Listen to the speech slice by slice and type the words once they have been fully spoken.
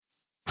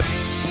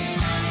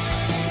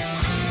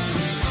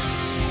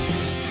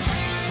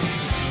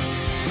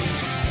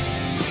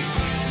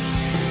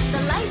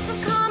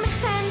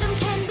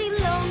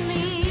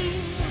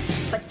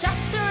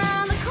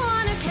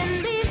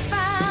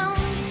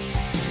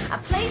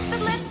place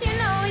that lets you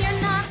know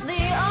you're not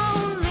the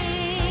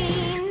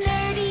only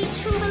nerdy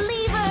true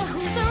believer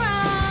who's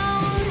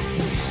around.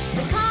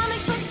 The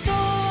comic book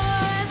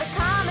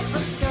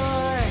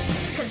store,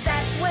 'cause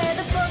that's where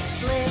the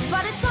books live,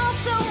 but it's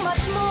also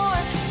much more.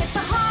 It's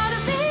the heart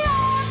of the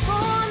art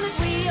form that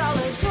we all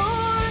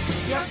adore.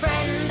 Your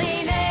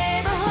friendly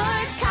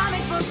neighborhood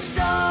comic book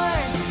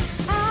store.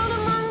 Out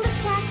among the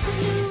stacks of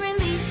new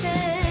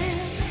releases,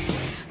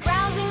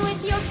 browsing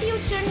with your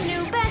future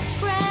new best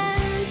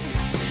friends.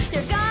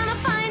 You're gonna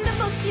find a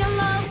book you'll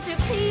love to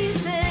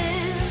pieces.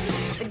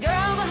 The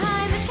girl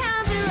behind the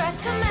counter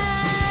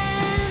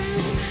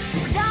recommends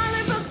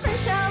dollar books and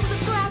shelves of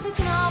graphic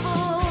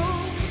novels.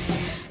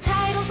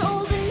 Titles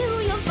old and new,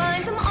 you'll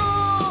find them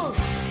all.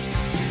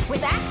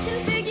 With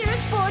action figures,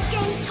 board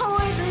games,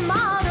 toys, and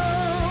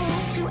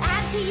models to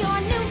add to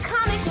your new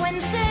Comic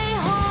Wednesday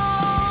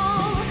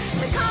haul.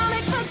 The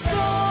comic book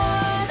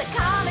store,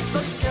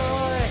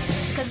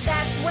 'cause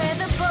that's where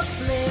the books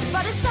live,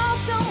 but it's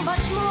also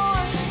much more.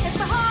 It's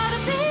the heart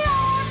of the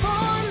art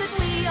form that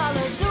we all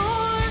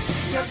adore.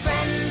 Your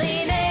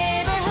friendly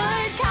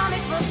neighborhood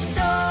comic book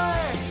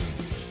store.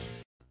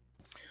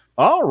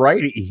 All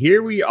righty,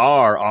 here we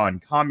are on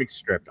Comic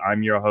Stripped.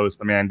 I'm your host,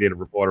 the mandated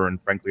reporter, and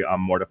frankly,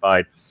 I'm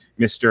mortified,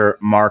 Mr.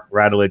 Mark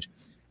Radulich.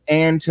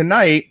 And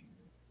tonight,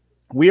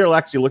 we are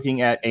actually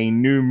looking at a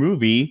new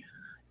movie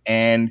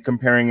and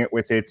comparing it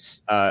with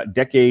its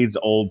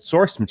decades-old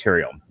source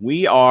material.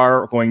 We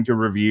are going to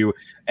review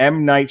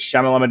M. Night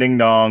Shyamalan Ding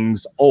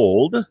Dong's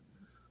Old,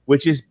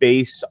 which is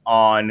based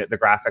on the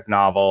graphic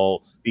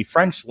novel, the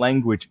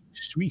French-language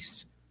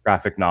Suisse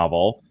graphic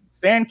novel,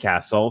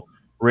 Sandcastle,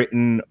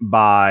 written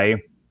by...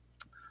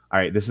 All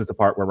right, this is the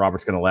part where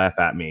Robert's going to laugh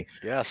at me.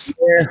 Yes.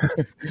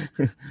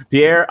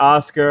 Pierre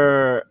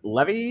Oscar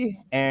Levy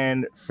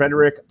and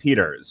Frederik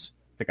Peeters.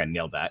 I think I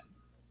nailed that.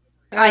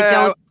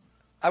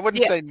 I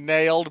wouldn't say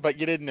nailed, but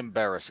you didn't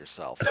embarrass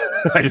yourself.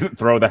 I didn't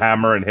throw the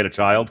hammer and hit a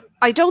child.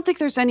 I don't think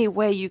there's any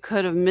way you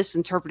could have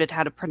misinterpreted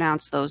how to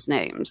pronounce those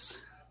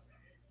names.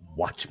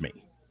 Watch me.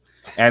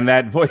 And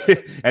that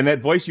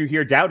voice you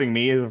hear doubting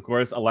me is, of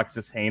course,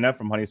 Alexis Haina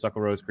from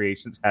Honeysuckle Rose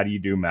Creations. How do you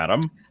do,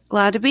 madam?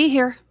 Glad to be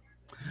here.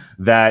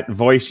 That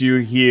voice you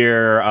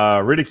hear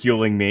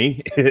ridiculing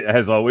me,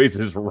 as always,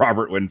 is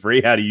Robert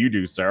Winfrey. How do you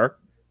do, sir?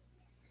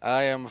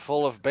 I am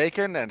full of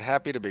bacon and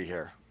happy to be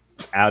here.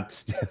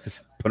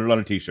 Put it on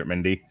a t-shirt,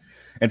 Mindy.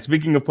 And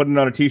speaking of putting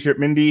on a t-shirt,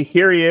 Mindy,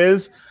 here he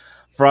is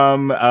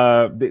from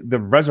the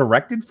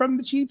resurrected from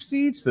the cheap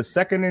seats, the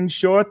second and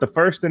short, the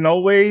first and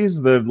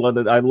always,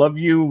 the I love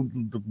you,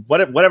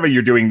 whatever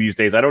you're doing these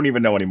days. I don't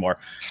even know anymore.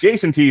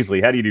 Jason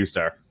Teasley, how do you do,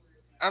 sir?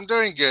 I'm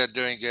doing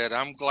good.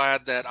 I'm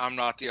glad that I'm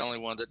not the only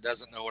one that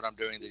doesn't know what I'm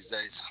doing these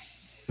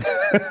days.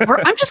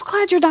 I'm just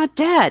glad you're not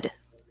dead.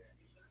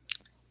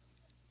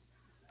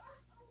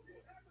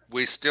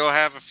 We still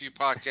have a few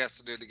podcasts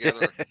to do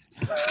together,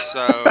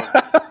 so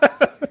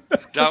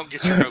don't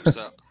get your hopes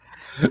up.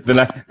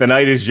 The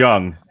night is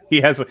young.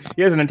 He has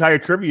an entire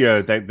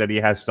trivia that he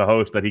has to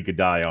host that he could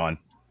die on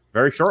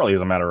very shortly,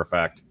 as a matter of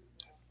fact.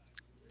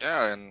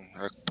 Yeah, and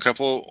a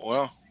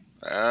couple,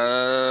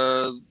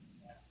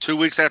 2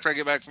 weeks after I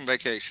get back from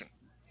vacation.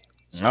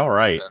 So, all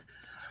right.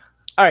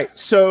 All right,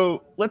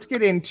 so let's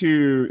get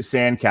into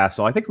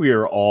Sandcastle. I think we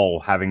are all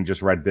having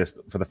just read this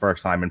for the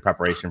first time in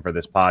preparation for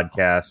this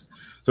podcast,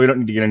 so we don't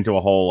need to get into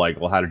a whole,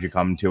 how did you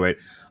come to it?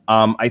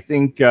 I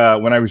think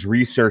when I was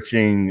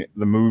researching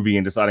the movie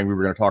and deciding we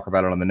were going to talk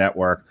about it on the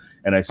network,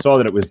 and I saw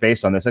that it was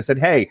based on this, I said,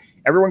 hey,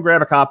 everyone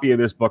grab a copy of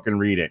this book and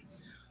read it.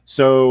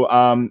 So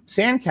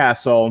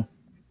Sandcastle,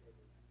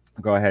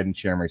 I'll go ahead and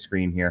share my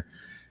screen here.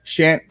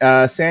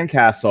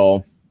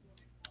 Sandcastle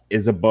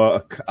is a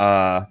book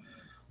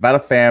about a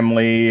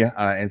family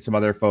and some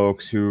other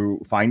folks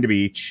who find a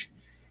beach,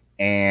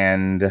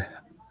 and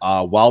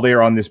while they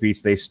are on this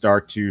beach, they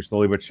start to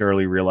slowly but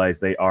surely realize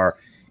they are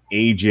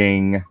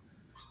aging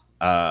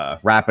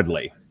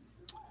rapidly.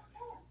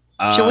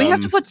 Should we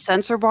have to put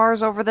censor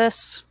bars over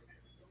this?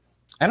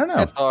 I don't know.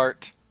 It's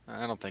art.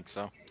 I don't think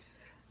so.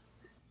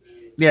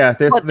 Yeah,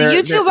 the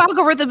YouTube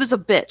algorithm is a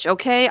bitch,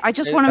 okay? I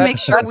just want to make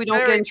sure we don't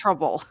get in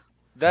trouble.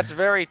 That's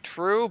very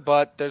true,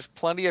 but there's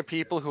plenty of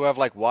people who have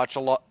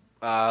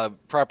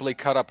properly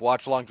cut up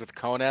watch-alongs with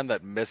Conan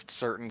that missed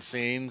certain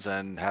scenes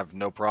and have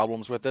no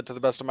problems with it, to the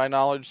best of my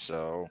knowledge.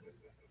 So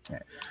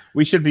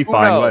we should be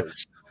fine. But,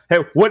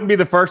 hey, wouldn't be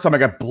the first time I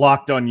got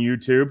blocked on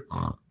YouTube.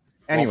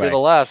 Anyway, won't be the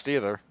last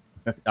either.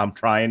 I'm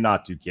trying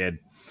not to, kid.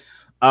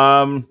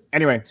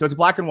 Anyway, so it's a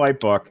black and white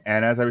book,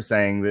 and as I was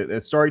saying,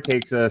 the story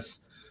takes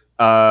us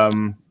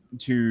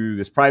to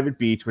this private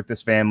beach with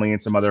this family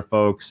and some other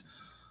folks.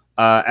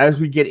 As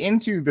we get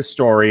into the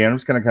story, and I'm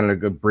just going to kind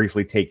of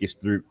briefly take you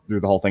through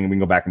the whole thing, and we can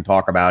go back and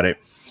talk about it.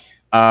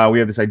 We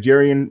have this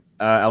Algerian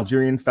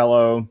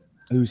fellow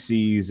who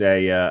sees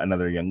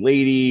another young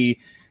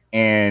lady,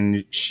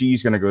 and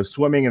she's going to go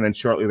swimming, and then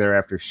shortly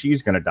thereafter,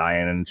 she's going to die,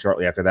 and then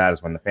shortly after that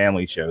is when the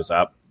family shows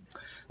up.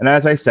 And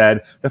as I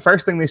said, the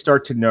first thing they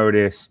start to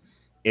notice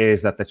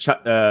is that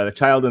the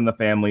child in the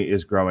family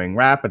is growing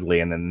rapidly,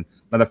 and then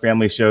another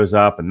family shows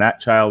up, and that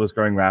child is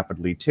growing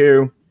rapidly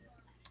too.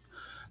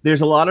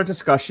 There's a lot of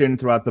discussion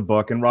throughout the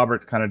book, and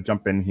Robert, kind of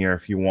jump in here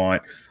if you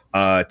want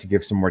to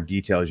give some more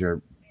details.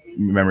 Your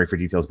memory for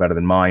details better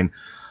than mine.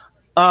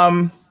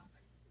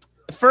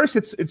 First,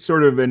 it's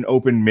sort of an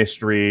open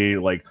mystery,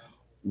 like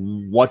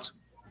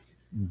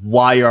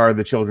why are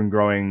the children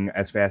growing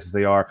as fast as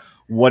they are?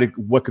 What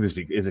could this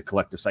be? Is it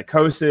collective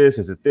psychosis?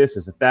 Is it this?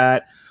 Is it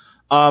that?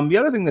 The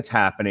other thing that's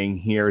happening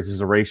here is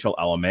there's a racial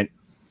element.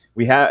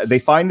 They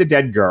find the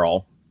dead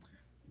girl,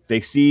 they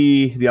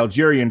see the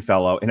Algerian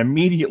fellow, and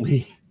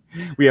immediately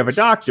we have a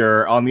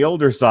doctor on the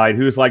older side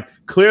who's like,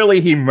 clearly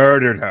he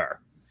murdered her.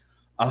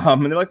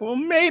 And they're like, well,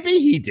 maybe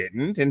he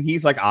didn't, and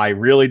he's like, I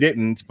really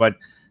didn't, but.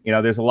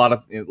 There's a lot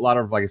of,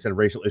 like I said,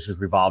 racial issues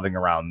revolving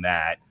around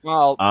that.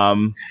 Well,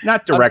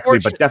 not directly,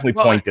 but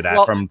definitely pointed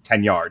at from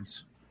 10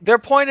 yards. They're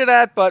pointed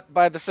at, but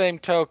by the same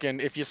token,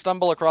 if you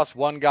stumble across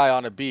one guy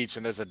on a beach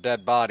and there's a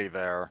dead body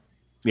there,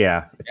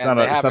 it's not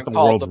the called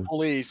world. The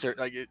police, or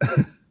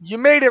you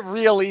made it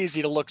real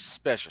easy to look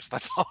suspicious.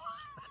 That's all.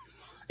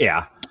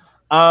 Yeah,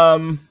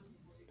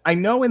 I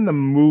know in the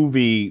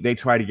movie they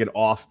try to get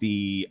off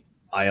the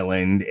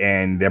island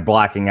and they're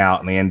blacking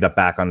out and they end up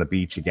back on the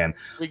beach again.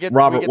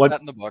 Robert, we get that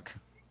in the book.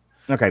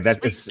 Okay,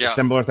 that's a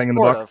similar thing in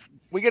the book.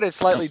 We get a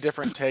slightly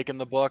different take in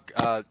the book.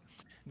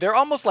 They're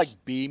almost like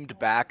beamed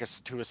back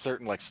to a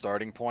certain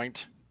starting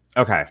point.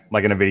 Okay,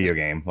 like in a video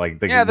game, like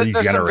they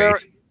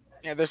regenerate.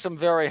 There's some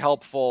very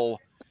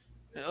helpful.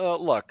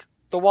 Look,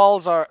 the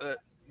walls are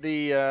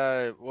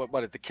the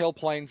kill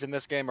planes in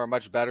this game are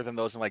much better than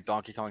those in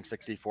Donkey Kong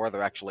 64.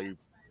 They actually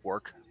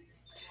work.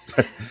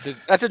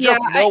 That's a joke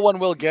no one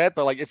will get,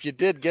 but if you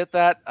did get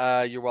that,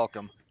 you're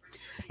welcome.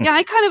 Yeah,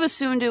 I kind of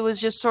assumed it was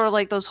just sort of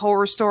like those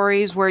horror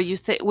stories where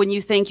when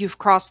you think you've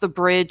crossed the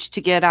bridge to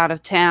get out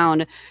of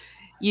town,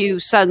 you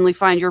suddenly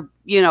find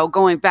you're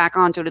going back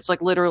onto it. It's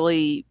like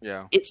literally,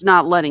 it's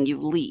not letting you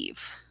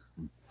leave.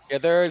 Yeah,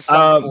 there is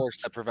some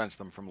force that prevents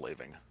them from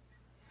leaving.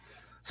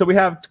 So we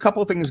have a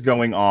couple of things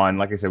going on.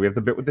 Like I said, we have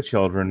the bit with the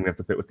children, we have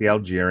the bit with the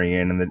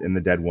Algerian and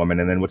the dead woman,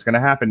 and then what's going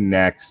to happen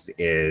next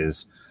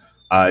is.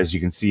 As you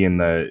can see in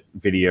the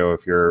video,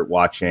 if you're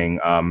watching,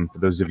 for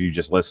those of you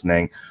just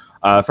listening,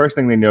 first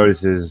thing they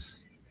notice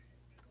is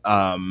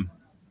who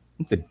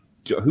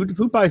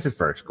buys it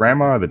first,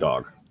 grandma or the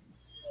dog?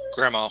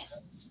 Grandma.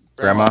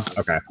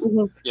 Okay.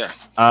 Mm-hmm. Yeah.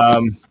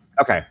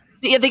 Okay.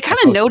 Yeah, they kind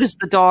of notice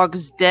the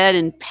dog's dead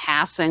in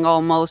passing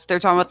almost. They're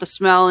talking about the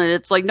smell, and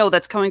it's like, no,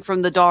 that's coming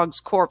from the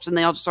dog's corpse. And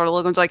they all just sort of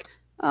look and it's like,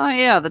 oh,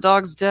 yeah, the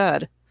dog's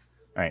dead.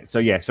 All right,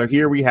 so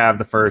here we have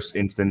the first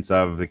instance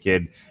of the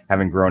kid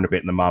having grown a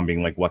bit and the mom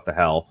being like, what the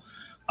hell?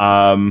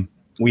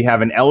 We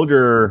have an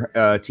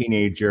elder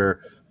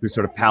teenager who's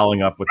sort of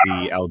palling up with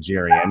the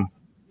Algerian.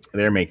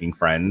 They're making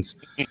friends.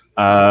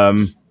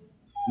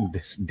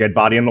 This dead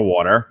body in the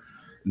water.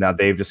 Now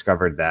they've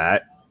discovered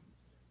that.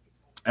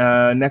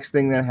 Next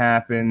thing that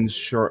happens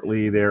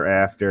shortly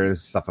thereafter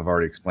is stuff I've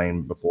already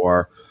explained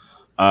before.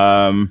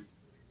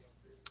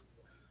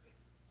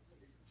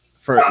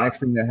 Next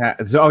thing that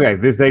happens,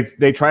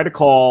 they try to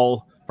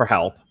call for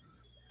help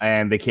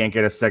and they can't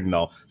get a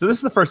signal. So this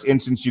is the first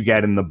instance you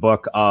get in the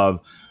book of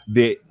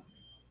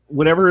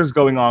whatever is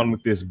going on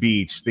with this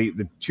beach.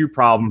 The two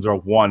problems are,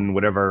 one,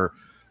 whatever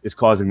is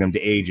causing them to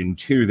age, and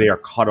two, they are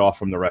cut off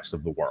from the rest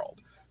of the world.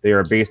 They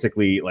are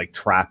basically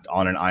trapped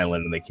on an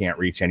island and they can't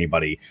reach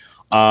anybody.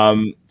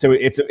 So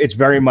it's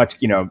very much,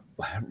 I'm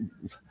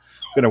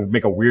going to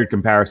make a weird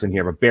comparison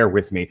here, but bear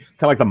with me.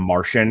 Kind of like The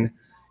Martian.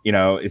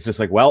 It's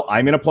just well,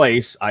 I'm in a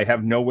place. I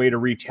have no way to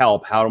reach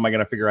help. How am I going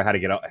to figure out how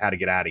to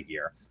get out of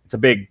here? It's a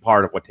big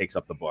part of what takes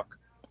up the book.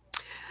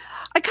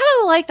 I kind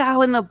of like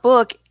how in the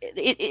book,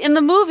 in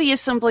the movie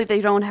is simply they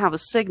don't have a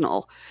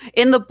signal.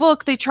 In the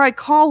book, they try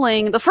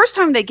calling the first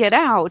time they get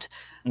out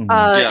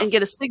and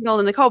get a signal,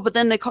 and they call, but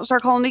then they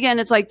start calling again.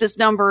 It's like, this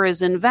number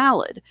is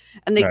invalid.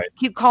 And they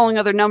keep calling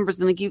other numbers,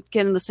 and they keep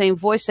getting the same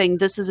voice saying,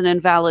 this is an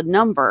invalid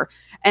number.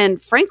 And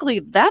frankly,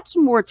 that's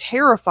more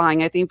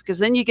terrifying, I think, because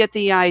then you get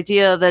the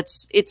idea that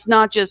it's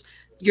not just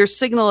your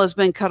signal has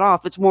been cut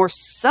off. It's more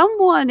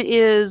someone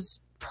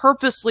is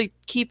purposely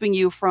keeping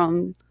you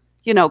from,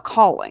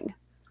 calling.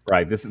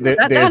 Right. There's an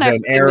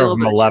air of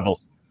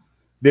malevolence.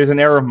 There's an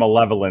air of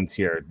malevolence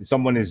here.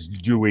 Someone is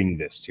doing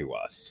this to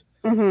us.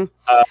 Mm-hmm.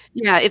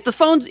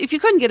 If you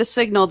couldn't get a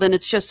signal, then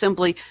it's just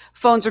simply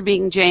phones are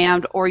being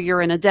jammed or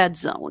you're in a dead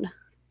zone.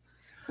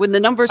 When the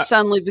numbers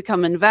suddenly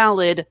become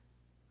invalid,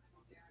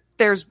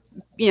 there's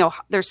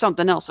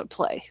something else at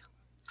play.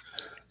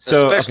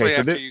 So,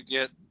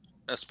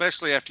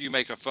 especially after you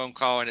make a phone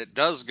call and it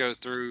does go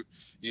through,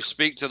 you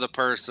speak to the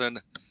person,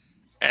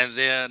 and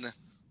then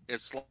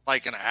it's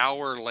like an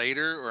hour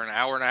later or an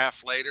hour and a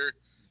half later,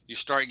 you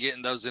start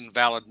getting those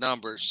invalid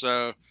numbers.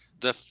 So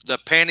the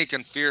panic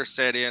and fear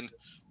set in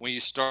when you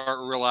start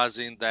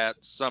realizing that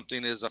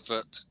something is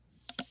afoot.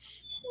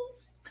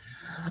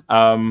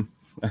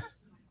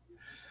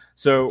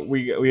 So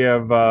we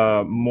have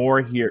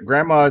more here.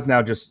 Grandma is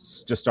now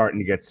just starting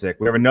to get sick.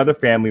 We have another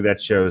family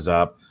that shows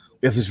up.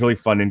 We have this really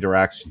fun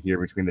interaction here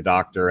between the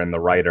doctor and the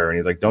writer, and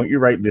he's like, "Don't you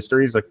write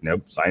mysteries?" Like,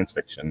 nope, science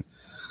fiction.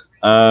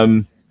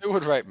 Who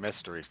would write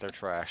mysteries? They're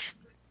trash.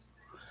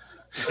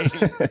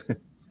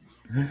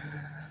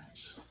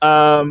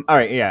 All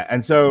right, yeah.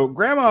 And so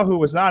Grandma, who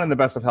was not in the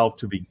best of health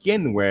to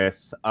begin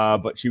with,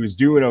 but she was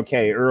doing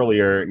okay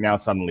earlier, now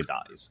suddenly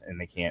dies, and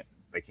they can't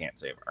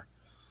save her.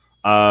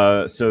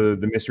 So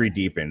the mystery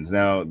deepens.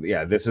 Now,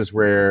 yeah, this is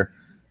where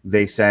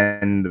they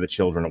send the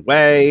children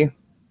away.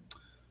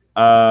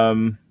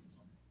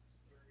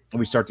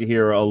 We start to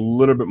hear a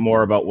little bit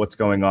more about what's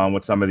going on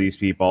with some of these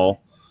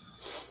people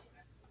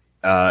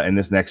in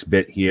this next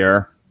bit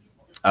here.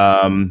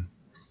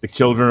 The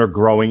children are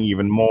growing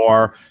even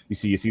more. You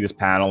see this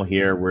panel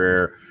here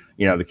where,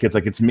 the kid's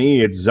like, "It's me,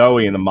 it's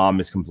Zoe," and the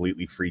mom is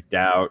completely freaked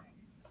out.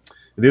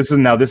 This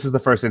is the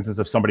first instance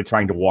of somebody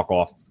trying to walk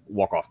off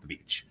the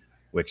beach,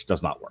 which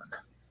does not work.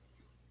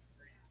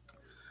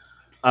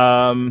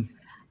 I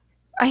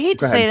hate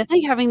to say it. I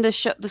think having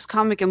this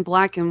comic in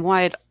black and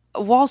white,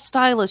 while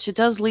stylish, it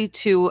does lead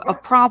to a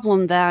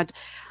problem that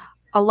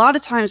a lot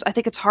of times I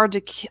think it's hard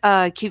to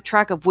keep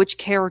track of which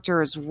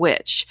character is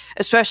which,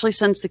 especially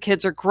since the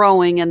kids are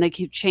growing and they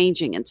keep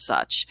changing and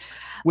such.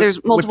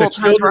 There's multiple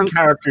times where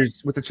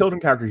with the children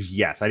characters,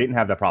 yes, I didn't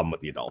have that problem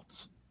with the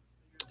adults.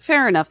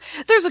 Fair enough.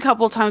 There's a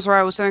couple of times where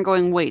I was there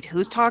going, "Wait,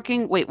 who's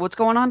talking? Wait, what's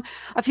going on?"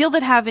 I feel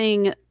that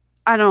having,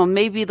 I don't know,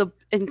 maybe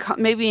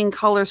in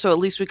color, so at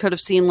least we could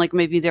have seen like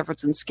maybe a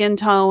difference in skin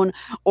tone,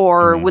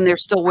 or when they're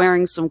still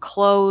wearing some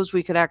clothes,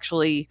 we could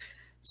actually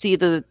see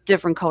the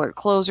different colored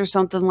clothes or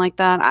something like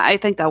that. I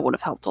think that would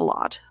have helped a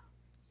lot.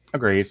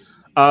 Agreed.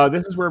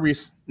 This is where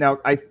now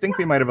I think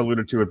they might have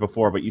alluded to it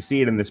before, but you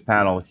see it in this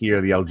panel here.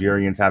 The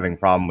Algerian's having a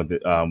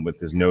problem with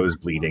his nose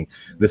bleeding.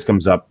 This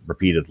comes up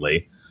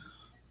repeatedly.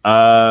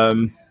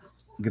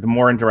 Get the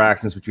more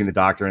interactions between the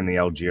doctor and the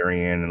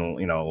Algerian,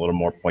 and a little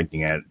more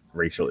pointing at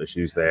racial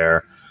issues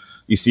there.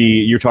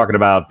 You're talking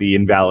about the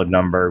invalid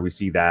number. We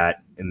see that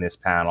in this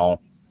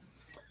panel.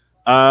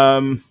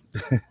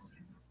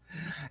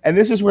 And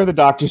this is where the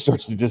doctor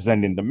starts to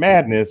descend into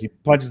madness. He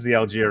punches the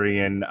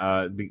Algerian,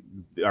 or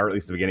at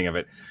least the beginning of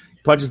it,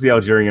 punches the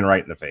Algerian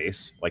right in the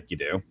face, like you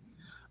do.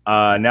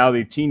 Now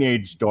the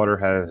teenage daughter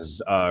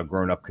has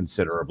grown up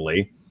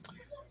considerably,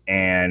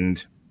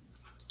 and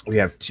we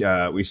have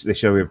we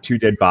have two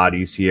dead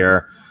bodies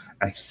here.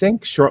 I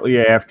think shortly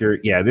after,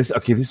 this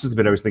is the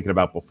bit I was thinking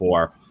about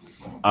before.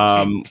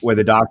 Where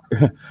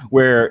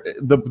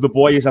the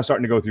boy is now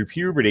starting to go through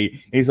puberty,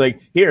 and he's like,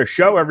 "Here,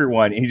 show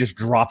everyone," and he just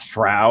drops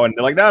trow, and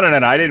they're like, no,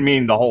 I didn't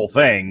mean the whole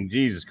thing,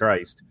 Jesus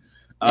Christ.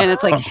 And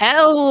it's like,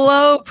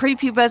 "Hello,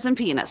 prepubescent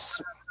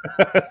penis."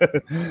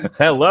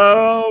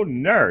 Hello,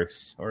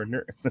 nurse, or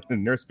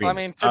nurse penis. I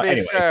mean, to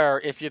be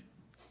fair, if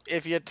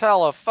you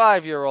tell a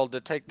 5-year-old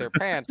to take their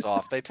pants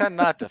off, they tend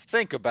not to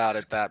think about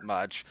it that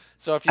much.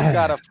 So if you've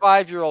got a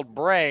 5-year-old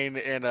brain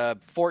in a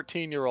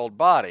 14-year-old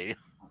body.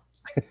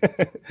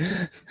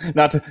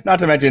 Not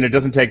to mention, it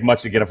doesn't take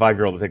much to get a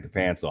 5-year-old to take the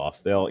pants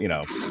off. They'll,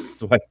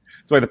 that's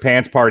why the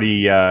pants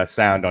party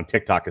sound on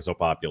TikTok is so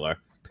popular.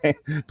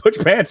 Put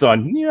your pants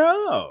on.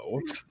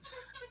 No.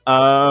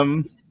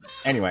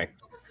 Anyway,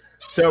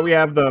 so we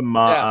have the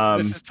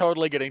this is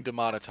totally getting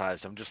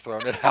demonetized. I'm just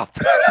throwing it out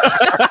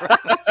there.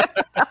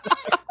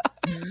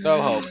 No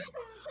hope.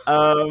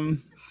 All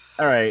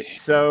right,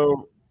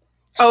 so.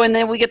 Oh, and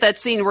then we get that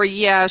scene where,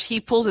 he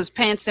pulls his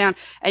pants down,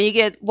 and you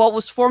get what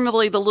was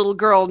formerly the little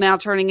girl now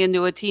turning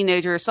into a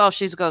teenager herself.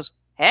 She goes,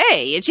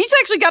 "Hey," and she's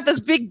actually got this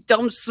big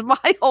dumb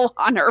smile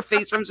on her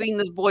face from seeing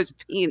this boy's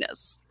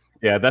penis.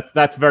 Yeah,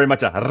 that's very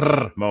much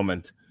a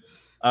moment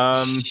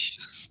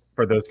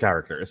for those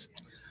characters.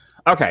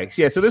 Okay,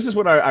 so this is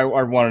what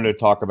I wanted to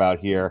talk about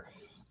here.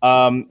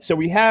 So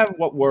we have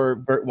what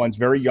were once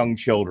very young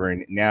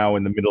children now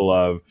in the middle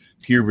of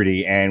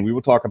puberty, and we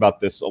will talk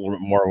about this a little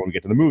bit more when we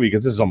get to the movie,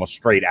 because this is almost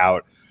straight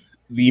out.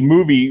 The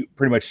movie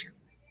pretty much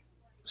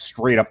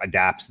straight up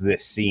adapts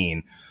this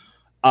scene.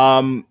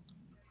 One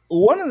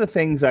of the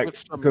things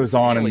that goes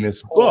on in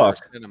this book,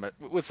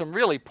 with some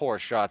really poor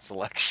shot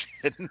selection.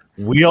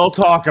 We'll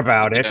talk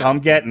about it. I'm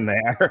getting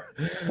there.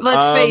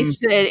 Let's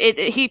face it,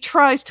 he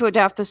tries to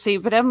adapt the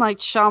scene, but M. Night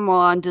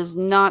Shyamalan does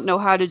not know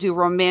how to do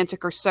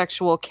romantic or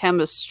sexual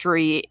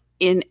chemistry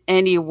in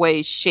any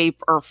way,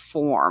 shape, or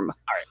form. All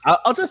right,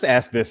 I'll just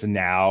ask this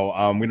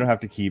now. We don't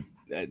have to keep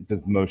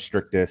the most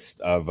strictest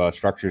of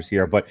structures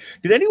here, but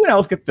did anyone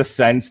else get the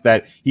sense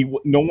that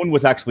no one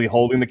was actually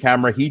holding the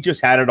camera? He just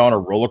had it on a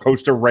roller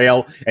coaster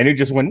rail, and it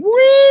just went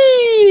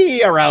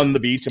whee around the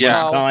beach a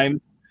bunch of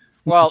times.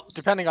 Well,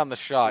 depending on the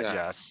shot,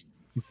 yes.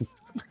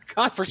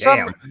 God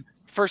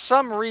for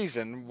some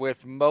reason,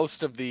 with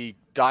most of the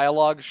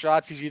dialogue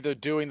shots, he's either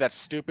doing that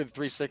stupid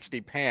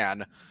 360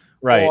 pan,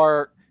 right,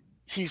 or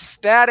he's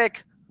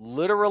static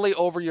literally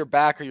over your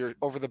back or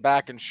over the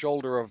back and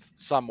shoulder of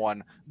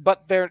someone,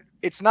 but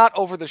it's not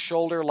over the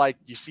shoulder like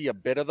you see a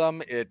bit of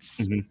them. It's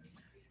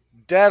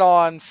dead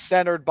on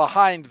centered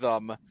behind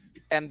them,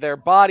 and their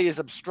body is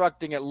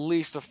obstructing at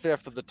least a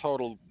fifth of the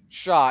total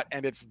shot,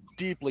 and it's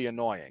deeply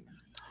annoying.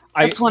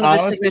 That's one of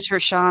his signature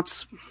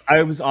shots.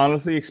 I was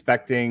honestly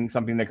expecting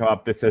something to come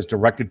up that says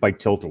directed by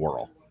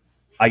Tilt-A-Whirl.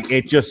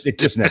 It just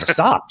never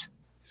stopped.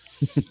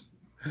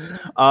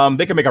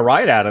 They can make a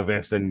ride out of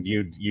this, and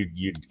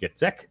you'd get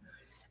sick.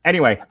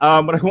 Anyway,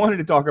 what I wanted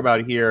to talk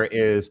about here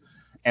is,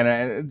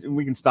 and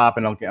we can stop,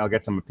 and I'll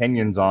get some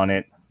opinions on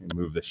it.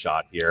 Move the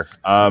shot here.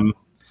 I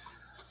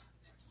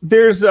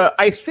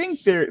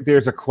think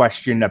there's a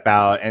question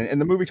about,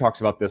 and the movie talks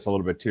about this a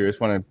little bit too. I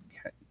just want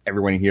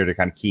everyone here to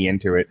kind of key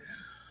into it.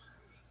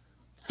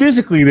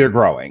 Physically, they're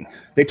growing.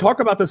 They talk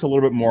about this a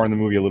little bit more in the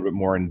movie, a little bit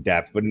more in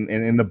depth. But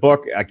in the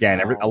book,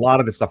 again, a lot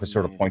of this stuff is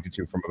sort of pointed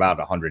to from about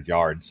 100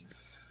 yards.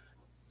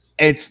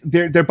 It's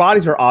their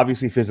bodies are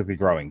obviously physically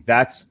growing.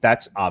 That's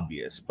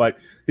obvious. But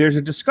there's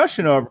a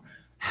discussion of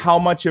how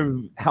much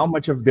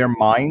of their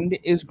mind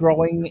is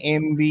growing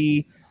in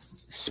the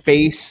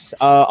space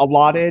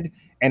allotted,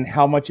 and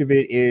how much of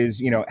it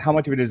is,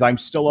 I'm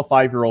still a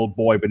 5-year-old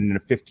boy, but in a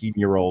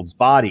 15-year-old's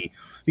body.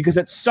 Because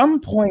at some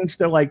points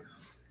they're like,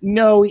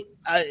 no,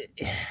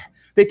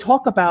 they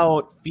talk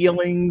about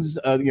feelings,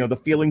 the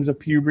feelings of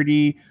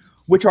puberty,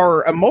 which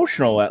are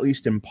emotional, at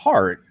least in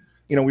part.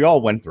 We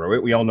all went through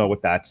it. We all know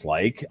what that's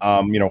like.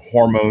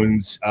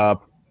 Hormones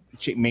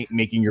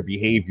making your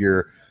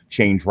behavior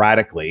change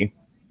radically.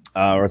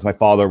 Or as my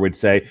father would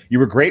say, you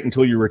were great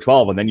until you were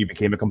 12, and then you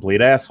became a complete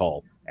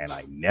asshole. And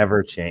I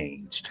never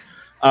changed.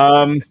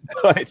 But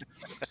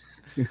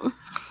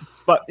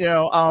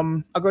I'll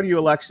go to you,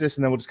 Alexis,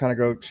 and then we'll just kind of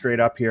go straight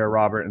up here,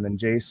 Robert, and then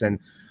Jason.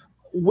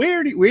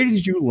 Where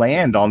did you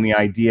land on the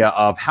idea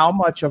of how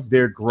much of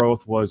their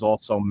growth was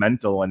also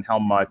mental and how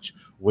much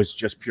was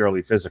just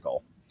purely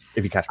physical?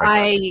 If you catch my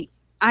question.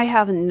 I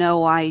have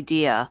no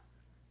idea,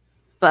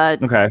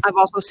 but okay. I've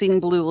also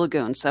seen Blue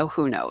Lagoon, so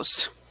who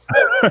knows?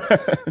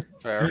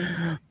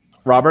 Fair.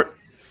 Robert?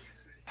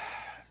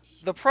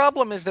 The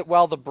problem is that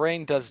while the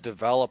brain does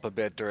develop a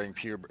bit during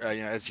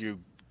as you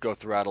go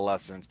through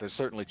adolescence, there's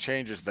certainly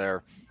changes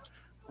there.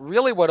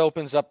 Really, what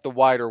opens up the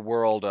wider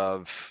world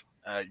of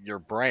your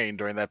brain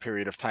during that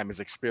period of time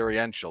is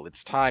experiential.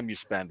 It's time you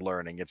spend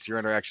learning. It's your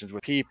interactions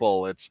with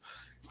people. It's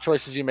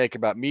choices you make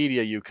about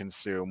media you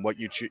consume, what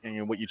you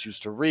choose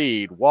to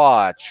read,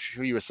 watch,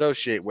 who you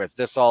associate with.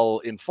 This all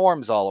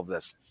informs all of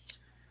this.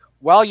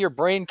 While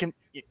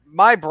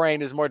my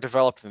brain is more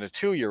developed than a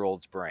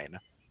 2-year-old's brain.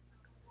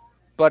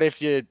 But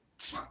if you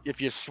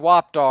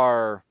swapped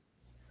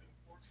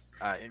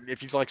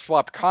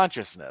swapped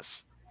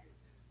consciousness,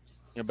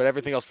 but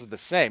everything else was the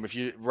same. If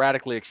you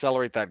radically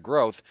accelerate that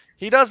growth,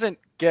 he doesn't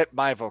get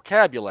my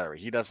vocabulary.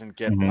 He doesn't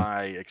get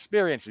my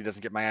experience. He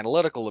doesn't get my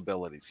analytical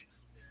abilities.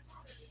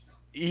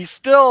 He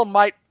still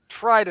might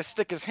try to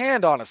stick his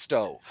hand on a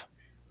stove.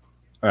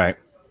 All right.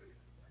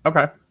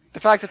 Okay.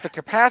 The fact that the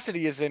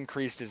capacity is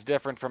increased is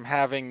different from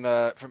having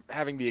the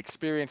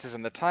experiences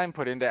and the time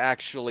put in to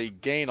actually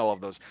gain all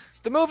of those.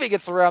 The movie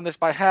gets around this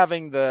by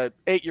having the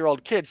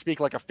 8-year-old kid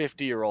speak like a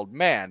 50-year-old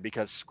man,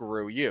 because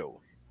screw you.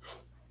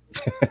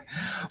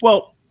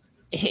 Well,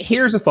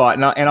 here's a thought,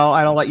 and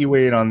I'll let you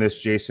weigh in on this,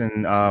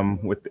 Jason,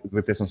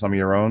 with this and some of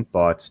your own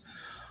thoughts.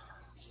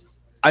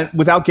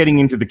 Without getting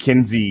into the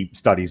Kinsey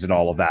studies and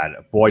all of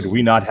that, boy, do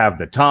we not have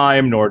the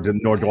time, nor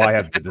do I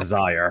have the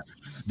desire.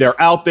 They're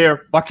out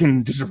there.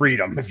 Fucking just read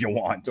them if you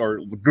want, or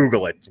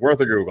Google it. It's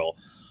worth a Google.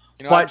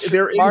 But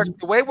Mark,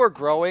 the way we're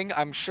growing,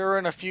 I'm sure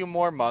in a few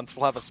more months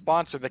we'll have a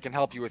sponsor that can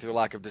help you with your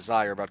lack of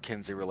desire about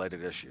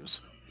Kinsey-related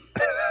issues.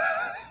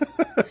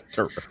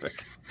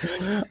 Terrific.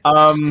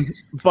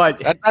 But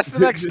that's the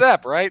next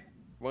step, right?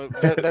 Well,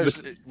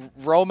 there's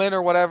Roman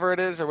or whatever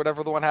it is, or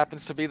whatever the one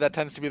happens to be. That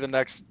tends to be the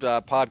next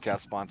podcast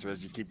sponsor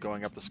as you keep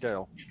going up the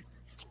scale.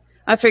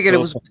 I figured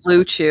it was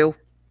Blue Chew.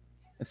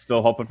 It's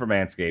still hoping for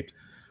Manscaped.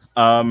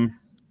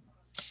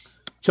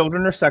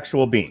 Children are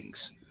sexual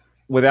beings.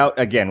 Without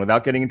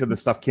getting into the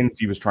stuff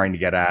Kinsey was trying to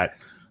get at,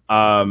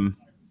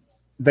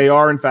 they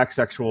are in fact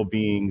sexual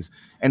beings.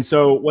 And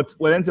so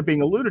what ends up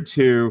being alluded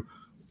to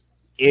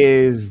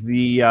is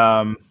the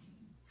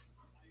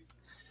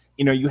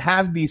you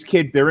have these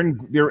kids,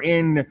 they're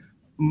in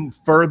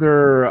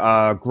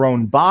further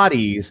grown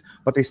bodies,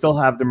 but they still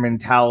have the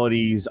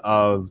mentalities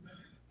of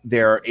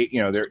their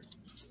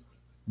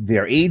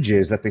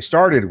ages that they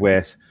started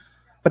with,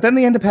 but then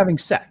they end up having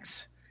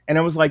sex. And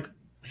I was like,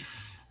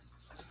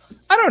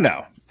 I don't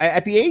know.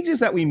 At the ages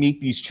that we meet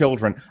these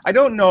children, I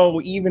don't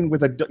know, even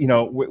with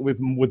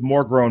with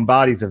more grown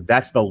bodies, if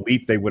that's the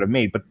leap they would have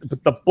made. But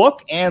the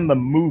book and the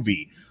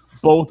movie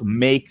both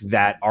make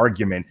that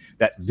argument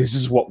that this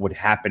is what would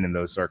happen in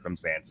those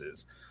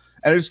circumstances.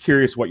 And I'm just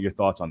curious what your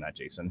thoughts on that,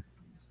 Jason.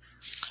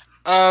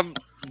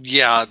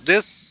 Yeah,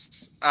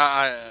 this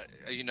I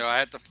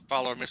had to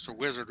follow Mr.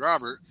 Wizard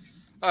Robert,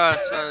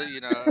 so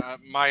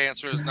my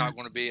answer is not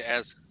going to be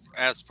as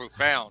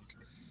profound.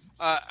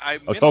 I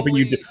was hoping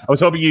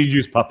you'd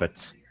use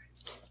puppets.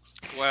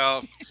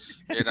 Well,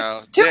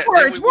 2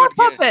 words, more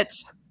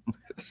puppets.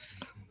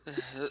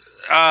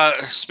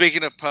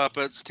 Speaking of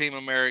puppets, Team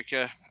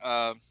America,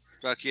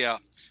 fuck yeah.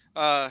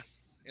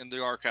 in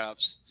the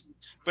archives.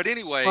 But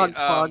anyway,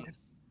 Fog.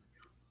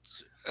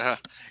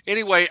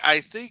 anyway, I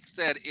think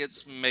that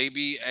it's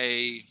maybe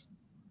a,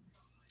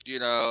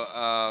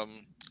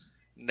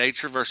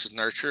 nature versus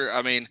nurture.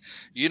 I mean,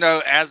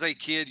 as a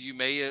kid,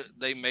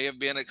 they may have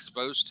been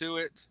exposed to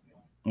it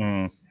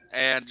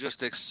and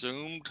just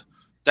assumed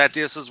that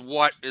this is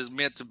what is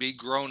meant to be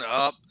grown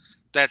up,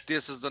 that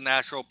this is the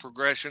natural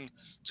progression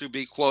to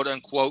be quote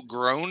unquote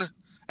grown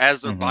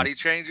as their body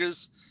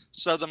changes.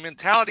 So the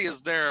mentality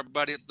is there,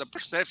 but the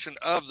perception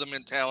of the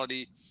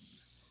mentality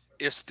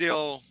is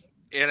still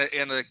in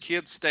a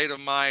kid's state of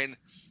mind,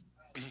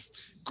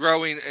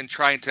 growing and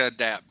trying to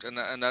adapt. And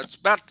that's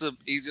about the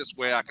easiest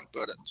way I can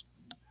put it.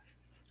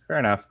 Fair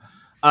enough.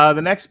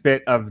 The next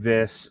bit of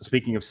this,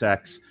 speaking of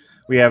sex,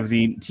 we have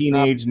the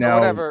teenage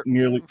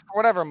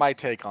whatever my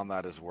take on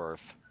that is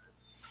worth.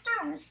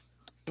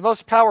 The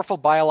most powerful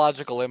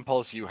biological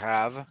impulse you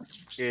have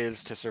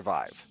is to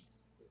survive.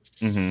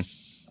 Mm-hmm.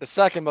 The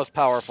second most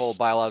powerful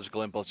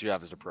biological impulse you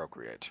have is to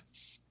procreate.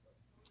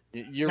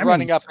 You're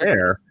running up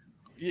there.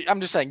 I'm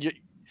just saying,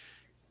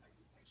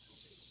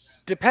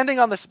 depending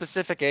on the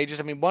specific ages.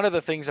 I mean, one of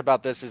the things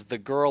about this is the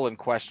girl in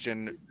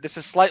question. This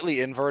is slightly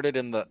inverted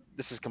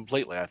this is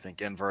completely, I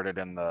think, inverted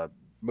in the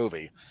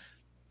movie.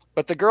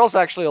 But the girl's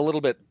actually a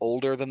little bit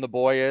older than the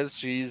boy is.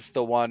 She's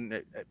the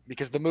one,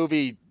 because the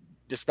movie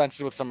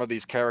dispenses with some of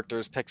these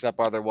characters, picks up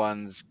other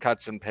ones,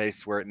 cuts and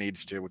pastes where it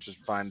needs to, which is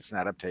fine. It's an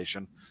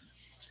adaptation.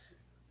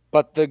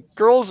 But the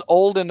girl's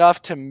old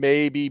enough to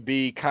maybe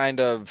be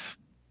kind of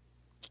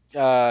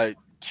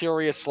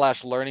curious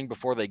 / learning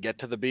before they get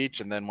to the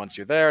beach. And then once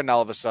you're there, and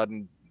all of a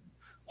sudden,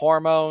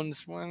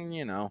 hormones,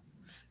 well,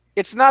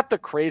 it's not the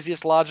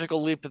craziest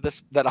logical leap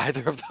that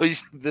either of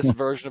this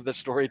version of this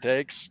story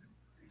takes.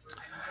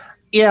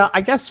 Yeah,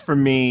 I guess for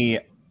me,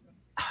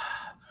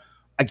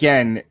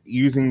 again,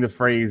 using the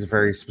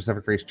very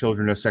specific phrase,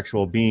 children are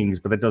sexual beings,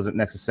 but that doesn't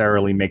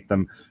necessarily make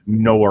them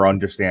know or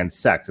understand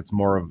sex. It's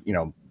more of,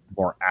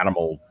 more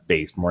animal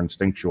based, more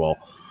instinctual.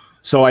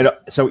 So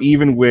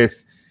even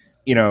with,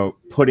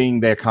 putting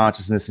their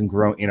consciousness and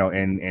grow,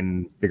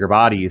 in bigger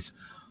bodies,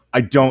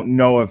 I don't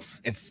know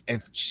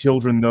if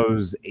children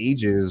those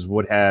ages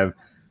would have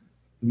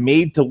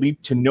made the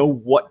leap to know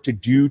what to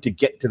do to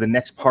get to the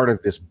next part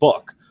of this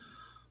book.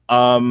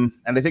 And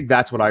I think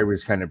that's what I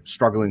was kind of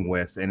struggling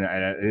with, and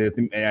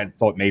I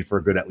thought made for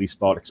a good, at least,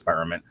 thought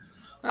experiment.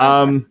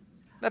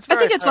 That's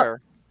very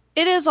fair.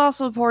 It is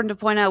also important to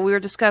point out, we were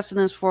discussing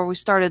this before we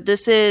started,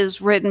 this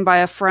is written by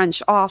a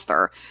French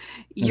author.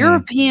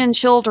 European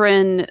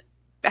children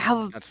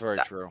have... That's very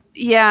true.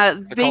 Yeah,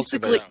 the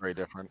basically... is very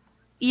different.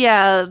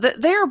 Yeah,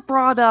 they're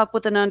brought up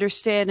with an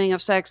understanding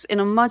of sex in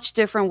a much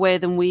different way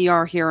than we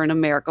are here in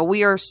America.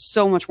 We are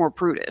so much more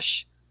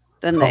prudish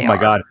than they are. Oh my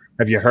God.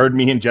 Have you heard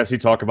me and Jesse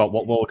talk about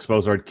what we'll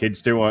expose our kids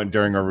to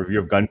during our review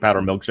of Gunpowder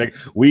Milkshake?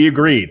 We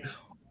agreed.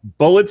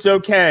 Bullets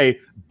okay,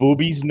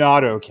 boobies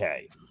not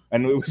okay.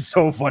 And it was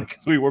so fun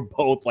because we were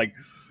both like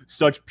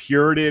such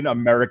Puritan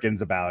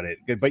Americans about it.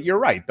 But you're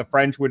right. The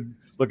French would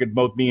look at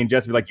both me and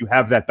Jesse like, you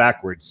have that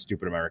backwards,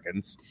 stupid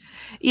Americans.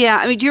 Yeah.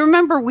 I mean, do you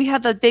remember we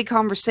had that big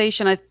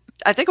conversation, I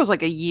think it was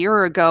like a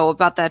year ago,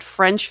 about that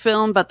French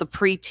film about the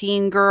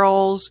preteen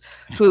girls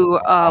who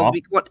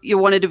you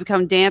wanted to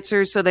become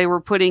dancers. So they were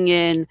putting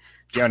in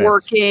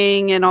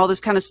twerking and all this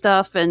kind of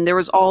stuff. And there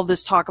was all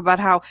this talk about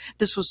how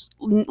this was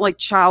like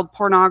child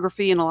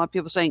pornography. And a lot of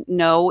people saying,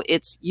 no,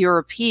 it's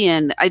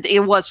European.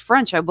 It was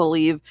French, I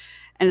believe.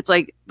 And it's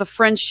like the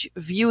French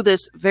view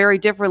this very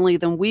differently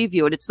than we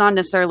view it. It's not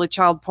necessarily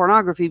child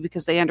pornography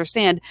because they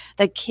understand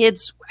that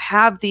kids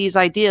have these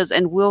ideas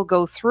and will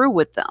go through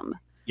with them.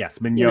 Yes,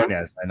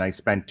 mignonnes. And I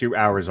spent 2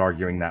 hours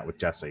arguing that with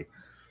Jesse.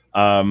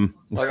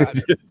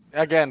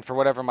 Again, for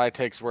whatever my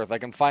take's worth, I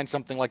can find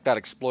something like that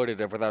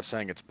exploitative without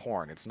saying it's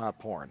porn. It's not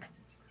porn.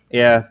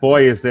 Yeah,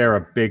 boy, is there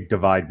a big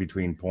divide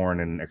between porn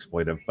and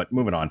exploitive. But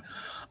moving on.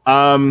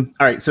 All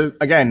right, so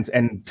again,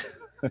 and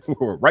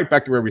we're right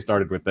back to where we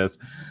started with this.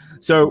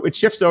 So it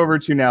shifts over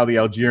to now the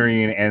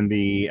Algerian and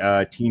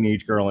the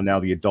teenage girl and now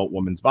the adult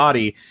woman's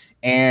body.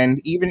 And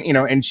even,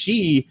 and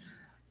she,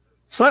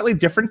 slightly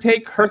different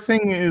take. Her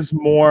thing is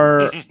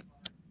more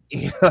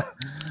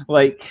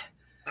like...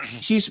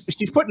 She's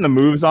putting the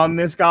moves on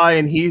this guy,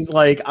 and he's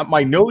like,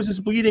 my nose is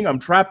bleeding. I'm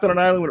trapped on an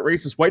island with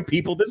racist white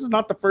people. This is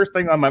not the first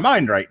thing on my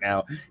mind right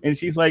now. And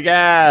she's like,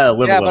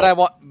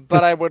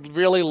 but I would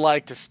really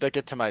like to stick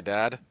it to my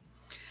dad.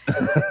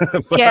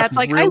 Yeah, it's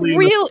like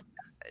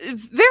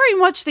very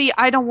much the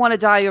 "I don't want to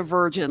die a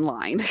virgin"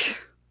 line.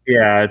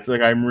 Yeah, it's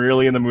like I'm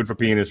really in the mood for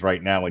penis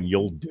right now, and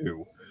you'll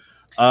do.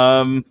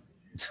 So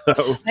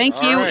thank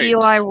you, right.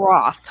 Eli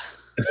Roth.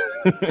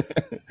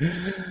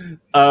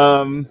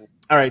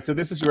 All right, so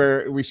this is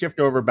where we shift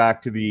over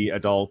back to the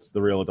adults,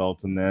 the real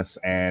adults in this,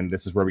 and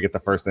this is where we get the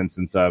first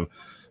instance of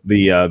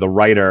the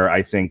writer,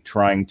 I think,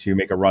 trying to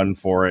make a run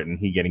for it, and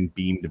he getting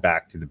beamed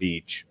back to the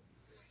beach.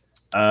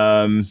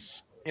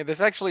 Yeah,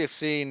 there's actually a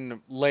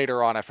scene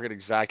later on, I forget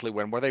exactly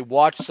when, where they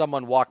watch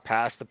someone walk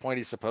past the point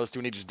he's supposed to,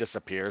 and he just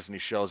disappears, and he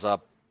shows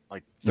up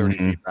like 30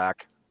 feet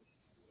back.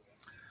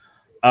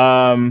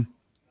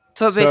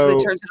 So it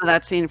basically turns into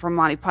that scene from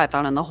Monty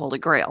Python and the Holy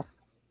Grail.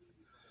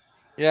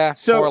 Yeah,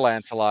 So- poor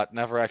Lancelot,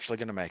 never actually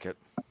going to make it.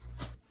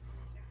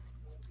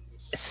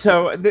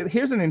 So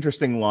here's an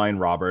interesting line,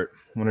 Robert.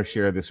 I want to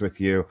share this with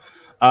you.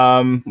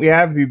 We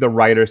have the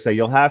writer say,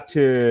 you'll have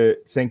to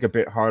think a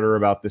bit harder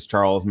about this,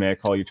 Charles. May I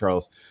call you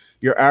Charles?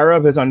 Your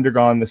Arab has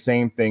undergone the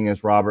same thing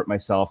as Robert,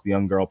 myself, the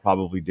young girl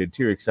probably did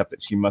too, except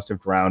that she must have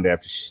drowned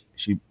after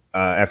she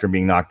after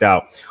being knocked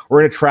out.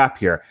 We're in a trap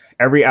here.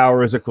 Every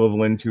hour is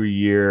equivalent to a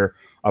year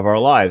of our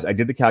lives. I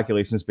did the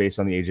calculations based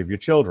on the age of your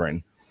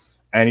children.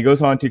 And he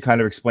goes on to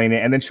kind of explain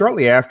it. And then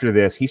shortly after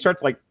this, he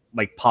starts like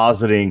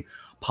positing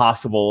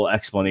possible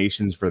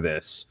explanations for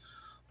this.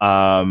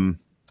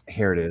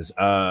 Here it is.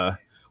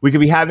 We could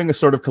be having a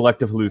sort of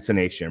collective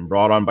hallucination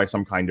brought on by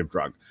some kind of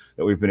drug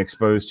that we've been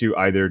exposed to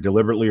either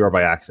deliberately or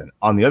by accident.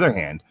 On the other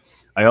hand,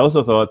 I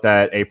also thought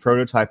that a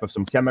prototype of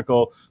some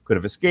chemical could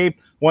have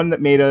escaped, one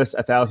that made us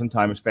 1,000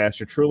 times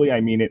faster. Truly,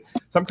 I mean it.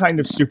 Some kind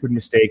of stupid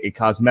mistake, a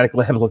cosmetic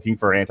lab looking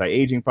for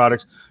anti-aging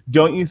products.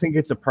 Don't you think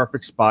it's a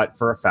perfect spot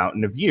for a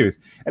fountain of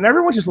youth? And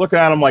everyone's just looking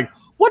at him like,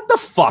 what the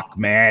fuck,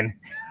 man?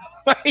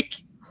 Like...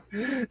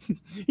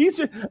 He's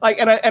just,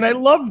 like, and I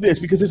love this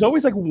because there's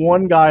always like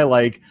one guy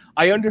like,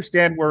 I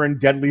understand we're in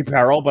deadly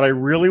peril, but I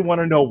really want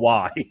to know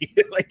why.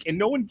 Like, and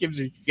no one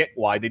gives a shit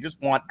why. They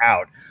just want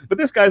out. But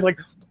this guy's like,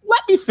 let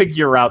me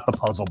figure out the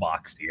puzzle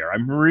box here.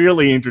 I'm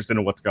really interested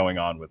in what's going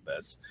on with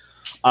this.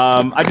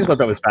 I just thought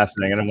that was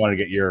fascinating, and I wanted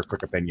to get your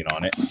quick opinion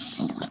on it.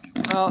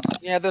 Well,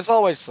 yeah, there's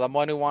always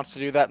someone who wants to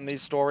do that in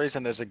these stories,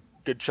 and there's a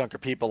good chunk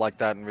of people like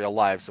that in real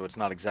life, so it's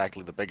not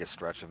exactly the biggest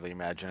stretch of the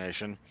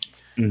imagination.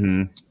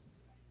 Mm-hmm.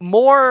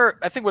 More,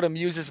 I think what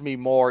amuses me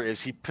more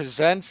is he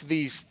presents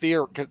these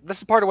theories. This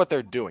is part of what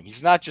they're doing.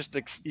 He's not just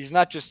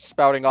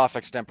spouting off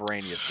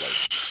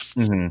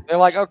extemporaneously. Mm-hmm. They're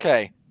like,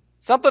 okay,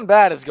 something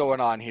bad is going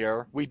on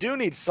here. We do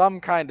need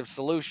some kind of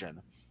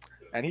solution.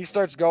 And he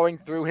starts going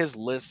through his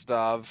list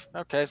of,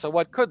 okay, so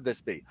what could this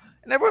be?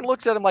 And everyone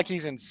looks at him like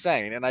he's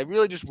insane. And I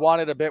really just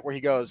wanted a bit where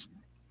he goes,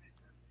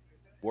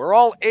 we're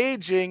all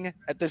aging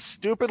at this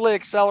stupidly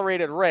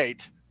accelerated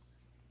rate,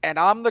 and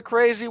I'm the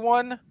crazy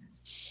one.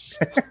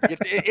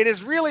 It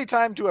is really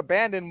time to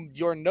abandon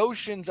your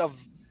notions of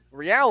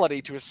reality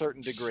to a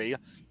certain degree,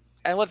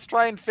 and let's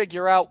try and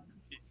figure out,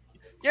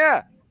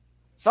 yeah,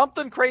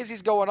 something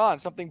crazy's going on,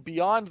 something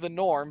beyond the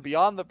norm,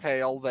 beyond the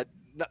pale that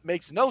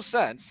makes no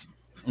sense.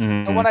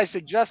 Mm-hmm. And when I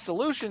suggest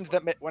solutions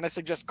when I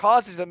suggest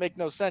causes that make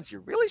no sense,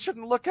 you really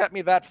shouldn't look at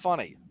me that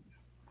funny.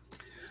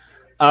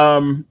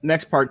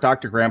 Next part,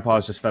 Dr. Grandpa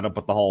is just fed up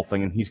with the whole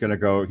thing, and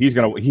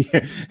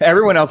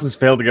everyone else has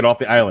failed to get off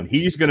the island.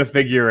 He's going to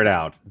figure it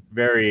out.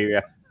 Very,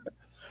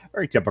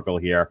 very typical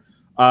here.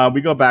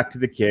 We go back to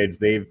the kids.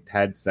 They've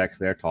had sex.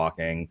 They're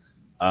talking.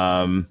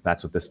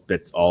 That's what this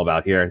bit's all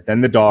about here.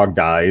 Then the dog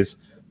dies.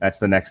 That's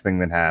the next thing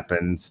that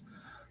happens.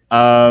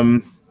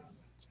 And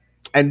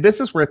this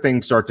is where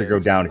things start to go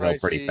downhill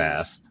pretty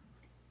fast.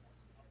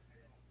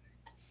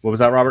 What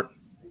was that, Robert?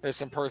 There's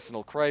some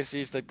personal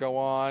crises that go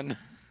on.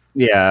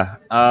 Yeah.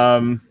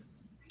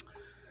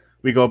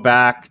 We go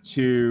back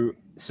to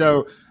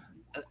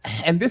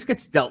and this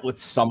gets dealt with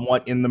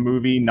somewhat in the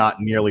movie, not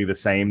nearly the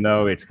same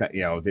though. It's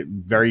the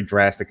very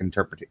drastic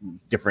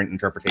different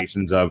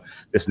interpretations of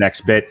this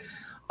next bit.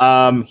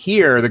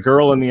 Here, the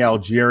girl and the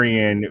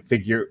Algerian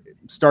figure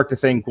start to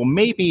think, well,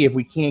 maybe if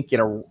we can't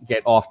get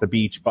off the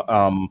beach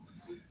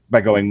by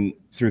going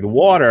through the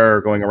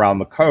water, going around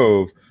the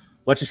cove,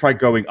 let's just try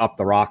going up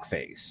the rock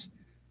face.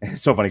 And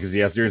it's so funny because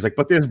the Algerian's like,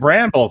 but there's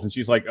brambles, and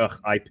she's like, ugh,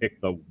 I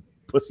picked the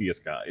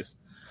pussiest guys.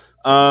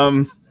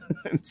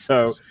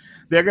 So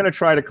they're gonna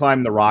try to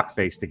climb the rock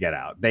face to get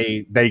out.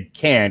 They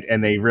can't,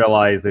 and they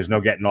realize there's no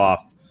getting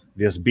off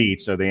this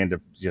beach, so they end up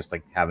just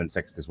like having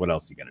sex because what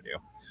else are you gonna do?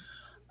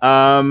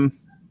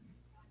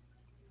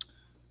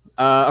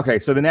 Okay,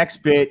 so the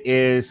next bit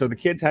is the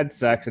kids had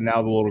sex, and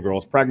now the little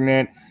girl's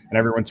pregnant, and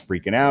everyone's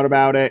freaking out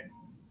about it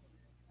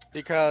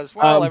because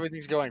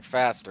everything's going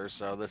faster,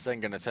 so this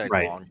ain't gonna take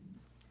long.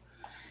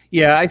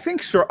 Yeah, I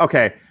think sure.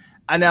 Okay,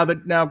 and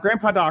now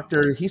Grandpa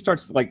Doctor, he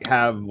starts to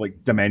have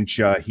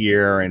dementia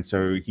here, and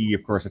so he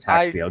of course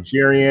attacks the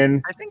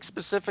Algerian. I think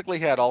specifically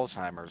he had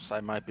Alzheimer's. I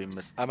might be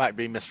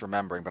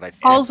misremembering, but I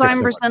think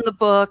Alzheimer's in the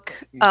book,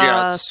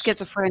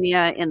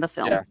 schizophrenia in the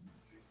film. Yeah.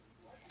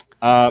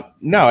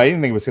 No, I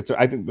didn't think it was schizophrenia.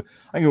 I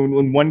think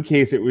in one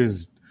case it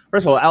was,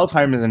 first of all,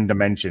 Alzheimer's and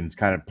dementia is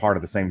kind of part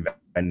of the same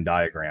Venn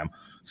diagram.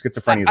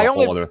 Schizophrenia is a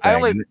whole other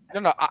thing.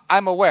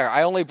 I'm aware.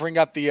 I only bring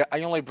that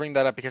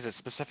up because it's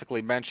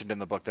specifically mentioned in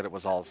the book that it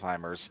was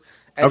Alzheimer's.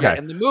 And okay. Yeah,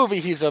 in the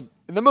movie he's a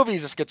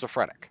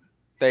schizophrenic.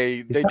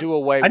 They do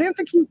away. I didn't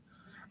think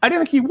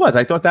he was.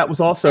 I thought that was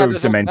also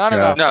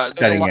dementia. No.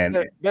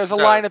 There's a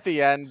line at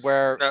the end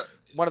where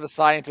one of the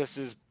scientists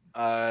is.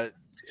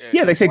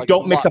 Yeah, they say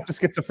don't mix up the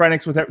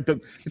schizophrenics with. They're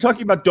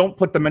talking about don't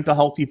put the mental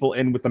health people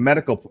in with the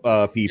medical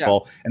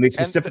people, and they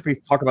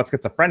specifically talk about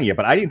schizophrenia.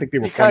 But I didn't think they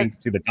were pointing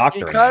to the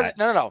doctor.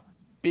 No.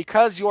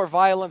 Because your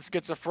violent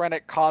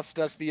schizophrenic cost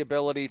us the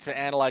ability to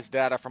analyze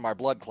data from our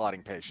blood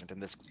clotting patient in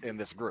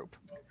this group.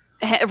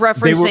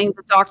 referencing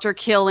the doctor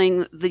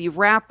killing the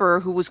rapper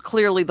who was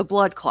clearly the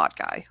blood clot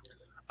guy.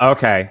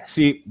 Okay,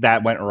 see,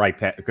 that went right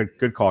past.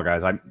 Good call,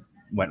 guys. I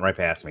went right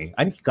past me.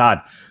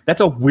 God,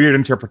 that's a weird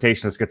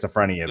interpretation of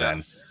schizophrenia. Yeah.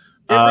 Then,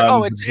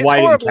 It's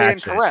horribly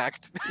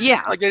incorrect.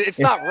 Yeah, like it's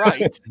not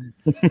right.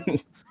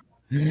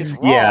 It's wrong.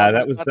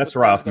 Yeah, that's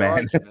rough,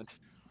 man.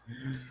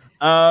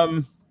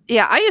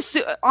 Yeah, I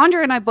assume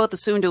Andre and I both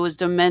assumed it was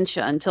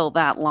dementia until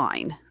that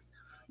line.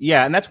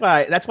 Yeah, and that's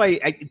why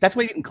it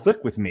didn't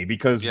click with me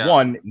because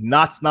one,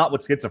 that's not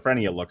what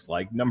schizophrenia looks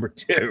like. Number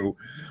two,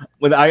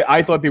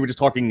 I thought they were just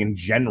talking in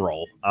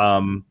general.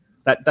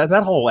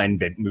 That whole end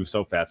bit moves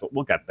so fast, but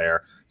we'll get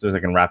there so as I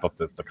can wrap up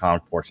the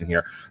comic portion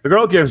here. The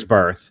girl gives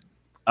birth.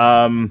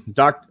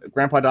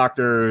 Grandpa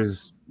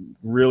Doctor's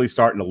really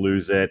starting to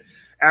lose it.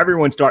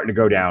 Everyone's starting to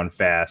go down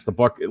fast. The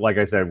book, like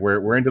I said,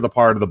 we're into the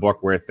part of the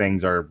book where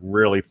things are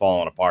really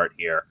falling apart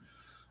here.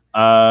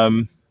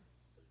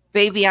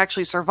 Baby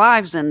actually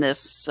survives in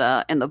this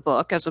in the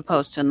book as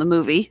opposed to in the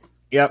movie.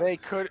 Yep. They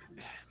could,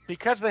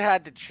 because they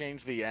had to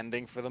change the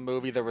ending for the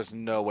movie. There was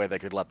no way they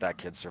could let that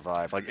kid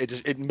survive. Like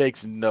it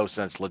makes no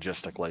sense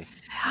logistically.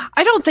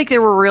 I don't think they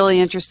were really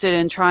interested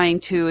in trying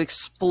to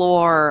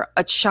explore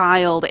a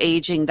child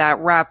aging that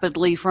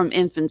rapidly from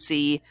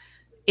infancy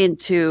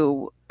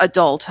into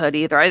adulthood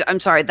either. I'm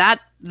sorry, that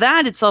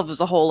itself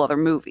is a whole other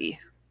movie.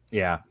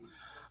 Yeah.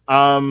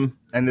 And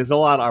there's a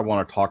lot I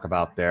want to talk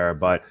about there,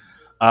 but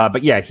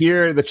yeah,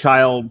 here the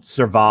child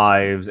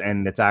survives,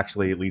 and it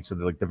leads to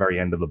the very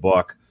end of the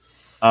book.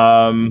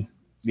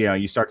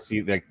 You start to see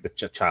the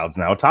child's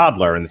now a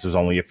toddler, and this was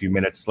only a few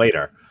minutes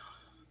later.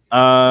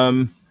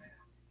 Let's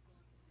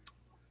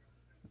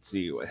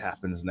see what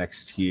happens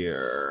next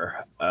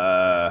here.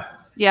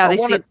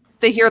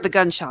 They hear the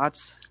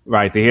gunshots.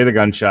 Right, they hear the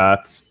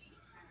gunshots.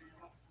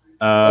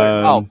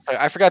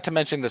 I forgot to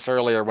mention this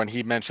earlier when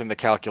he mentioned the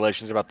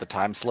calculations about the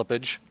time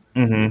slippage.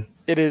 Mm-hmm.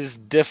 It is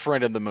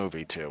different in the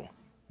movie too.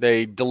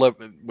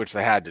 Which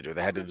they had to do.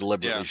 They had to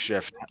deliberately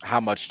shift how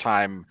much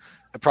time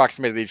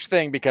approximated each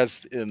thing,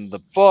 because in the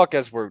book,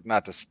 as we're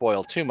not to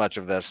spoil too much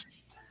of this,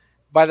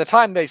 by the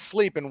time they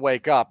sleep and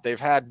wake up, they've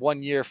had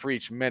 1 year for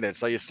each minute.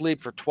 So you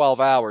sleep for 12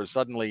 hours.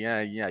 Suddenly,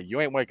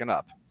 you ain't waking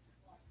up.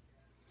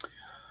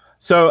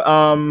 So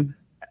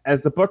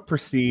as the book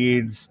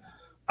proceeds,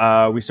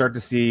 we start to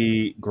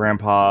see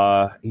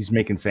Grandpa. He's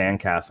making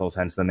sandcastles,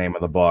 hence the name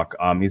of the book.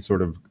 He's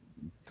sort of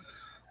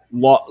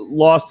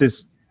lost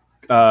his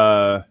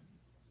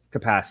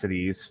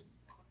capacities.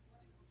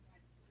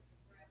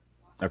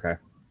 Okay.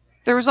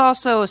 There was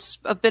also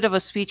a bit of a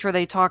speech where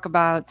they talk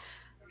about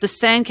the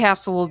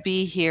sandcastle will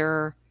be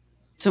here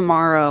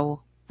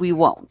tomorrow. We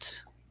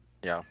won't.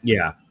 Yeah.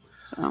 Yeah.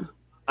 So.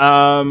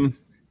 And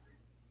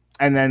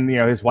then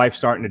his wife's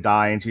starting to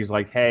die, and she's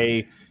like,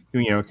 "Hey,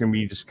 can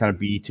we just kind of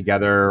be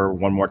together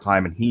one more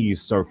time?" And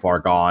he's so far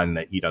gone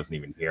that he doesn't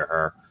even hear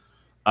her.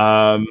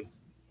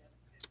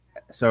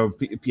 So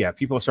yeah,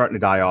 people are starting to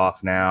die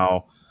off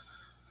now.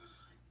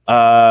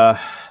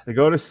 They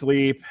go to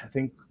sleep. I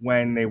think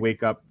when they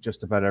wake up,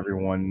 just about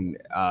everyone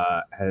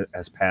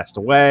has passed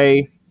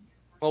away.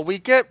 Well, we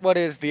get what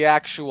is the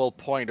actual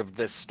point of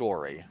this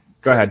story.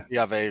 Go ahead. You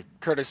have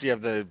courtesy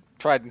of the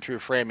tried and true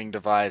framing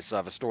device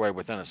of a story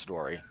within a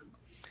story,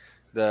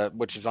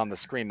 which is on the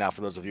screen now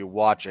for those of you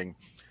watching.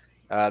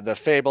 The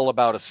fable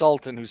about a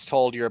sultan who's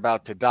told you're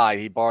about to die.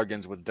 He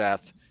bargains with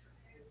death.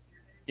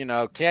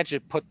 Can't you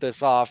put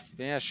this off?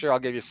 Yeah, sure, I'll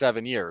give you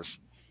 7 years.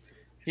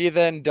 He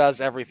then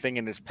does everything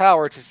in his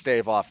power to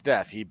stave off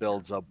death. He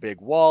builds a big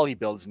wall. He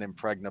builds an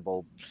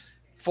impregnable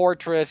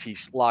fortress. He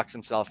locks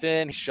himself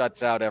in. He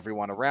shuts out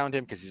everyone around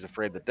him because he's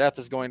afraid that death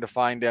is going to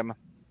find him.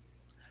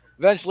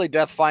 Eventually,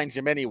 death finds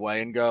him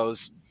anyway and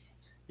goes,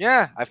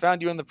 "Yeah, I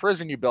found you in the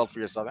prison you built for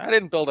yourself." "I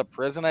didn't build a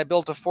prison. I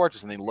built a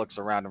fortress." And he looks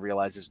around and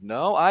realizes,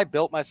 "No, I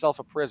built myself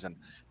a prison."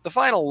 The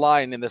final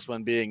line in this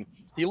one being,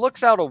 he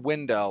looks out a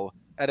window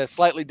at a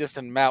slightly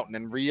distant mountain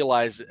and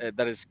realizes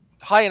that it's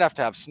high enough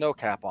to have snow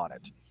cap on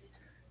it,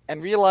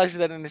 and realizes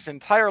that in his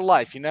entire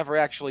life he never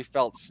actually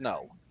felt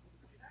snow,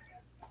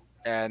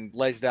 and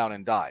lays down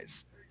and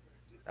dies,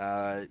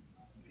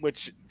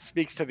 which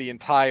speaks to the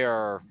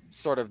entire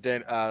sort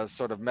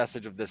of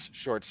message of this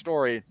short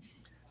story.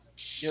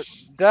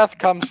 Death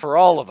comes for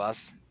all of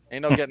us.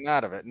 Ain't no getting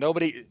out of it.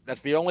 Nobody.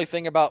 That's the only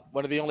thing about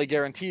one of the only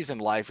guarantees in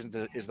life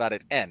is that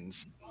it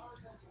ends.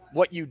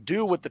 What you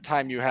do with the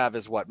time you have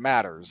is what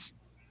matters,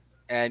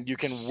 and you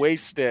can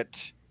waste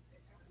it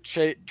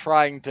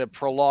trying to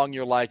prolong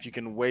your life. You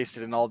can waste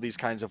it in all these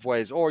kinds of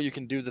ways, or you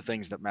can do the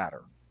things that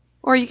matter.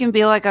 Or you can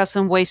be like us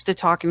and waste it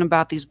talking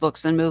about these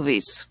books and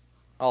movies.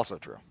 Also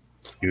true.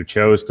 You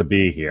chose to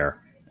be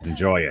here.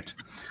 Enjoy it.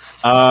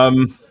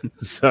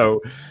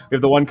 So we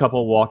have the one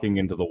couple walking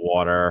into the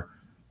water.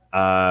 We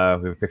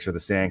have a picture of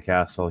the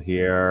sandcastle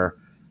here.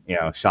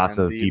 Shots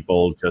of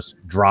people just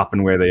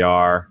dropping where they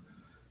are.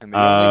 And the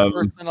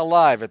only person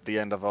alive at the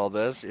end of all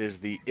this is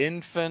the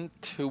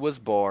infant who was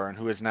born,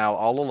 who is now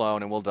all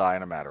alone and will die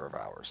in a matter of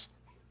hours.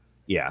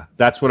 Yeah,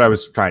 that's what I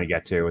was trying to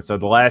get to. So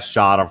the last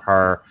shot of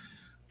her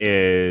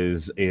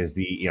is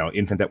the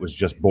infant that was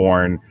just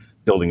born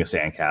building a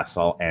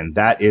sandcastle, and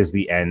that is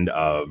the end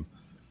of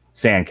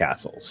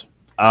Sandcastles.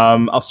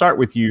 I'll start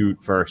with you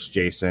first,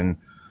 Jason.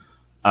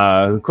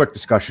 Quick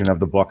discussion of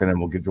the book, and then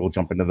we'll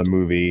jump into the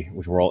movie,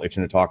 which we're all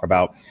itching to talk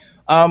about.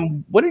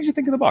 What did you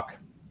think of the book?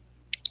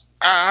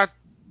 I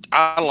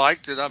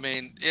liked it. I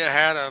mean, it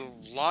had a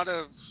lot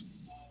of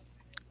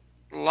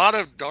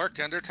dark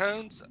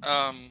undertones.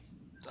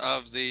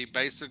 Of the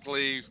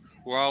basically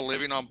we're all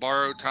living on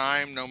borrowed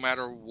time, no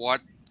matter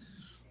what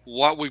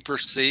we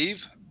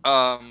perceive,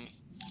 and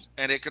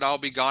it could all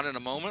be gone in a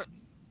moment.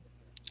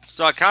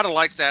 So I kind of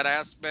like that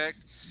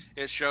aspect.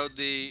 It showed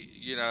the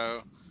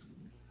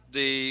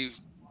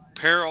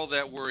peril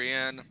that we're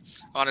in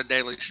on a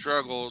daily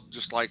struggle,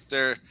 just like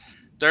they're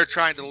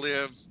trying to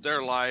live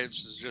their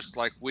lives just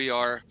like we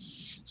are.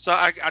 So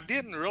I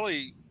didn't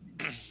really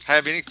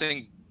have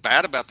anything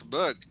bad about the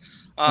book.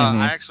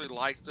 I actually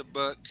liked the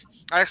book.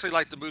 I actually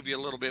liked the movie a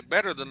little bit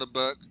better than the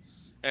book,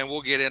 and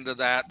we'll get into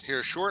that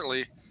here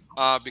shortly,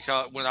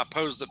 because when I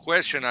pose the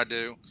question, I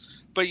do.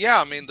 But yeah,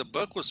 I mean, the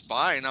book was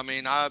fine. I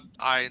mean, I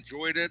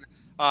enjoyed it.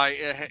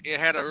 It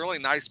had a really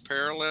nice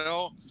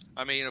parallel.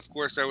 I mean, of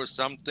course, there was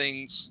some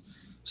things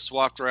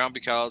swapped around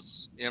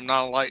because M.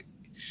 Night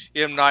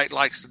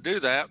likes to do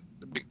that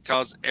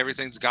because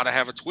everything's got to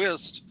have a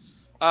twist.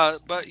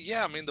 But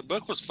yeah, I mean, the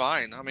book was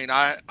fine. I mean,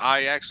 I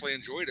actually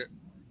enjoyed it.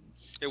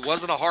 It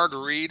wasn't a hard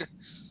read.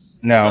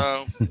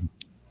 No. So.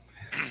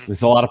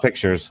 There's a lot of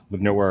pictures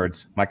with no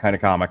words. My kind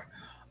of comic.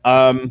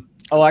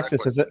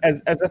 Alexis,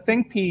 as a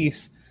think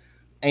piece,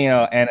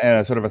 and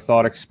a sort of a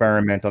thought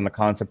experiment on the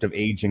concept of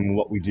aging and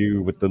what we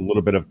do with the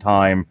little bit of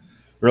time,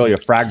 really a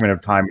fragment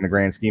of time in the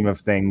grand scheme of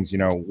things,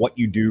 what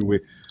you do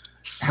with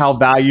how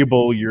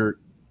valuable your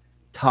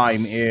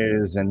time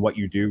is and what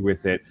you do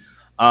with it.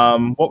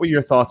 What were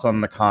your thoughts on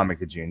the comic?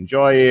 Did you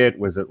enjoy it?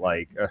 Was it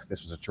like,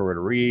 this was a chore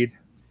to read?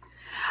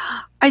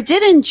 I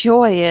did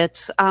enjoy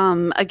it.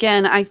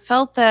 Again, I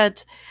felt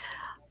that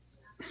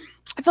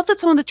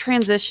some of the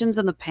transitions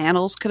and the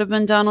panels could have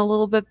been done a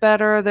little bit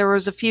better. There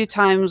was a few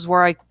times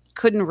where I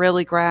couldn't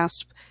really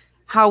grasp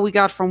how we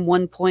got from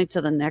one point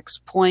to the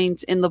next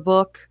point in the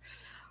book.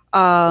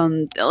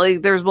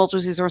 Like there's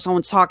multiple scenes where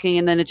someone's talking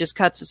and then it just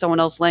cuts to someone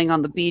else laying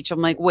on the beach.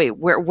 I'm like, wait,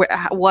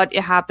 what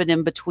happened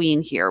in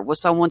between here?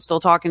 Was someone still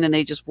talking and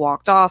they just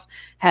walked off?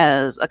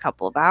 Has a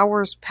couple of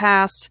hours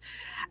passed?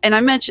 And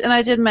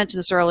I did mention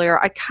this earlier,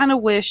 I kind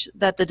of wish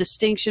that the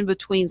distinction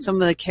between some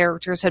of the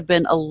characters had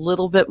been a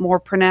little bit more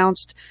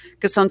pronounced,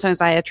 because sometimes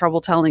I had trouble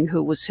telling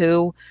who was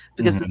who,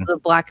 because this is a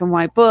black and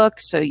white book.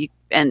 So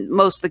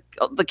most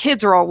of the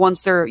kids are all,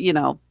 once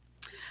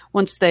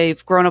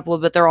they've grown up a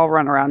little bit, they're all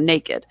running around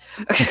naked.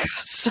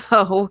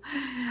 So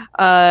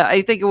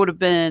I think it would have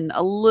been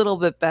a little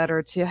bit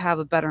better to have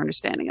a better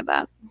understanding of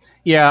that.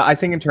 Yeah, I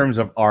think in terms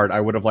of art,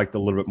 I would have liked a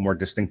little bit more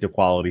distinctive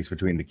qualities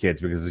between the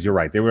kids, because you're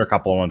right. There were a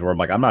couple of ones where I'm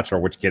like, I'm not sure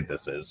which kid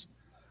this is.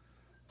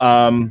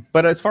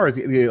 But as far as,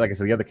 like I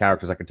said, the other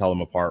characters, I could tell them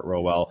apart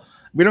real well.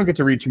 We don't get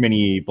to read too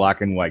many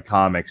black and white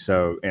comics,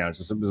 so it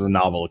was a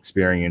novel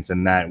experience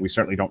in that. We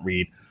certainly don't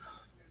read,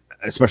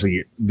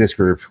 especially this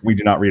group, we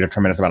do not read a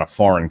tremendous amount of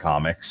foreign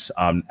comics,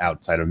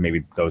 outside of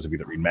maybe those of you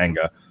that read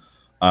manga,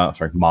 as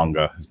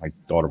my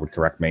daughter would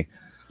correct me.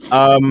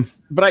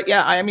 But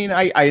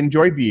I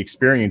enjoyed the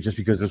experience just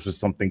because this was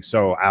something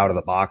so out of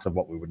the box of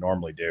what we would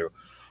normally do.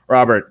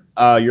 Robert,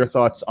 your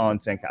thoughts on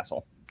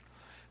Sandcastle?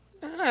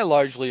 I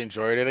largely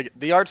enjoyed it.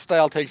 The art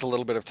style takes a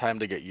little bit of time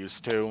to get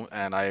used to,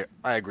 and I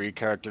agree,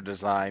 character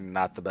design,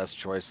 not the best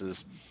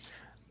choices.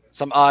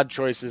 Some odd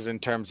choices in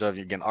terms of,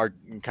 again, art,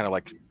 kind of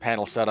like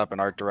panel setup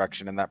and art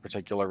direction in that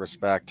particular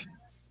respect.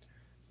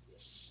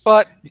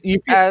 But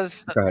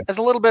as a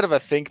little bit of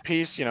a think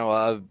piece, an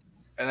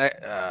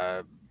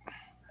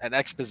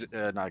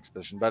not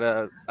exposition, but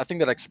a thing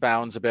that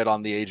expounds a bit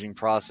on the aging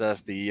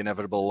process, the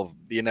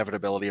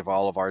inevitability of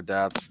all of our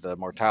deaths, the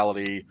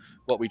mortality,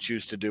 what we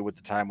choose to do with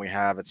the time we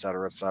have, et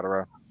cetera, et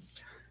cetera.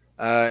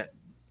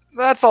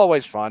 That's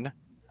always fun.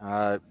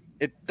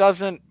 It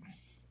doesn't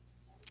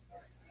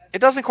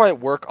quite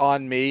work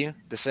on me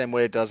the same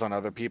way it does on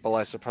other people,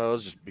 I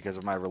suppose, just because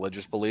of my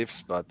religious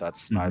beliefs, but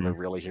that's neither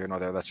really here nor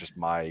there. That's just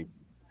my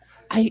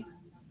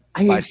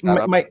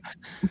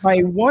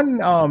my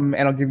one, and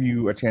I'll give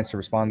you a chance to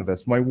respond to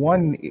this. My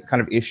one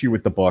kind of issue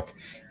with the book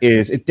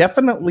is it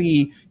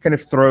definitely kind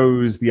of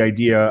throws the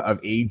idea of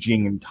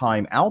aging and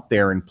time out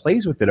there and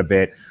plays with it a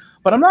bit,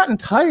 but I'm not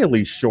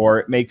entirely sure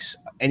it makes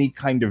any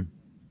kind of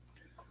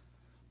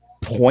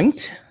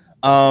point.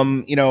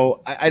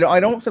 I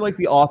don't feel like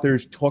the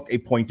authors took a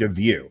point of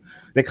view.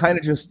 They kind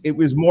of it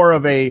was more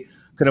of a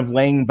kind of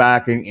laying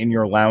back in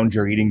your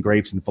lounger, eating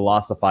grapes and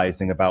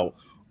philosophizing about,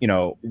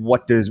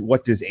 what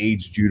does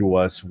age do to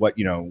us?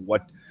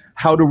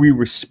 How do we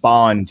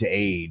respond to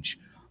age?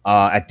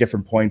 at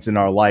different points in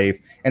our life.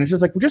 And it's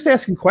just like, we're just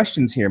asking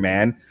questions here,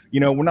 man.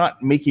 We're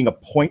not making a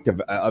point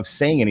of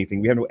saying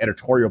anything. We have no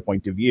editorial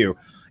point of view.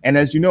 And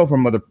as you know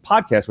from other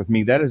podcasts with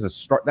me, that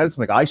is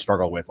something I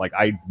struggle with. Like,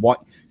 I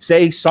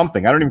say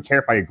something. I don't even care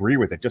if I agree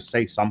with it. Just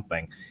say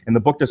something. And the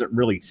book doesn't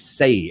really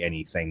say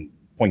anything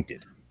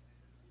pointed.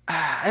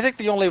 I think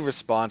the only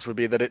response would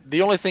be that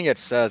the only thing it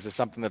says is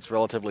something that's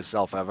relatively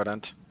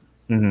self-evident.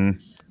 Mm-hmm.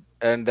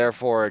 And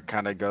therefore it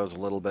kind of goes a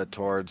little bit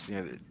towards,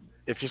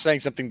 if you're saying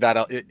something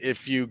that,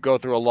 if you go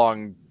through a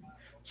long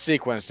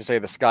sequence to say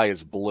the sky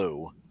is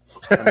blue,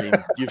 I mean,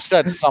 you've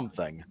said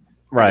something.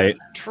 Right.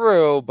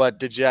 True, but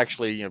did you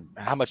actually,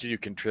 how much did you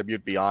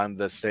contribute beyond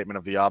the statement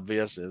of the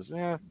obvious it's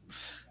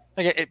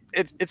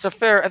a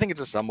fair, I think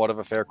it's somewhat of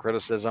a fair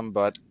criticism,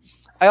 but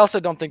I also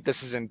don't think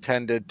this is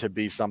intended to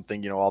be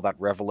something, all that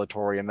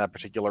revelatory in that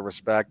particular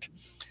respect.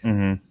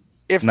 Mm-hmm.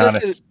 If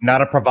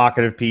not a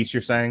provocative piece,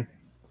 you're saying?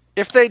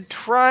 If they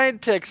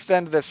tried to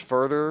extend this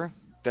further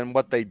than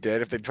what they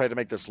did, if they tried to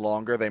make this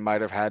longer, they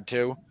might have had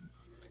to.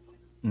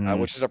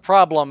 Which is a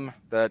problem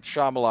that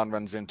Shyamalan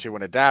runs into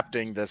when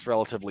adapting this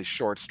relatively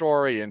short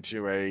story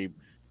into a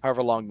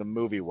however long the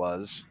movie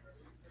was.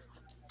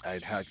 I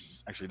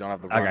actually don't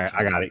have the. Okay,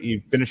 I got it.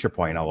 You finish your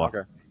point. I'll look.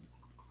 Okay.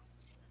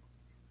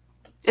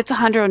 It's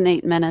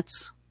 108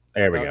 minutes.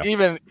 There we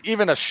go.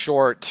 Even a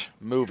short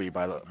movie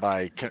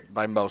by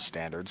most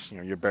standards,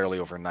 you're barely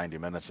over 90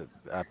 minutes at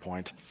that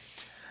point.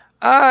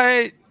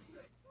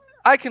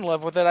 I can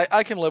live with it.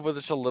 I can live with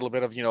just a little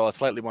bit of, a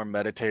slightly more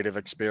meditative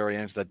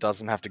experience that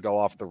doesn't have to go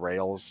off the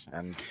rails.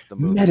 And the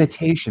movie.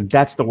 Meditation,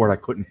 that's the word I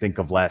couldn't think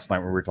of last night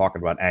when we were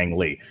talking about Ang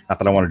Lee. Not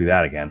that I want to do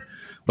that again.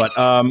 But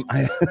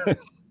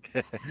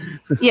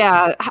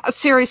yeah,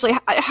 seriously,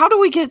 how do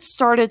we get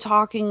started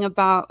talking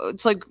about,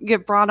 it's like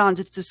get brought on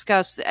to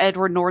discuss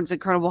Edward Norton's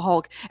Incredible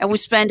Hulk, and we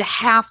spend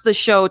half the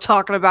show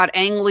talking about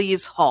Ang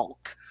Lee's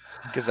Hulk?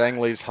 Because Ang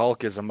Lee's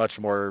Hulk is a much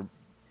more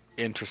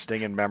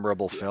interesting and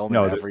memorable film.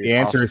 No, the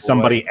answer is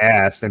somebody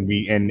asked, and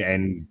we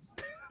and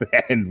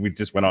we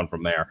just went on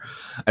from there.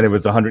 And there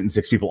was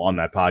 106 people on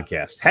that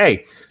podcast.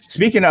 Hey,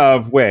 speaking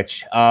of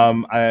which,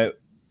 I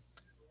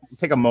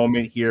take a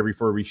moment here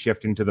before we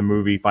shift into the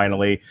movie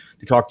finally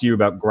to talk to you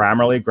about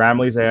Grammarly.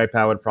 Grammarly's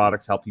AI-powered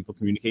products help people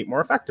communicate more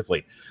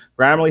effectively.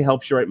 Grammarly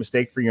helps you write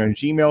mistake-free on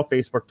Gmail,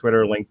 Facebook,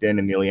 Twitter, LinkedIn,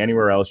 and nearly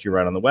anywhere else you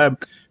write on the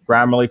web.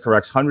 Grammarly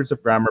corrects hundreds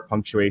of grammar,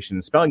 punctuation,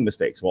 and spelling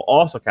mistakes while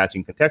also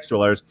catching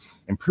contextual errors,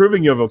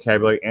 improving your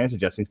vocabulary, and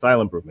suggesting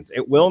style improvements.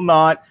 It will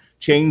not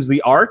change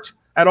the art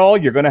at all.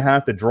 You're going to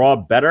have to draw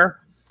better,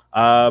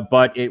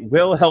 but it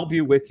will help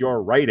you with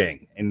your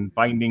writing and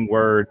finding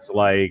words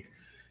like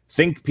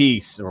think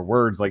piece, or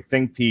words like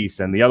think piece,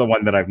 and the other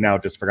one that I've now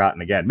just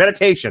forgotten again.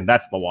 Meditation,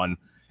 that's the one.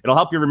 It'll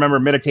help you remember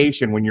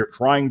meditation when you're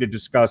trying to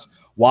discuss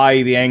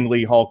why the Ang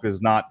Lee Hulk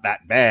is not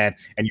that bad,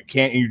 and you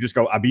can't, and you just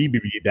go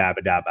dabba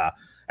dabba,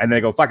 and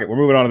they go, fuck it, we're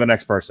moving on to the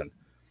next person.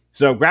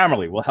 So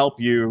Grammarly will help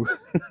you.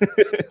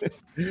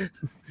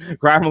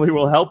 Grammarly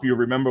will help you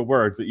remember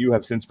words that you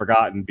have since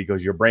forgotten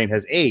because your brain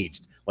has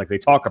aged, like they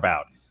talk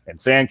about in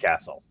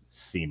Sandcastle.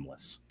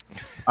 Seamless.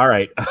 All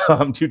right,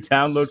 to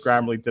download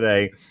Grammarly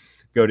today,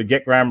 go to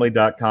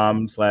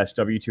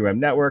getgrammarly.com/W2M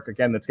network.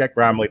 Again, that's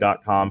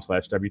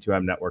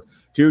getgrammarly.com/W2M network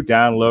to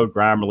download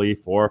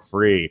Grammarly for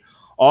free.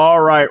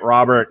 All right,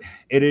 Robert,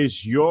 it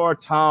is your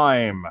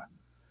time.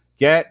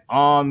 Get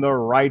on the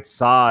right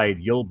side.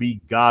 You'll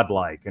be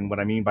godlike. And what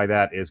I mean by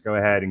that is go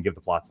ahead and give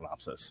the plot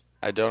synopsis.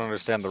 I don't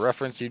understand the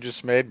reference you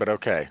just made, but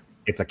okay.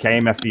 It's a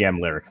KMFDM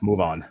lyric.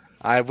 Move on.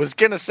 I was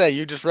going to say,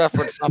 you just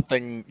referenced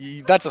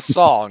something. That's a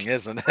song,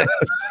 isn't it?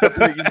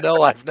 Something that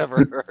I've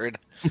never heard.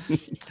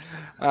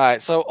 All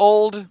right. So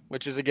Old,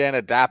 which is, again,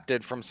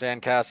 adapted from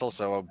Sandcastle,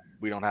 so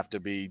we don't have to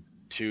be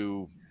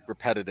too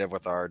repetitive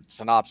with our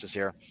synopsis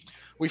here.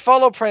 We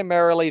follow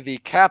primarily the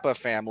Kappa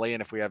family,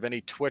 and if we have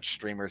any Twitch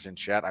streamers in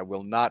chat, I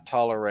will not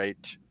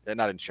tolerate,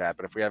 not in chat,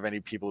 but if we have any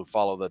people who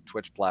follow the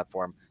Twitch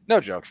platform, no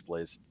jokes,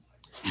 please.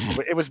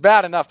 It was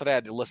bad enough that I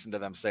had to listen to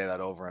them say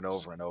that over and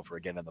over and over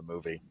again in the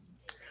movie.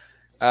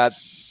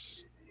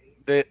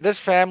 This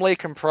family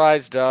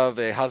comprised of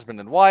a husband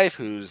and wife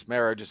whose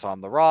marriage is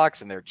on the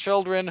rocks, and their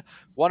children,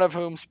 one of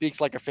whom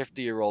speaks like a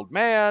 50-year-old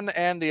man,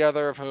 and the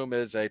other of whom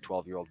is a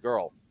 12-year-old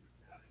girl.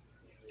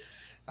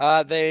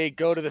 They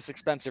go to this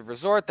expensive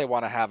resort. They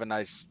want to have a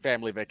nice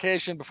family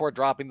vacation before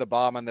dropping the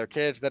bomb on their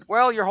kids that,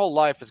 well, your whole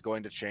life is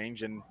going to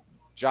change in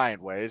giant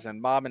ways,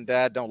 and mom and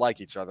dad don't like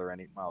each other don't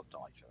like each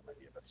other,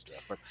 maybe a bit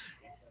stiff, but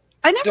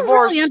I never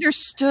really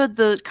understood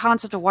the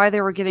concept of why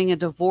they were getting a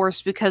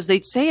divorce, because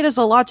they'd say it has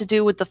a lot to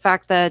do with the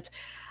fact that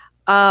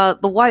the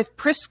wife,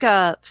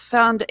 Priska,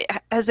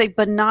 has a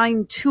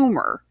benign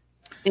tumor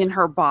in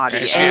her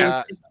body. She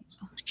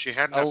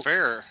had an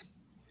affair.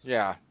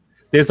 Yeah.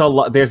 There's a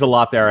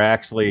lot there.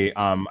 Actually,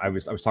 I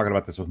was talking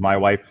about this with my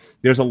wife.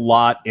 There's a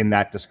lot in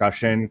that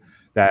discussion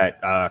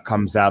that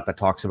comes out that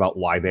talks about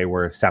why they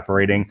were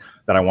separating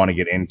that I want to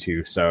get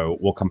into. So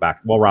we'll come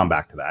back. We'll round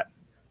back to that.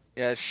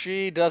 Yeah,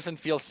 she doesn't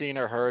feel seen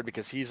or heard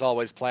because he's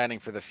always planning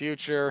for the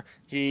future.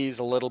 He's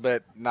a little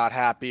bit not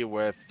happy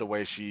with the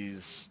way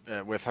she's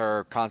with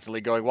her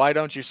constantly going, "Why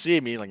don't you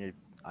see me?" Like,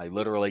 I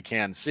literally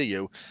can see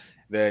you.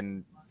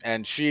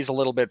 And she's a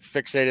little bit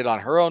fixated on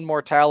her own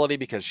mortality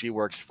because she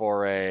works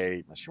for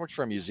a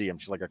museum.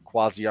 She's like a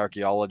quasi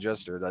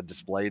archaeologist or a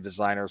display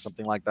designer or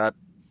something like that.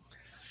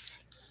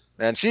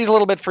 And she's a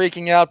little bit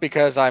freaking out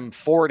because I'm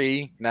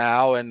 40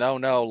 now, and oh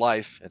no,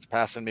 life, it's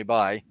passing me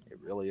by. It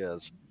really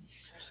is.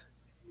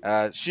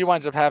 She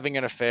winds up having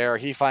an affair.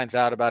 He finds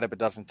out about it but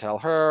doesn't tell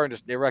her.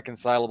 Just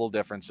irreconcilable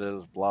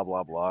differences, blah,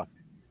 blah, blah.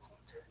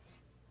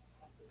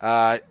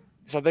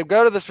 So they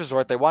go to this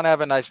resort. They want to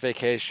have a nice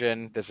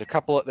vacation. There's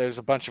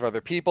a bunch of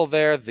other people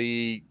there.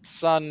 The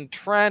son,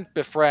 Trent,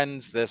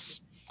 befriends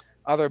this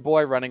other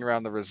boy running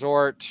around the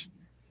resort,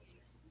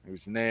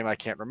 whose name I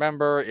can't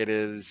remember. It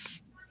is...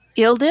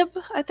 Ildib,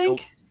 I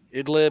think?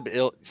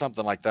 Idlib,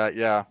 something like that,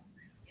 yeah.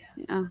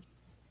 Yeah.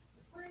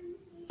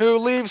 Who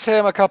leaves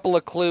him a couple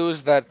of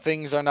clues that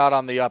things are not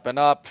on the up and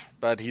up,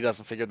 but he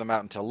doesn't figure them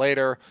out until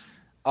later.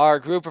 Our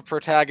group of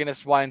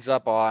protagonists winds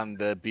up on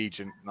the beach,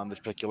 on this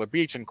particular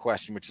beach in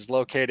question, which is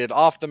located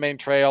off the main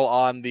trail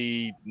on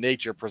the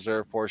nature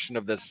preserve portion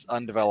of this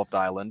undeveloped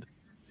island,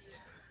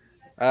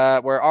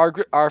 where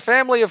our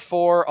family of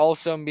four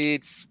also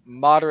meets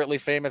moderately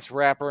famous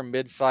rapper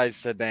Midsize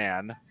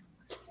Sedan.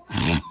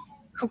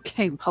 Who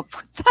came up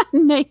with that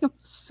name?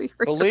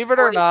 Seriously? Believe it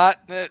or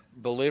not,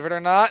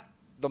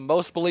 the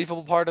most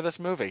believable part of this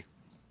movie.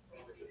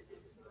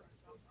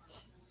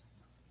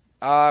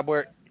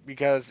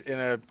 Because in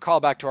a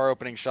callback to our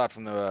opening shot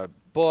from the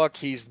book,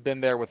 he's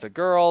been there with a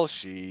girl.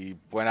 She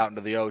went out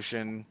into the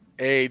ocean,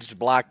 aged,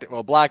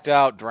 blacked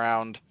out,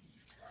 drowned.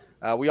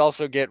 We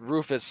also get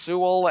Rufus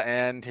Sewell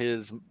and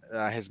his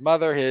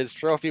mother, his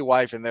trophy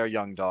wife, and their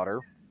young daughter.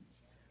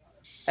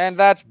 And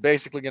that's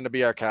basically going to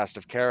be our cast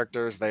of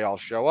characters. They all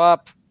show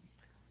up.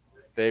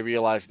 They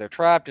realize they're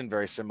trapped in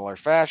very similar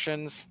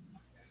fashions.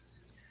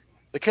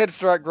 The kids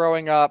start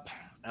growing up.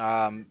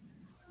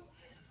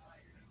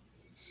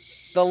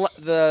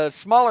 The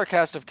smaller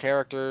cast of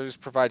characters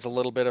provides a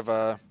little bit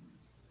of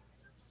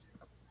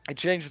it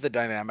changes the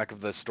dynamic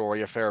of the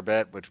story a fair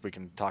bit, which we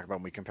can talk about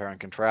when we compare and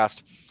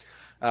contrast.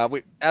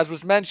 As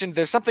was mentioned,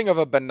 there's something of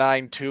a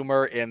benign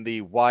tumor in the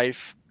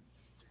wife,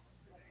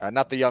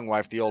 not the young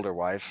wife, the older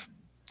wife.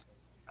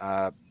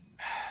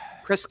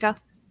 Priska.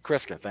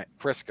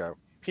 Prisco.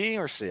 P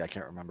or C? I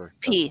can't remember.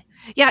 P.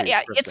 Yeah,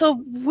 yeah. Prisco. It's a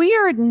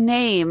weird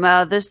name.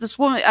 There's this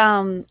woman.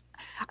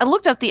 I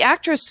looked up. The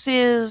actress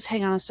is.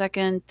 Hang on a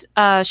second.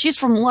 She's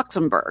from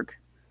Luxembourg.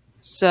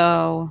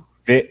 So.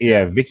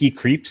 Yeah, Vicky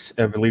Creeps,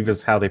 I believe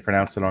is how they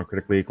pronounce it on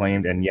Critically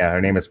Acclaimed, and yeah,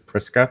 her name is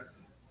Priska.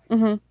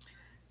 Mm-hmm.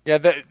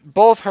 Yeah,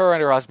 both her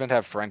and her husband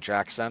have French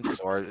accents,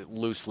 or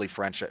loosely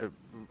French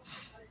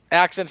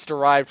accents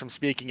derived from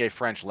speaking a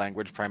French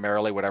language,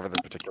 primarily, whatever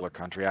the particular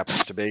country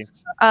happens to be.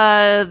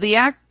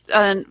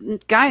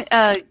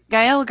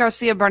 Gael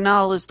Garcia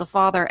Bernal is the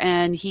father,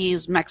 and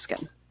he's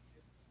Mexican.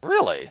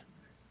 Really?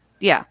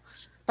 Yeah.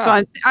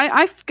 Huh. So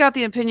I got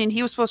the opinion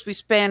he was supposed to be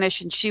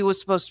Spanish and she was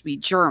supposed to be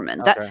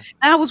German. Okay.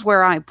 That was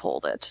where I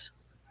pulled it.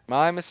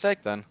 My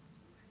mistake, then.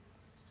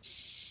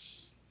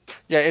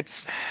 Yeah,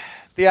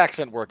 the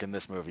accent work in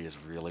this movie is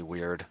really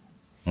weird.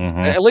 Mm-hmm.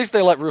 At least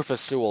they let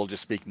Rufus Sewell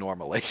just speak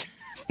normally.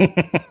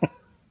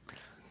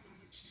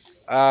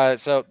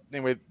 So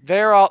anyway,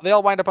 they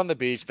all wind up on the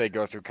beach. They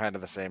go through kind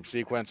of the same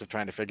sequence of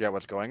trying to figure out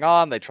what's going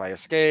on. They try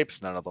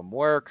escapes. None of them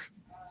work.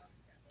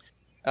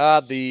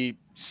 The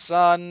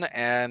son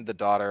and the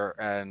daughter,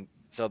 and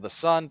so the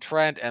son,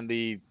 Trent, and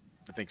the,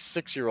 I think,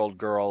 6-year-old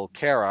girl,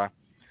 Kara,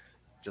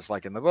 just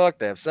like in the book,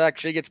 they have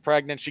sex. She gets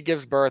pregnant. She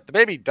gives birth. The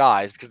baby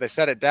dies because they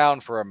set it down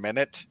for a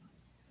minute.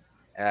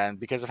 And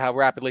because of how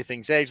rapidly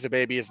things age, the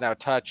baby is now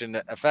touch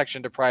and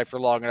affection deprived for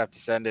long enough to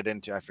send it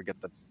into, I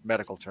forget the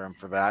medical term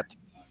for that.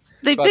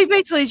 They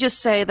basically just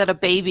say that a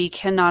baby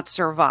cannot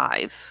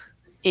survive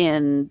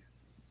in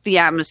the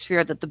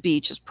atmosphere that the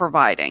beach is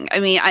providing. I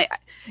mean,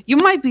 you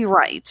might be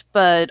right,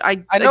 but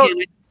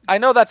I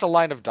know that's a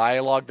line of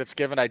dialogue that's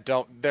given.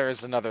 There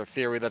is another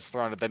theory that's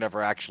thrown that they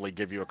never actually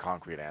give you a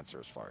concrete answer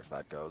as far as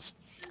that goes.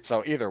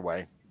 So either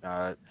way,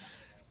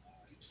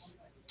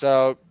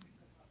 so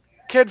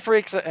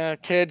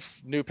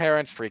kids, new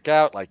parents freak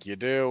out like you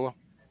do.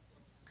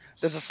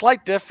 There's a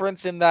slight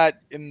difference in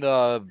that in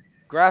the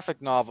graphic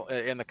novel,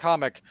 in the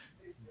comic,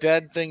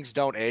 dead things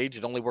don't age.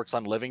 It only works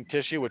on living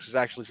tissue, which is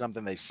actually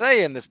something they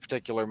say in this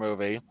particular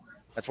movie.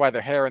 That's why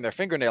their hair and their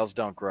fingernails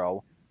don't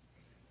grow.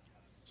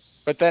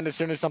 But then as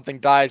soon as something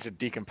dies, it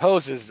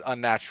decomposes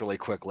unnaturally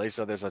quickly.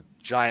 So there's a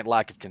giant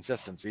lack of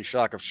consistency.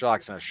 Shock of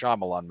shocks in a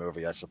Shyamalan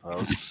movie, I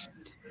suppose.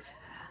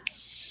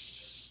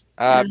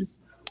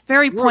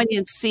 Very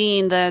poignant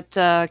scene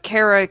that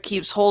Kara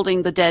keeps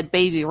holding the dead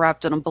baby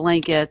wrapped in a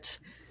blanket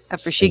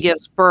after she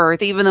gives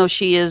birth, even though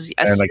she is...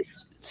 And like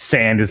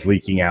sand is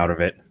leaking out of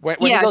it. When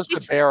he goes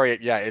to bury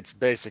it, yeah, it's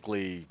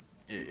basically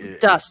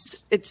dust.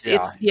 It's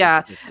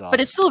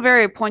but it's still a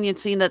very poignant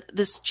scene that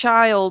this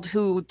child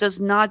who does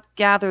not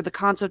gather the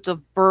concept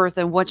of birth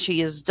and what she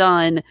has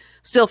done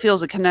still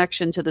feels a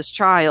connection to this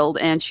child,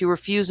 and she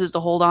refuses to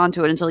hold on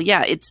to it until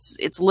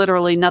it's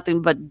literally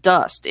nothing but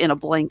dust in a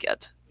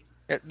blanket.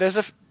 There's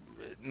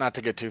not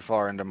to get too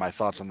far into my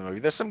thoughts on the movie.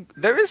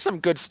 There is some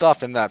good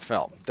stuff in that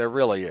film. There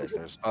really is.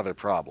 There's other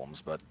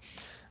problems, but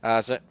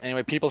so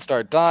anyway, people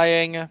start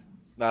dying.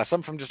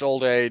 Some from just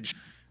old age.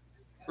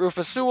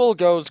 Rufus Sewell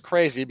goes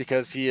crazy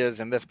because he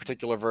is, in this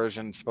particular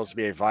version, supposed to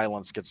be a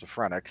violent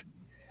schizophrenic.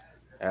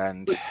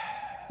 And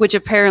which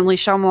apparently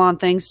Shyamalan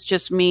thinks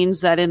just means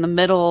that in the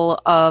middle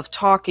of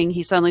talking,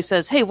 he suddenly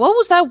says, "Hey, what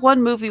was that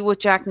one movie with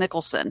Jack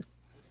Nicholson?"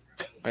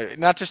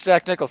 Not just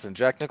Jack Nicholson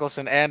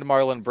and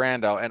Marlon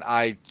Brando. And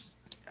I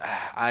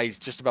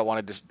just about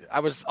wanted to. I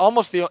was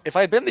almost if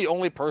I had been the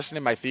only person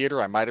in my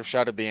theater, I might have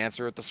shouted the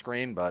answer at the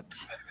screen, but.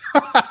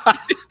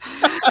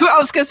 I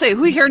was going to say,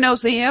 who here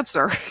knows the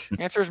answer?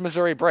 The answer is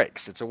Missouri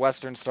Breaks. It's a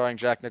Western starring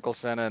Jack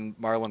Nicholson and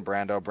Marlon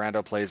Brando.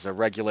 Brando plays a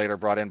regulator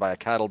brought in by a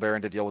cattle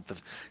baron to deal with the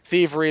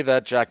thievery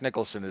that Jack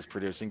Nicholson is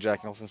producing.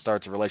 Jack Nicholson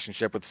starts a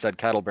relationship with said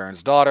cattle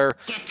baron's daughter.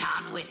 Get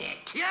on with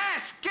it.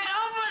 Yes, get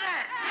on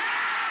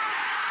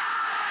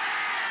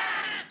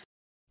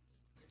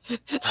with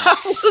it. That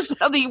was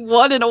the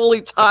one and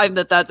only time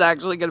that's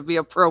actually going to be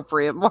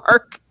appropriate,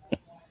 Mark.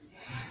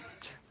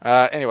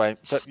 Anyway,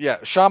 so yeah,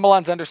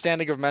 Shyamalan's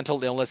understanding of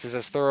mental illness is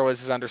as thorough as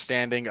his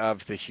understanding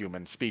of the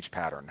human speech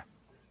pattern.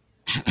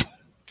 Which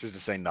is to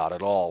say, not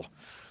at all.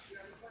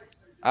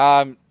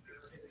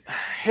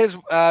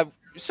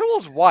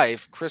 Sewell's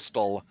wife,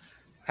 Crystal,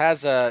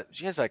 has a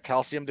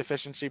calcium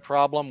deficiency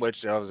problem,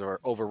 which over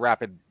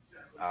rapid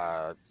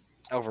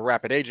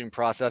aging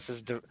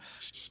processes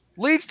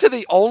leads to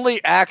the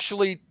only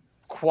actually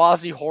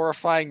quasi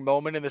horrifying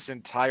moment in this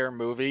entire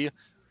movie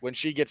when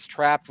she gets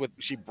trapped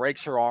she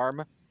breaks her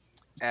arm.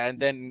 And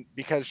then,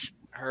 because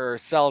her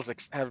cells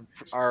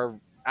are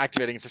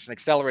activating at such an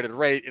accelerated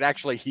rate, it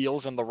actually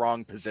heals in the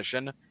wrong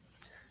position,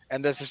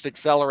 and this just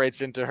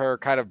accelerates into her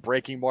kind of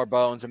breaking more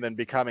bones and then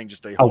becoming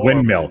just a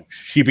windmill.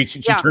 She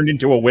turned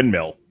into a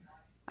windmill.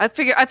 I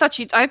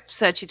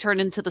said she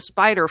turned into the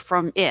spider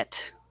from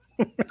It.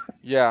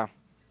 Yeah.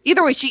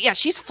 Either way,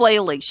 she's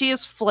flailing. She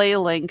is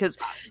flailing because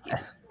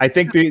I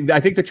think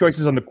the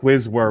choices on the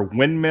quiz were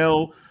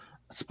windmill,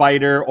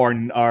 spider,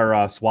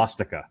 or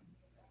swastika.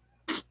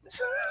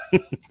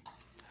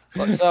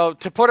 So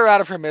to put her out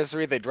of her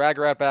misery, they drag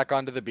her out back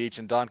onto the beach,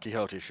 and Don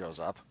Quixote shows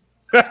up.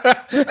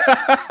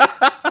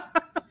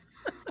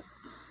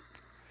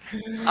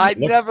 I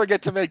never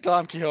get to make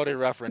Don Quixote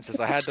references.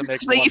 I had to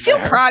make. So you feel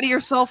proud of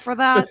yourself for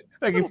that?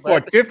 Like,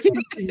 what, 15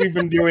 years we've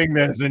been doing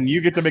this, and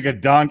you get to make a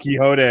Don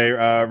Quixote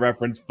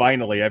reference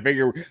finally. I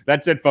figure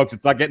that's it, folks.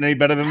 It's not getting any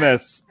better than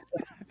this.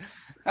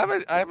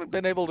 I haven't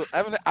been able to.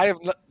 I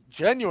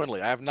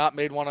have not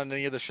made one on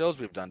any of the shows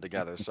we've done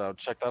together. So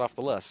check that off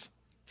the list.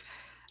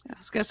 I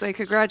was gonna say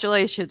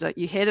congratulations,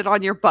 you hit it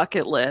on your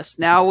bucket list.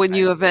 Now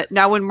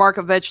when Mark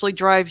eventually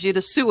drives you to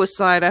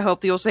suicide, I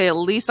hope you'll say at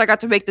least I got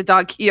to make the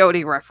Don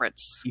Quixote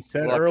reference. He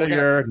said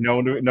earlier,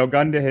 no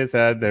gun to his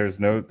head. There's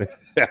no.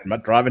 I'm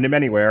not driving him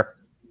anywhere.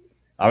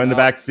 I'm in the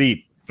back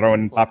seat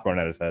throwing popcorn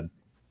at his head.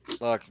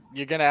 Look,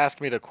 you're gonna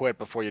ask me to quit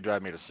before you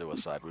drive me to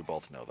suicide. We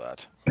both know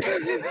that.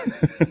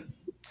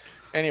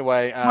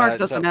 Anyway, Mark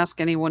doesn't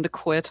ask anyone to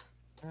quit.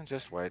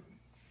 Just wait.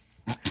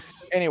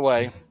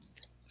 Anyway.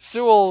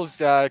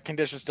 Sewell's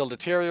condition still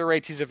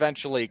deteriorates. He's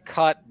eventually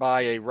cut by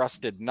a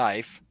rusted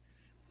knife.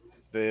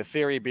 The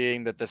theory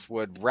being that this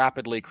would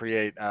rapidly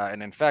create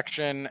an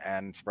infection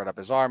and spread up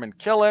his arm and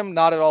kill him.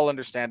 Not at all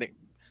understanding.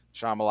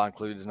 Shyamalan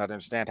clearly does not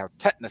understand how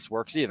tetanus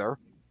works either.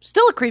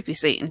 Still a creepy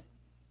scene.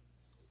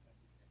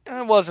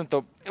 It wasn't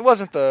the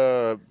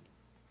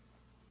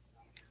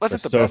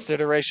best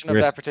iteration of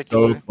that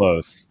particular. So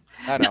close.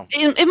 I know.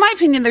 In my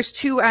opinion, there's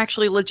two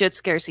actually legit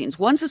scare scenes.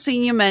 One's the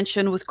scene you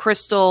mentioned with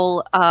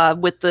Crystal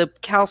with the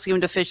calcium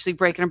deficiency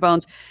breaking her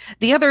bones.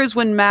 The other is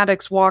when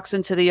Maddox walks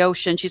into the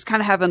ocean. She's kind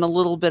of having a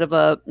little bit of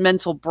a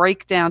mental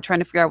breakdown, trying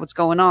to figure out what's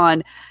going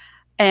on.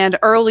 And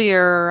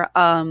earlier,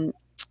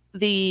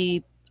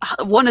 Jared,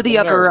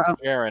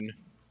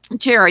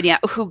 Jared, yeah,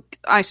 who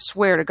I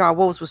swear to God,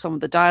 what was with some of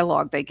the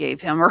dialogue they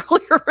gave him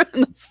earlier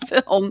in the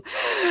film,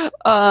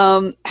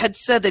 had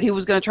said that he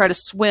was going to try to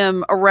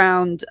swim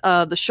around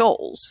the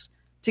shoals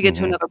to get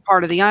to another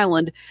part of the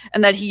island,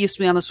 and that he used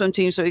to be on the swim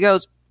team. So he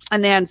goes,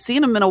 and they hadn't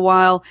seen him in a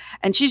while,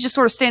 and she's just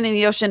sort of standing in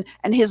the ocean,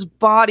 and his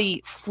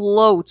body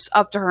floats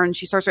up to her, and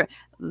she starts.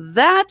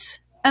 That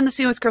and the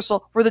scene with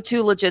Crystal were the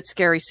two legit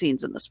scary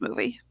scenes in this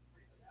movie.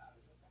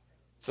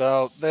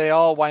 So they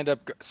all wind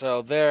up.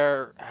 So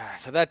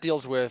that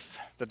deals with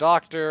the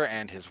doctor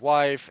and his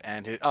wife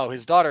and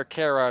his daughter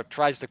Kara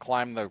tries to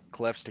climb the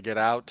cliffs to get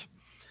out,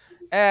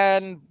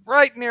 and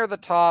right near the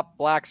top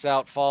blacks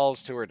out,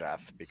 falls to her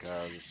death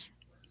because.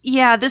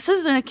 Yeah, this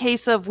isn't a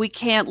case of we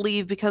can't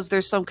leave because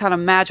there's some kind of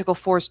magical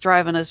force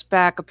driving us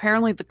back.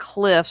 Apparently, the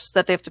cliffs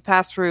that they have to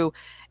pass through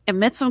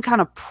emit some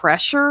kind of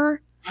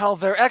pressure. Well,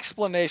 their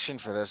explanation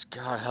for this,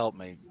 God help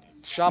me.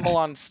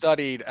 Shyamalan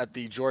studied at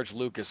the George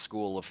Lucas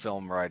School of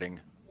Film Writing.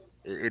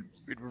 It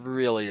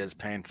really is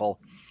painful.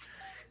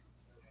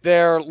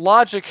 Their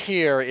logic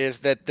here is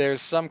that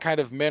there's some kind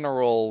of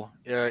mineral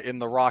in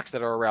the rocks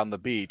that are around the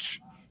beach,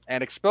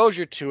 and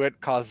exposure to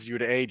it causes you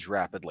to age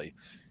rapidly.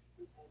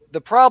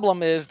 The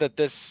problem is that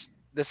this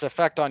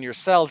effect on your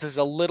cells is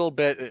a little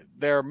bit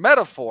their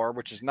metaphor,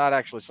 which is not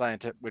actually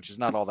scientific, which is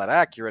not all that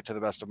accurate to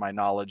the best of my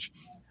knowledge.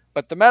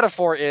 But the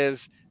metaphor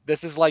is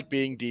this is like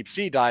being deep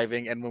sea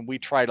diving, and when we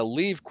try to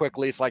leave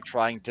quickly, it's like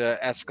trying to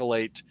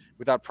escalate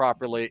without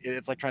properly.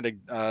 It's like trying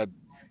to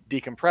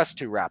decompress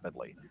too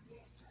rapidly.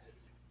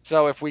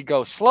 So if we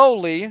go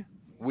slowly,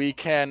 we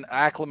can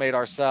acclimate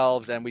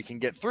ourselves and we can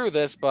get through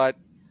this. But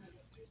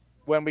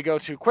when we go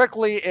too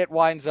quickly, it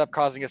winds up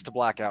causing us to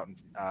black out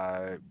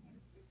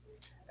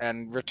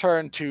and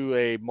return to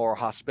a more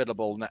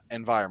hospitable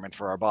environment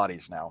for our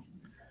bodies now.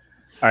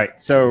 All right,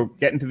 so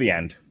getting to the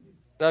end.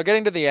 So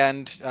getting to the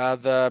end,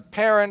 the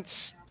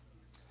parents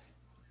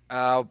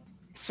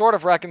sort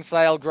of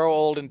reconcile, grow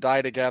old, and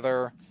die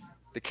together.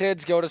 The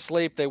kids go to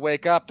sleep. They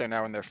wake up. They're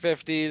now in their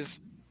 50s.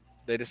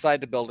 They decide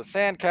to build a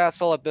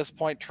sandcastle. At this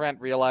point, Trent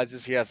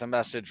realizes he has a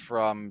message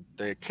from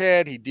the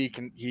kid. He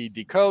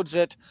decodes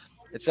it.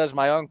 It says,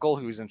 my uncle,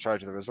 who's in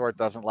charge of the resort,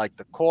 doesn't like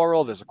the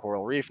coral. There's a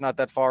coral reef not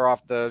that far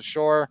off the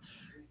shore.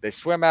 They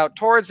swim out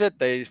towards it.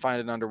 They find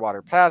an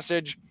underwater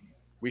passage.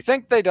 We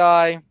think they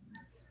die.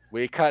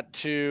 We cut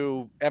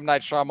to M.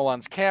 Night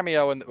Shyamalan's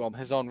cameo,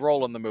 his own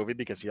role in the movie,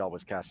 because he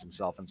always casts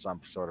himself in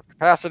some sort of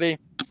capacity,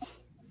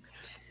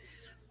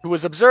 who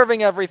was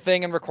observing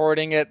everything and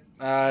recording it.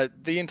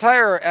 The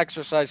entire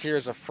exercise here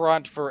is a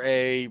front for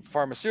a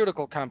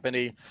pharmaceutical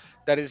company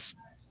that is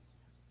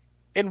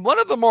in one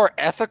of the more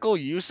ethical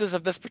uses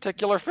of this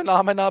particular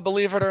phenomena,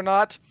 believe it or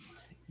not,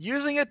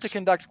 using it to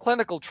conduct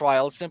clinical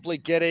trials, simply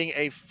getting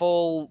a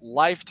full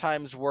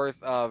lifetime's worth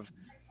of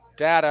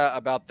data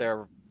about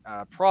their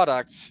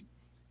products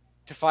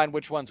to find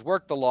which ones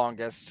work the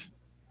longest,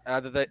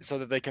 so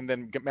that they can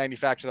then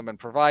manufacture them and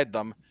provide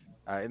them.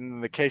 In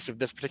the case of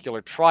this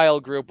particular trial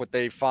group, what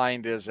they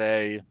find is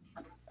a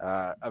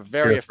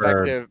very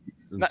effective,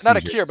 not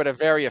a cure, but a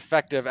very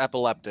effective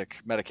epileptic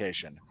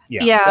medication.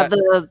 Yeah,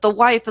 the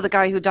wife of the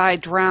guy who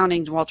died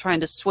drowning while trying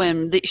to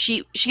swim,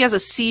 she has a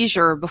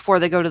seizure before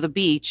they go to the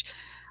beach,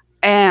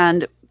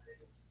 and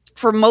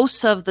for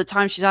most of the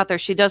time she's out there,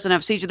 she doesn't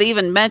have a seizure. They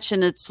even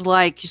mention it's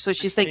like, so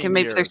she's thinking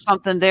maybe there's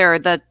something there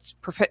that's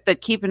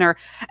keeping her,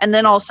 and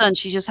then all of a sudden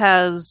she just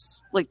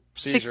has like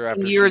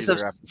 16 years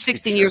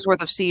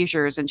worth of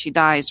seizures, and she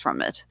dies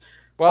from it.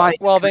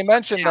 Well, they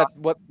mentioned that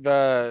what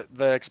the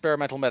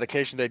experimental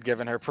medication they'd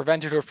given her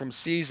prevented her from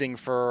seizing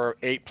for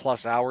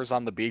 8+ hours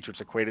on the beach, which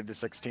equated to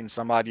 16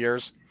 some odd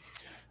years.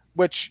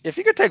 Which, if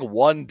you could take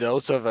one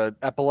dose of an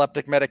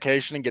epileptic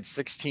medication and get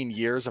 16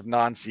 years of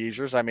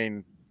non-seizures, I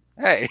mean,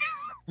 hey.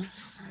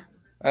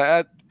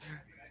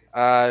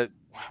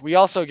 We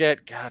also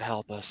get, God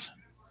help us,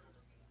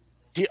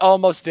 he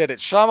almost did it.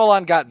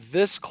 Shyamalan got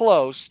this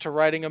close to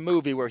writing a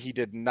movie where he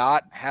did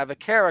not have a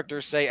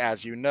character say,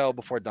 as you know,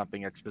 before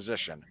dumping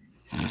exposition.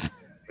 But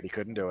he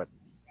couldn't do it.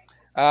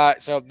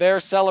 So they're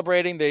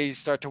celebrating. They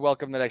start to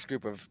welcome the next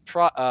group of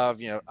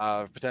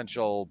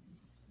potential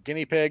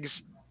guinea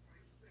pigs.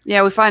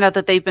 Yeah, we find out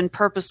that they've been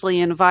purposely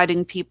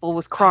inviting people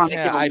with chronic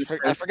illnesses.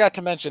 I forgot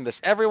to mention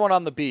this. Everyone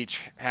on the beach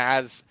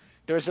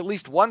there's at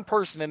least one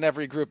person in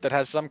every group that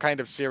has some kind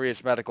of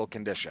serious medical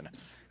condition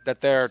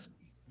that they're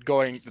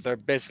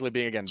basically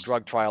being, again,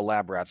 drug trial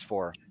lab rats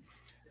for.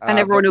 And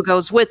everyone who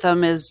goes with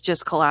them is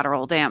just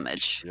collateral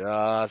damage.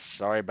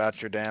 Sorry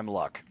about your damn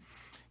luck.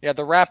 Yeah,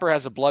 the rapper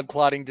has a blood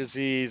clotting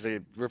disease.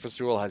 Rufus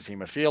Sewell has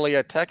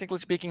hemophilia. Technically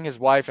speaking, his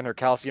wife and her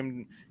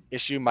calcium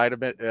issue might have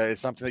been is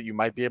something that you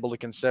might be able to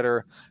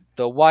consider.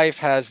 The wife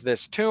has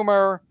this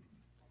tumor.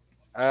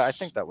 I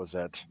think that was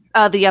it.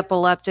 The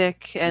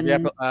epileptic and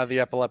the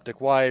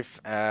epileptic wife.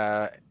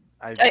 I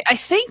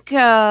think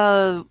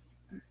the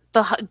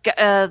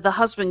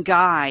husband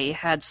guy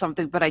had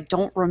something, but I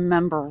don't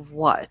remember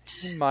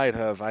what. He might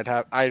have. I'd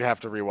have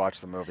to rewatch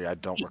the movie. I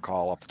don't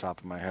recall off the top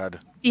of my head.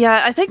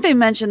 Yeah, I think they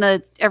mentioned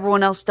that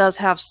everyone else does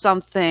have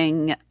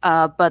something,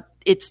 but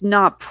it's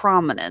not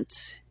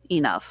prominent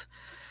enough.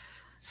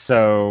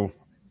 So,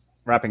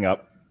 wrapping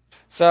up.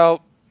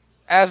 So,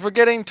 as we're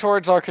getting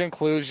towards our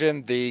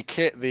conclusion, the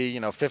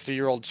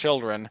 50-year-old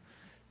children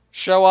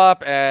show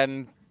up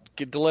and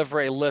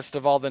deliver a list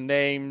of all the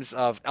names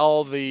of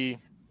all the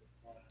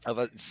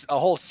a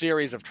whole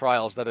series of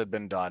trials that had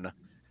been done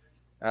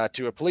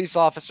to a police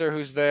officer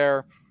who's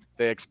there.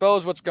 They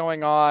expose what's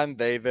going on.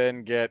 They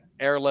then get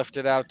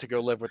airlifted out to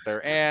go live with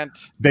their aunt.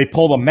 They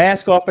pull the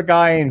mask off the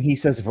guy, and he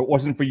says, if it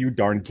wasn't for you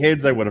darn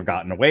kids, I would have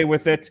gotten away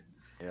with it.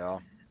 Yeah.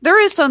 There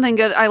is something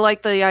good. I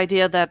like the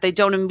idea that they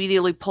don't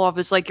immediately pull off.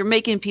 It's like you're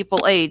making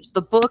people age.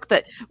 The book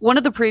that one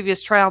of the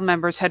previous trial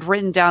members had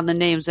written down the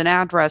names and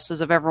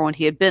addresses of everyone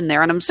he had been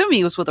there, and I'm assuming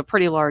he was with a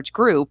pretty large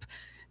group.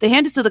 They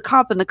hand it to the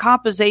cop, and the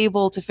cop is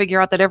able to figure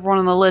out that everyone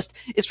on the list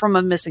is from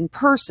a missing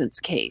persons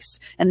case.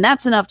 And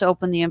that's enough to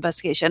open the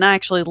investigation. I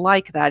actually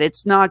like that.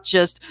 It's not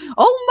just,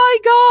 oh my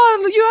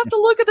God, you have to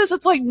look at this.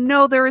 It's like,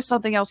 no, there is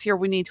something else here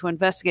we need to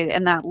investigate,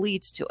 and that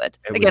leads to it.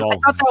 Again, I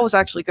thought that was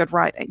actually good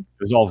writing.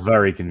 It was all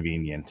very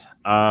convenient.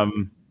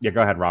 Yeah,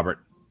 go ahead, Robert.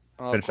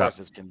 Well, of course,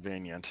 it's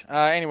convenient.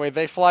 Anyway,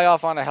 they fly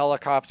off on a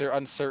helicopter,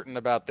 uncertain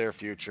about their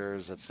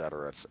futures,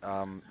 etc.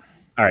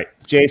 All right,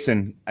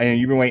 Jason. I know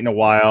you've been waiting a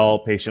while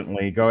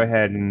patiently. Go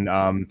ahead and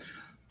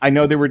I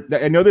know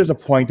there's a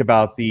point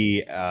about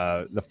the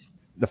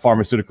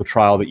pharmaceutical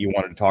trial that you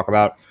wanted to talk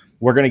about.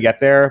 We're going to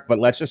get there, but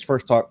let's just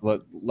first talk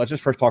about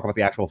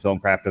the actual film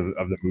craft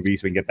of the movie,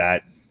 so we can get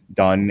that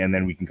done, and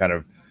then we can kind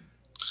of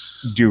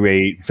do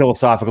a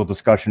philosophical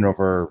discussion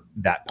over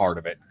that part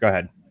of it. Go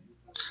ahead.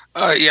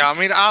 Yeah, I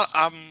mean,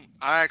 I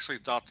actually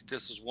thought that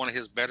this was one of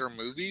his better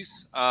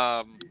movies.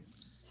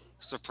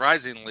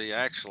 Surprisingly,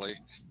 actually,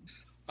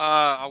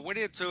 I went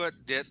into it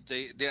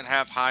didn't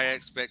have high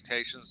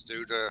expectations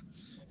due to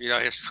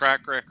his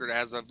track record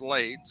as of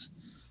late.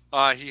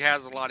 He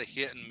has a lot of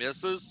hit and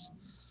misses.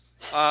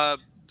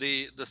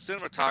 The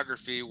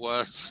cinematography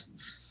was,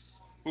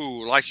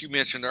 like you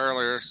mentioned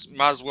earlier,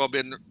 might as well have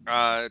been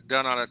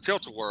done on a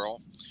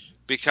tilt-a-whirl,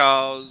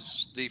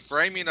 because the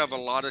framing of a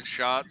lot of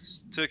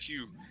shots took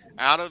you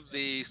out of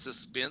the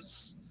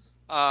suspense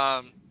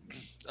of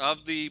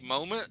the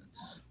moment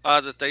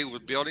that they were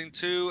building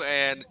to,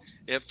 and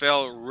it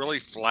felt really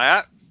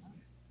flat.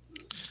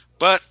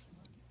 But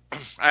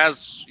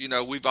as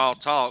we've all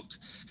talked,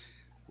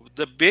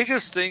 the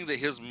biggest thing that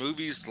his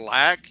movies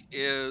lack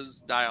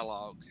is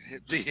dialogue.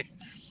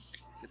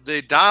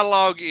 The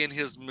dialogue in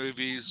his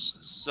movies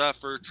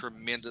suffer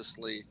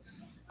tremendously,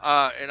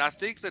 and I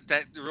think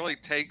that really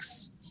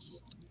takes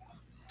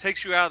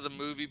you out of the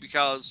movie,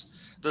 because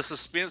the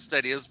suspense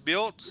that is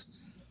built,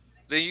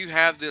 then you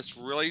have this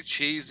really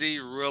cheesy,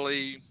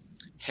 really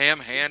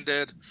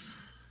ham-handed,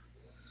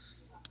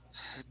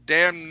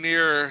 damn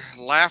near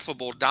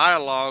laughable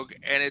dialogue,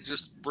 and it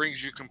just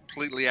brings you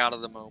completely out of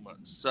the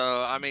moment.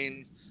 So, I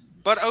mean,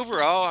 but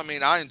overall, I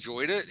mean, I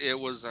enjoyed it. It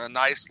was a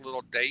nice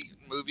little date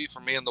movie for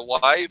me and the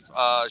wife.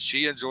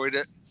 She enjoyed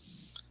it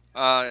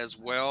as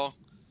well.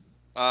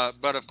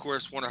 But of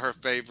course, one of her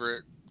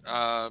favorite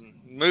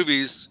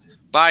movies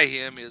by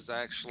him is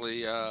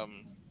actually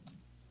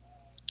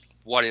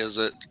what is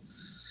it?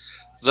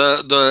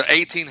 The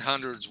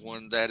 1800s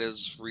one that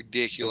is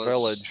ridiculous. The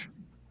Village.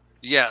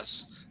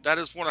 Yes, that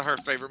is one of her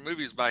favorite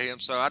movies by him.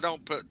 So I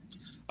don't put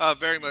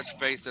very much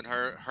faith in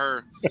her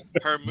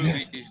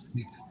movie.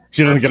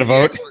 She doesn't get a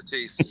vote.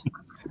 Expertise.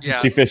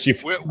 Yeah, she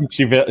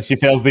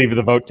fails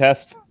the vote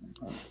test.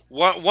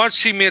 Once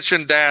she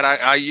mentioned that,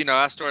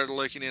 I started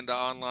looking into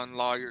online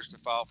lawyers to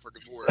file for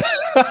divorce.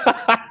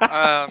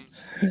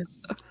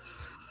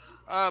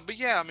 But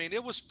yeah, I mean,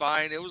 it was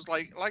fine. It was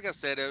like I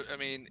said, I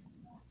mean,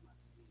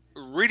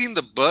 reading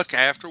the book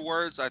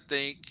afterwards, I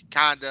think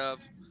kind of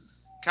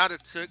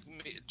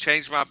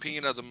changed my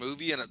opinion of the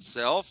movie in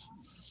itself,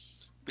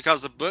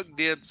 because the book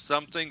did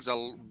some things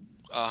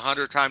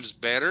 100 times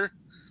better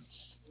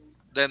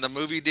than the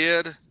movie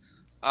did,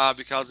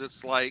 because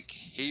it's like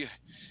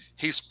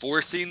he's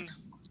forcing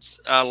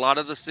a lot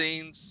of the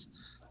scenes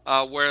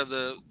where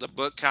the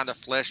book kind of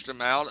fleshed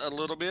them out a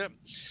little bit.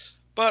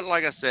 But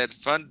like I said,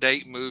 fun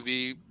date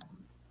movie.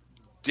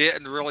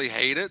 Didn't really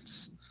hate it.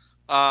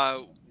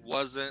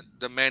 Wasn't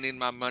demanding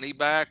my money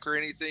back or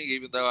anything,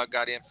 even though I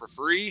got in for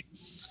free.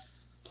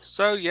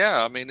 So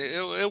yeah, I mean,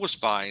 it was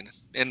fine,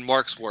 in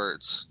Mark's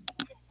words.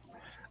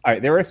 All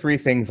right, there are three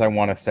things I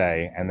want to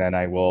say, and then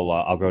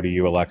I'll go to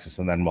you, Alexis,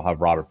 and then we'll have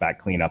Robert back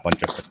clean up on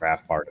just the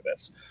craft part of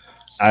this.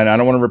 And I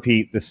don't want to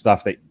repeat the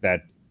stuff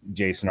that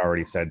Jason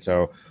already said,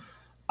 so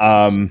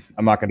I'm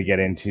not going to get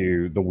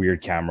into the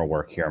weird camera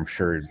work here. I'm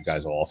sure you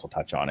guys will also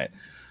touch on it.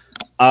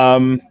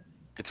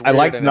 It's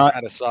weird, and it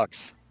kind of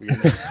sucks. We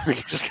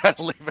just kind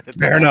of leave it at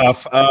Fair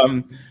enough.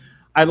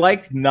 I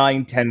like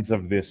 9/10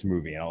 of this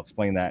movie, and I'll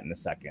explain that in a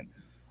second.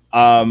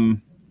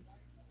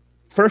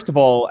 First of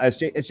all, as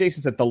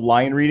Jason said, the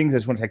line readings, I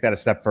just want to take that a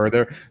step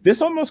further.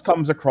 This almost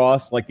comes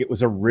across like it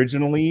was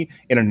originally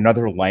in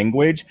another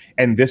language,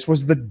 and this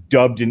was the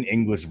dubbed in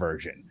English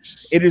version.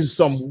 It is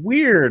some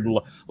weird,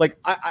 like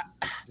I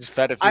just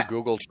fed it through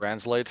Google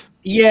Translate.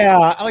 Yeah,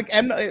 like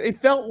it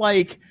felt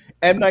like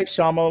M. Night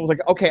Shyamalan was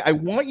like, okay, I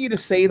want you to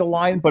say the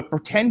line, but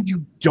pretend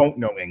you don't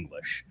know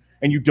English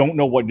and you don't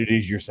know what it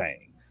is you're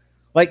saying.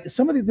 Like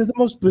some of the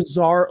most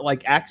bizarre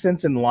like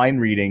accents and line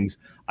readings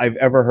I've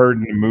ever heard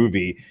in a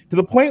movie, to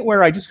the point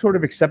where I just sort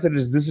of accepted it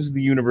as this is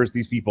the universe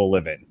these people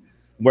live in,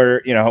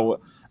 where,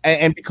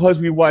 and because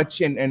we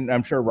watch, and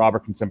I'm sure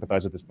Robert can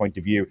sympathize with this point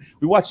of view,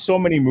 we watch so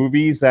many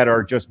movies that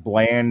are just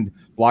bland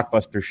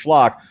blockbuster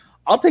schlock.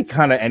 I'll take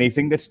kind of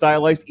anything that's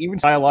stylized, even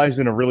stylized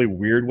in a really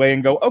weird way,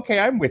 and go, okay,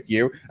 I'm with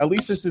you. At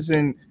least this is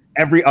in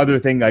every other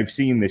thing I've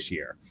seen this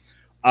year.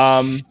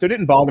 So it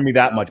didn't bother me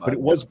that much, but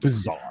it was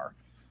bizarre.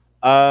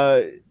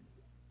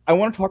 I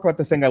want to talk about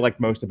the thing I like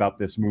most about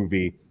this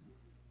movie,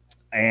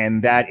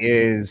 and that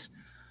is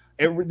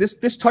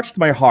this touched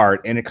my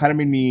heart, and it kind of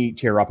made me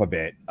tear up a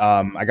bit.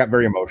 I got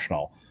very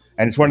emotional,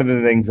 and it's one of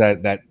the things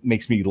that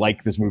makes me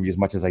like this movie as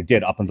much as I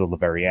did up until the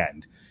very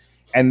end.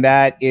 And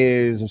that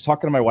is, I was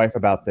talking to my wife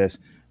about this.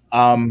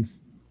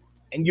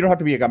 And you don't have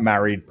to be a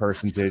married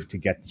person to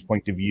get this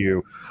point of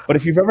view. But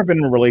if you've ever been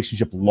in a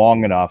relationship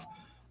long enough,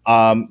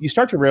 you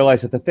start to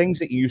realize that the things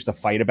that you used to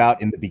fight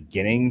about in the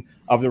beginning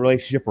of the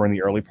relationship or in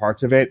the early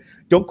parts of it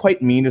don't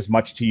quite mean as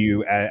much to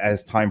you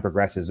as time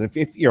progresses.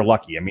 If you're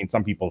lucky. I mean,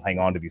 some people hang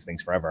on to these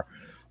things forever.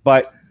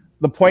 But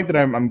the point that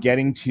I'm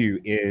getting to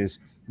is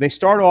they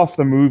start off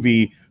the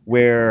movie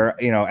where,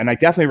 and I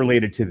definitely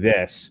related to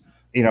this,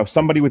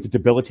 somebody with a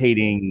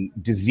debilitating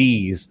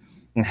disease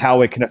and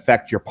how it can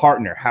affect your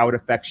partner, how it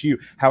affects you,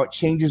 how it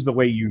changes the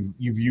way you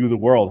view the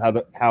world,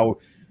 how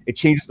it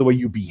changes the way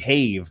you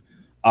behave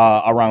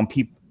around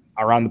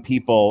the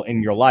people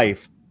in your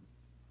life.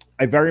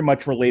 I very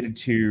much related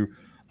to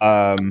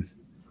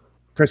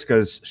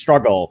Priska's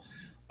struggle.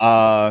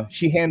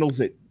 She handles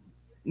it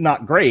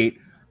not great,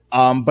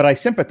 but I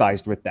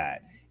sympathized with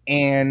that,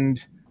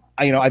 and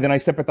I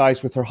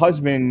sympathized with her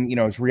husband.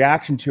 His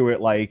reaction to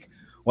it, like,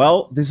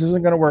 well, this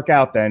isn't going to work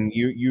out. Then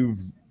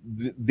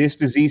this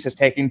disease has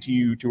taken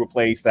you to a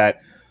place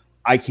that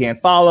I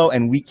can't follow,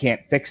 and we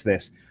can't fix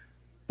this.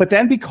 But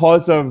then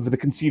because of the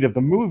conceit of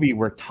the movie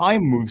where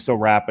time moves so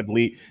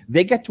rapidly,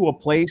 they get to a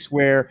place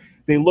where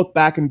they look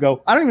back and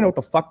go, I don't even know what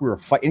the fuck we were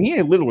fighting. And he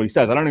literally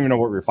says, I don't even know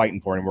what we were fighting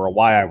for anymore or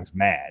why I was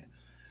mad.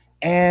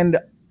 And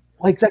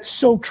like, that's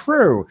so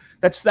true.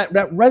 That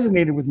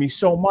resonated with me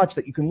so much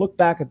that you can look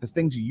back at the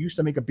things you used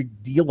to make a big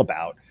deal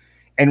about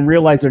and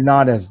realize they're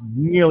not as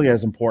nearly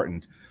as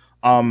important.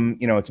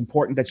 It's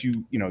important that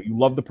you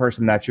love the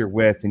person that you're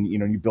with, and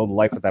you build a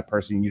life with that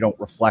person, and you don't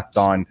reflect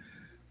on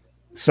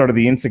sort of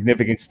the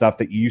insignificant stuff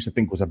that you used to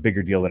think was a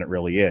bigger deal than it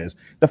really is.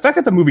 The fact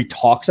that the movie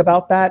talks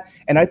about that,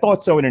 and I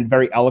thought so in a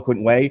very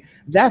eloquent way,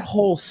 that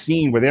whole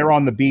scene where they're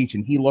on the beach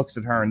and he looks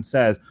at her and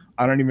says,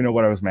 I don't even know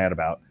what I was mad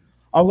about.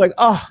 I was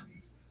like,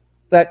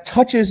 that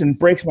touches and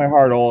breaks my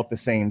heart all at the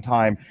same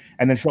time.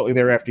 And then shortly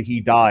thereafter,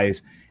 he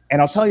dies.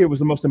 And I'll tell you, it was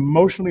the most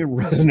emotionally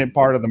resonant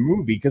part of the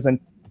movie, because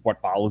then what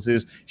follows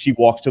is she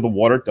walks to the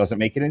water, doesn't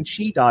make it, and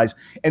she dies.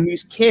 And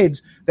these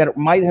kids that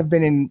might have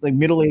been in like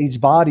middle-aged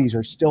bodies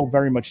are still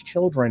very much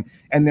children,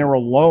 and they're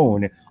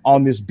alone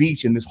on this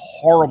beach in this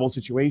horrible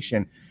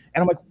situation.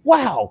 And I'm like,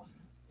 wow,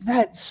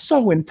 that's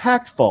so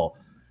impactful.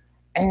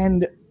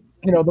 And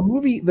the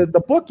movie, the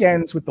book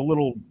ends with the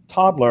little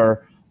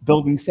toddler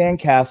building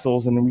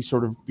sandcastles, and then we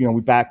sort of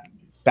we back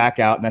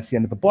out, and that's the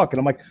end of the book. And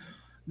I'm like,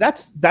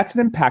 that's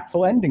an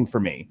impactful ending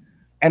for me.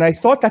 And I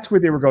thought that's where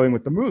they were going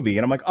with the movie.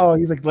 And I'm like,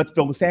 he's like, let's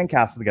build a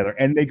sandcastle together.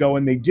 And they go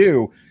and they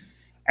do.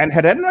 And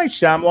had M. Night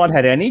Shyamalan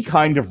had any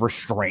kind of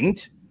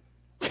restraint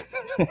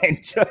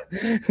and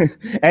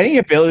any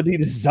ability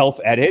to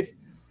self-edit,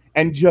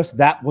 and just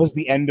that was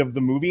the end of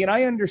the movie. And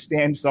I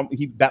understand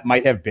that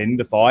might have been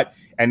the thought.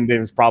 And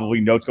there's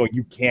probably notes going,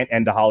 you can't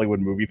end a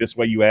Hollywood movie this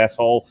way, you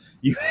asshole.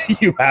 You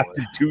have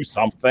to do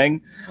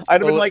something.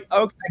 I'd have been like,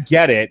 okay, I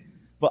get it.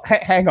 But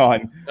hang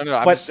on.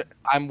 No,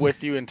 I'm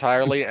with you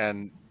entirely.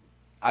 And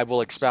I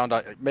will expound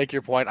on, make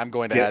your point. I'm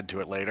going to add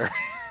to it later.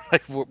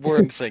 Like we're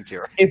in sync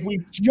here. If we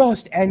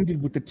just ended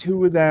with the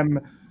two of them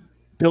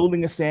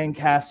building a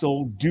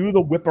sandcastle, do the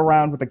whip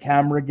around with the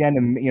camera again,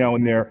 and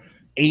and they're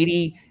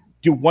 80,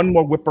 do one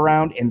more whip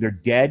around and they're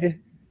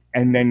dead,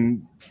 and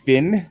then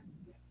Finn,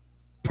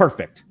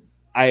 perfect.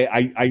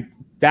 I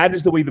that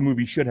is the way the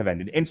movie should have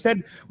ended.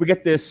 Instead, we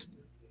get this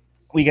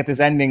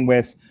ending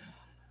with,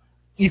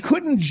 you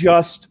couldn't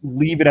just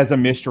leave it as a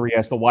mystery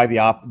as to why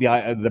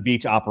the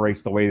beach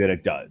operates the way that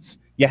it does.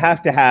 You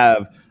have to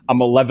have a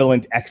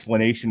malevolent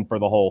explanation for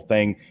the whole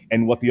thing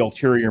and what the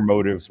ulterior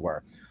motives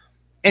were.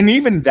 And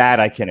even that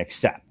I can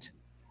accept.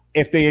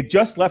 If they had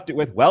just left it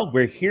with, well,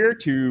 we're here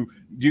to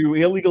do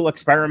illegal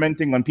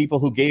experimenting on people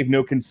who gave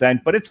no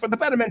consent, but it's for the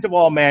betterment of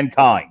all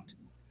mankind.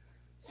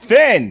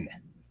 Finn!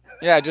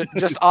 Yeah,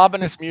 just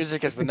ominous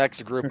music as the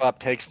next group up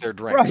takes their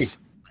drinks. Right.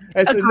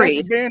 As the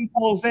next van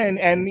pulls in,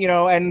 and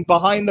and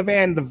behind the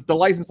van, the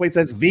license plate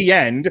says "The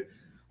End."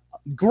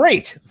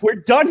 Great, we're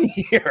done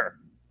here.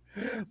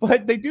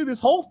 But they do this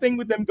whole thing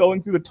with them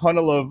going through the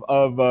tunnel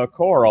of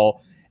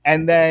coral,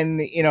 and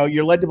then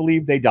you're led to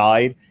believe they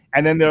died,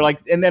 and then they're like,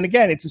 and then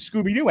again, it's a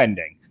Scooby-Doo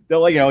ending. They're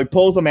like, he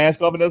pulls the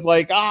mask off, and it's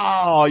like,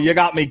 oh, you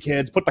got me,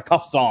 kids. Put the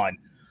cuffs on.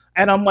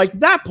 And I'm like,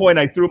 that point,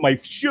 I threw my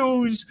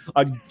shoes,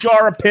 a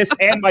jar of piss,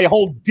 and my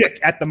whole dick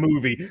at the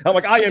movie. I'm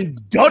like, I am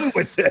done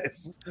with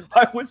this.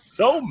 I was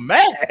so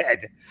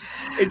mad.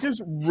 It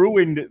just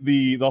ruined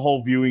the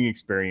whole viewing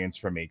experience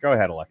for me. Go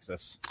ahead,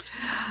 Alexis.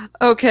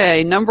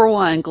 Okay, number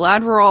one,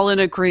 glad we're all in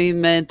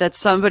agreement that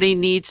somebody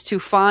needs to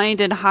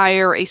find and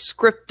hire a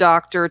script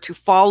doctor to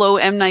follow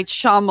M. Night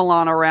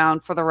Shyamalan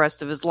around for the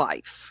rest of his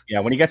life.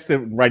 Yeah, when he gets to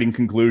writing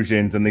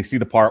conclusions and they see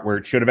the part where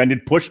it should have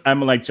ended, push M.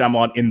 Night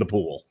Shyamalan in the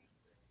pool.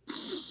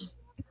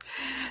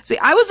 See,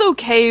 I was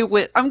okay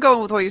with, I'm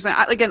going with what you're saying.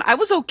 I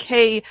was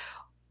okay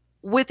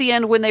with the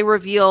end when they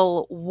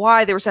reveal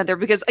why they were sent there,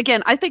 because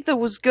again, I think that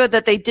was good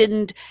that they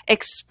didn't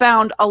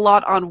expound a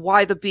lot on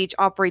why the beach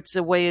operates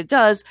the way it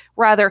does,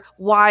 rather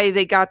why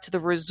they got to the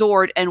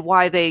resort and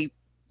why they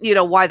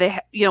why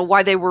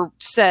they were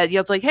said,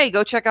 it's like, hey,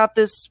 go check out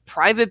this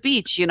private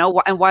beach, and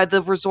why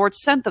the resort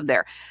sent them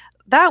there.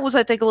 That was,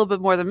 I think, a little bit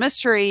more the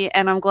mystery,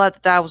 and I'm glad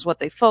that was what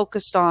they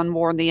focused on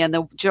more in the end.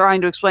 They're trying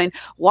to explain,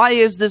 why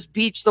is this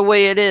beach the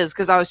way it is?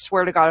 Because I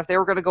swear to God, if they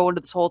were going to go into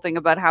this whole thing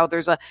about how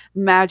there's a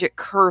magic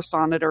curse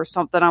on it or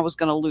something, I was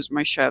going to lose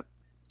my shit.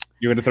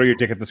 You going to throw your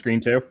dick at the screen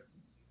too?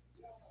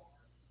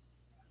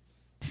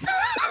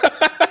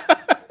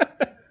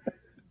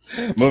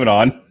 Moving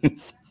on.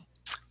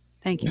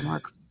 Thank you,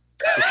 Mark.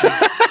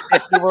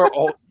 If you were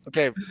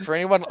okay, for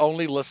anyone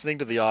only listening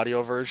to the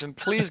audio version,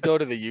 please go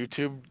to the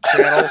YouTube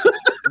channel.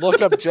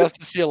 Look up just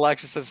to see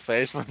Alexis's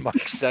face when Mark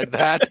said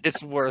that.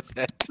 It's worth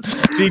it.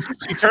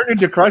 She turned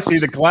into Krusty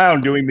the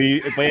Clown doing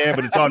the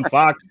but it's on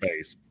Fox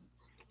face.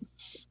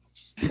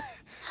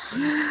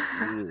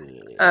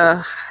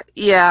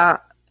 Yeah.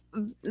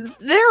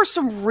 There are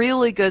some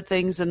really good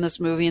things in this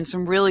movie and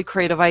some really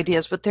creative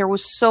ideas, but there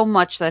was so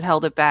much that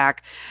held it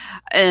back.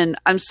 And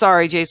I'm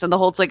sorry, Jason, the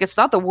whole, it's like, it's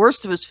not the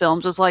worst of his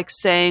films. It's like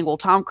saying, well,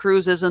 Tom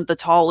Cruise isn't the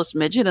tallest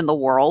midget in the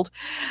world.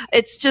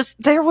 It's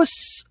just, there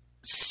was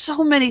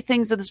so many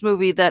things in this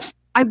movie that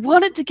I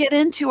wanted to get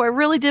into. I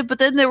really did. But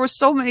then there were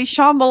so many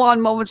Shyamalan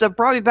moments that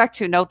brought me back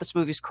to, no, this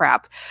movie's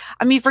crap.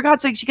 I mean, for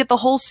God's sake, you get the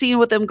whole scene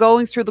with them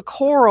going through the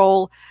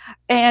coral,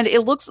 and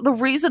the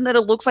reason that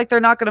it looks like they're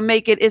not going to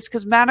make it is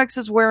because Maddox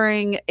is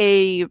wearing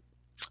a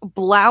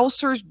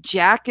blouse or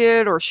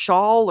jacket or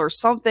shawl or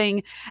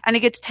something, and it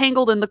gets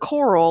tangled in the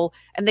coral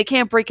and they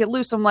can't break it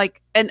loose. I'm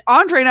like, and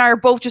Andre and I are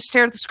both just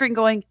staring at the screen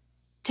going,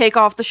 take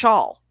off the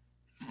shawl.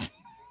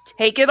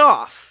 Take it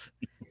off.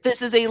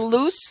 This is a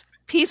loose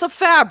piece of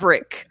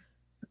fabric.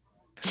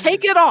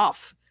 Take it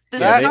off.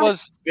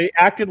 They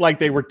acted like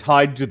they were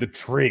tied to the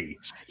tree.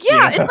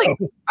 Yeah, it's like,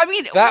 I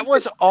mean, that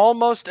was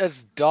almost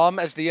as dumb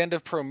as the end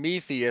of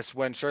Prometheus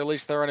when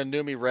Charlize Theron and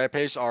Noomi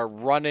Rapace are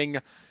running.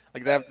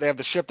 Like they have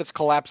the ship that's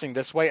collapsing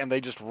this way, and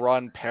they just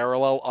run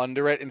parallel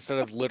under it instead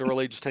of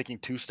literally just taking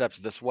 2 steps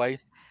this way.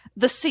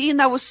 The scene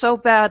that was so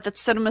bad that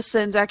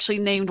CinemaSins actually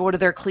named one of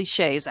their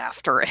cliches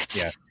after it.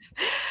 Yeah.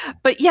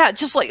 But yeah,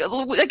 just like,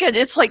 again,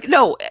 it's like,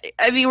 no,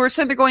 I mean, we're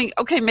sitting there going,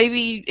 okay,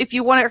 maybe if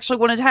you wanted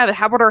to have it,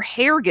 how about her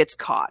hair gets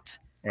caught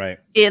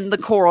in the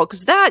coral?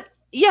 Because that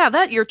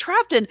you're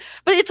trapped in,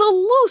 but it's a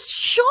loose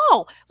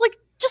shawl. Like,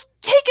 just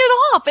take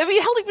it off. I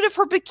mean, hell, even if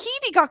her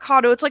bikini got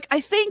caught, it's like, I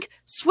think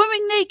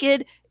swimming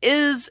naked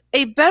is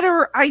a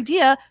better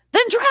idea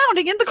than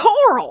drowning in the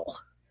coral.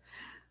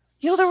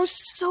 There was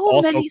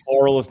so many.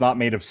 Coral is not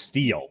made of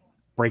steel.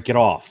 Break it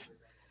off.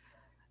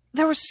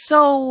 There were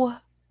so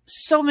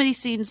many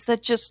scenes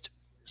that just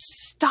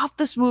stopped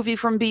this movie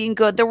from being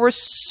good. There were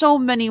so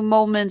many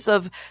moments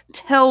of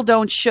tell,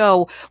 don't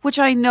show, which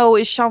I know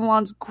is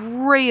Shyamalan's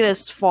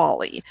greatest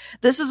folly.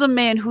 This is a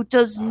man who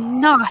does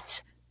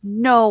not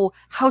know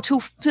how to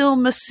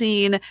film a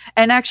scene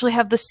and actually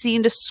have the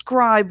scene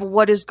describe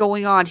what is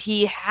going on.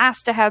 He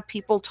has to have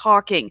people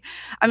talking.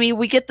 I mean,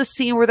 we get the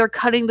scene where they're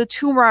cutting the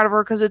tumor out of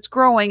her because it's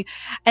growing,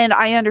 and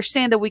I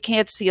understand that we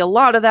can't see a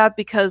lot of that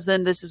because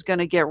then this is going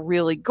to get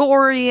really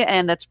gory,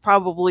 and that's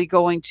probably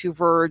going to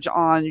verge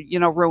on,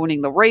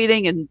 ruining the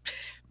rating and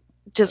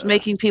just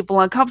making people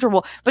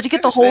uncomfortable. But you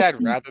get the whole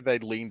scene. I'd rather they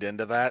leaned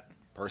into that,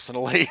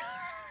 personally.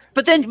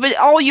 But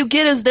all you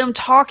get is them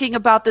talking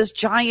about this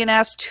giant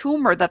ass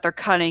tumor that they're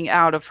cutting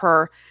out of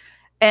her.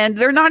 And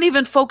they're not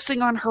even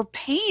focusing on her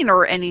pain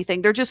or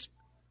anything.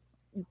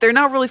 They're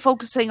not really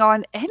focusing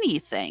on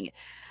anything.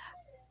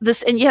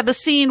 And you have the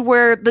scene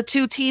where the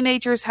 2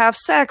 teenagers have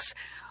sex,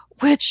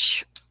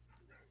 which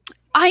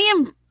I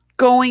am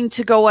going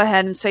to go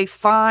ahead and say,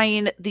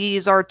 fine,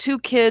 these are 2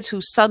 kids who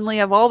suddenly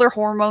have all their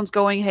hormones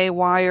going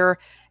haywire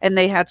and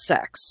they had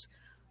sex.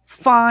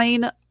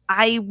 Fine.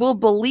 I will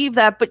believe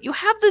that, but you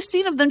have this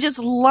scene of them just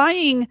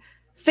lying,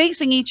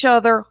 facing each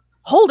other,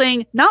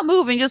 holding, not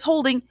moving, just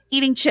holding,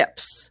 eating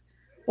chips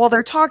while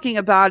they're talking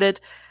about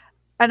it.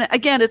 And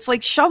again, it's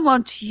like,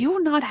 Shyamalan, do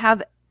you not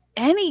have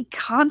any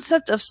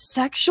concept of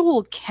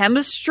sexual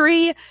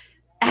chemistry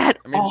at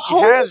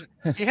all?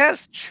 He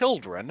has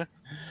children.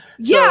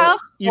 Yeah. So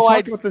you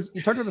talked about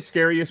the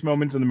scariest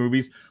moments in the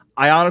movies.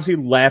 I honestly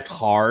laughed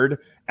hard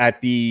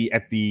at the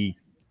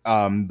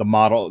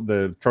model,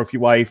 the trophy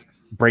wife,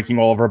 breaking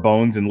all of her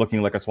bones and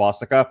looking like a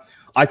swastika.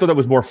 I thought that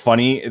was more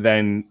funny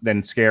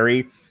than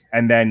scary.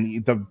 And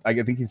then I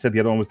think he said the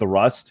other one was the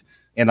rust.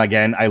 And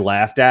again, I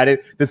laughed at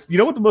it. You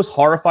know what the most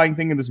horrifying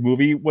thing in this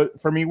movie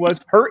for me was?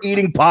 Her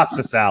eating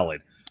pasta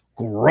salad.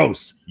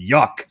 Gross.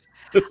 Yuck.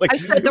 I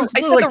said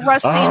the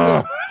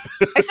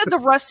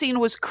rust scene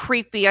was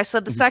creepy. I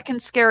said the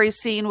second scary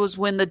scene was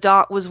when the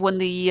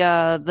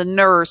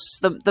nurse,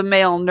 the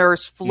male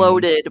nurse,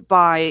 floated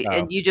by,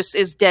 and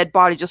his dead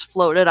body just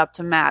floated up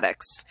to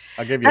Maddox.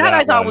 I'll give you that.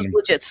 I thought was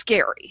legit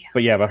scary.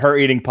 But her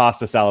eating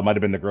pasta salad might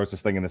have been the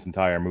grossest thing in this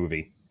entire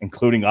movie,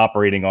 including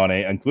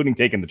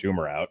taking the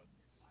tumor out.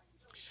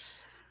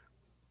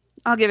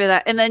 I'll give you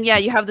that. And then,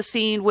 you have the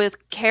scene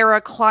with Kara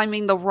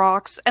climbing the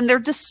rocks, and they're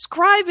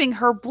describing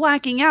her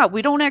blacking out.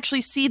 We don't actually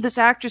see this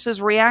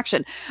actress's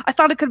reaction. I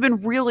thought it could have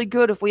been really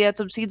good if we had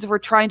some scenes of her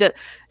trying to,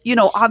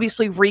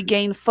 obviously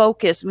regain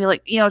focus and be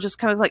like, just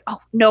kind of like, oh,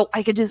 no,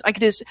 I could just,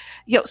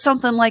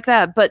 something like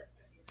that. But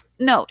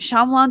no,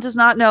 Shyamalan does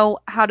not know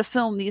how to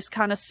film these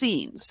kind of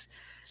scenes.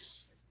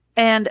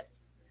 And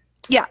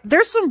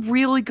there's some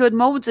really good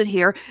moments in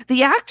here.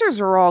 The actors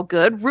are all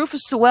good.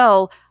 Rufus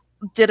Sewell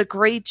did a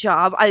great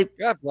job.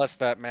 God bless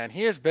that man.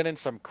 He has been in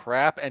some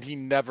crap and he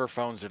never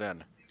phones it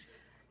in.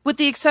 With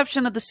the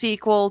exception of the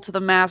sequel to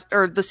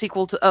the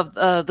sequel of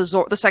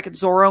the second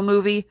Zorro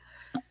movie,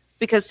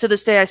 because to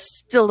this day I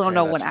still don't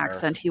know what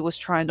accent he was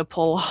trying to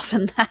pull off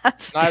in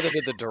that. Neither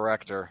did the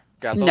director.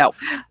 God, no.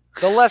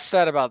 The less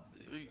said about,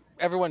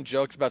 everyone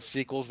jokes about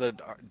sequels that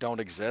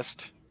don't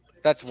exist.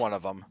 That's one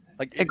of them.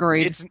 Like,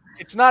 agreed.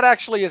 It's not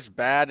actually as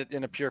bad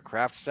in a pure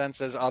craft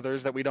sense as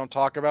others that we don't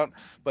talk about,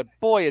 but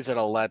boy, is it a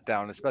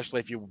letdown, especially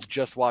if you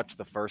just watch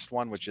the first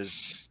one, which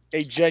is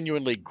a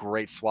genuinely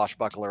great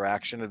swashbuckler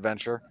action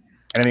adventure.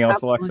 Anything else,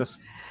 Absolutely. Alexis?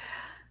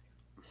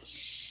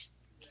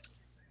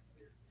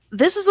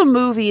 This is a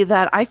movie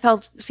that I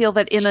feel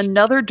that in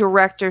another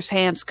director's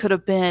hands could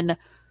have been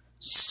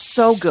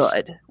so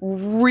good.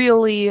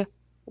 Really,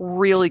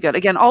 really good.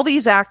 Again, all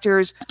these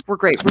actors were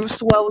great. Rufus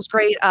Sewell was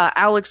great.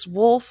 Alex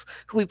Wolff,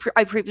 who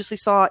I previously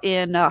saw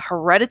in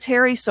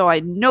Hereditary, so I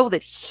know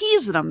that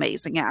he's an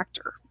amazing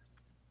actor.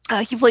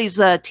 He plays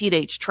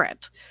teenage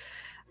Trent.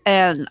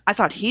 And I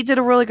thought he did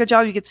a really good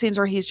job. You get scenes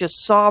where he's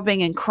just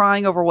sobbing and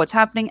crying over what's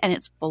happening, and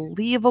it's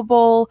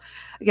believable.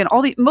 Again,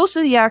 most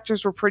of the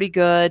actors were pretty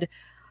good.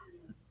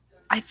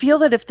 I feel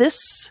that if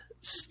this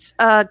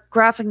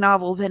graphic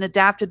novel had been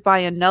adapted by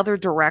another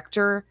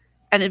director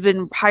and had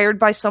been hired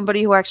by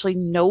somebody who actually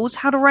knows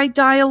how to write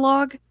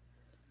dialogue,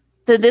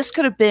 then this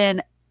could have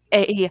been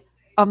a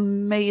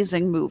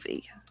amazing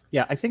movie.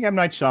 Yeah, I think M.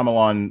 Night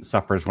Shyamalan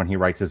suffers when he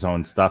writes his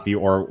own stuff,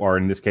 or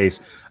in this case,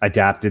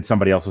 adapted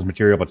somebody else's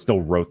material but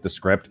still wrote the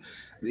script.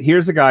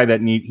 Here's a guy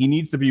that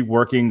needs to be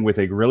working with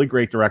a really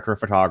great director of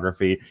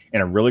photography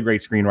and a really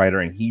great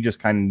screenwriter, and he just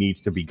kind of needs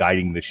to be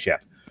guiding the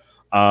ship.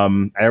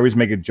 I always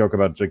make a joke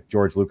about like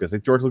George Lucas.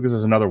 Like George Lucas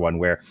is another one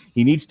where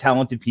he needs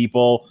talented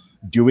people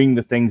doing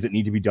the things that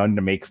need to be done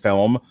to make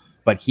film,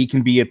 but he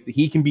can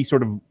be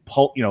sort of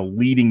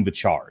leading the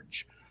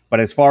charge.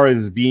 But as far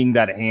as being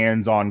that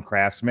hands-on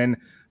craftsman,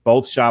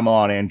 both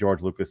Shyamalan and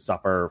George Lucas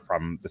suffer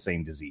from the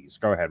same disease.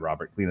 Go ahead,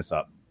 Robert. Clean us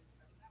up.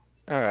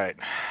 All right.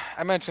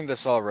 I mentioned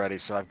this already,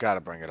 so I've got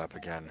to bring it up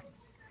again.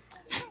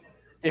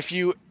 If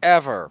you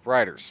ever,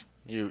 writers,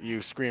 you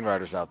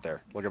screenwriters out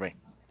there, look at me.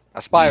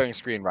 Aspiring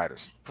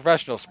screenwriters,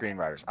 professional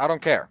screenwriters, I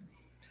don't care.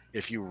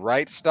 If you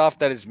write stuff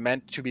that is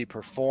meant to be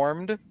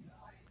performed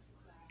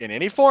in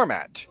any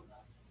format,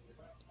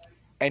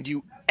 and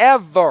you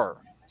ever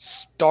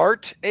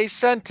start a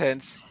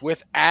sentence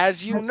with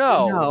 "as you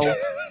know,"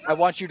 I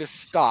want you to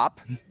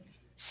stop,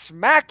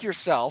 smack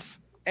yourself,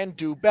 and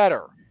do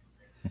better.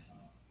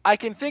 I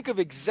can think of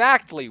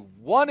exactly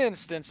one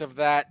instance of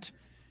that.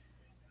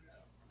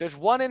 There's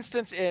one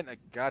instance in,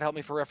 God help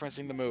me for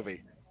referencing the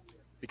movie,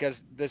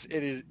 because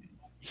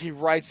he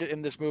writes it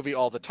in this movie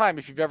all the time.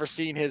 If you've ever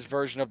seen his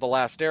version of The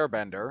Last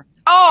Airbender.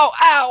 Oh,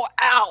 ow,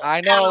 ow. I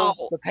know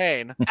ow, the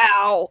pain.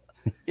 Ow.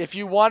 If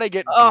you want to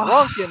get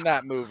drunk in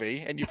that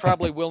movie, and you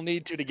probably will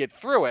need to get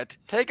through it,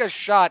 take a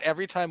shot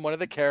every time one of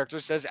the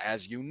characters says,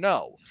 "as you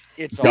know."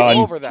 It's all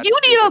over that.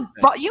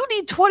 You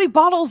need 20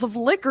 bottles of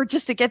liquor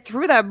just to get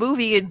through that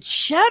movie in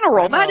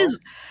general. That is,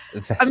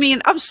 I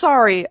mean, I'm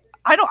sorry.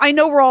 I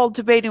know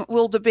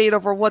we'll debate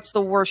over what's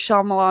the worst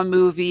Shyamalan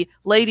movie,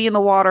 Lady in the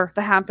Water,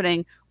 The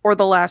Happening, or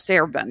The Last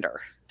Airbender.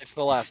 It's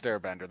The Last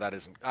Airbender. That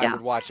isn't. I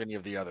would watch any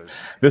of the others.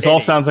 This all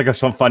sounds like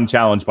some fun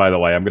challenge, by the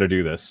way. I'm going to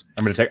do this.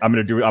 I'm going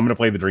to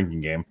play the drinking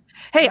game.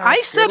 Hey,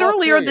 I said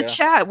earlier in the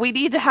chat, we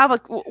need to have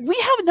we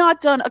have not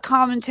done a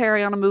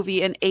commentary on a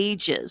movie in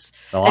ages.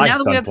 Well, and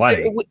now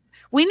that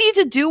we need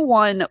to do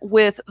one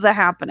with The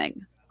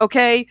Happening.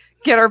 Okay?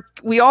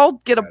 We all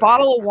get a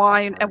bottle of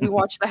wine and we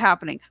watch The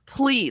Happening.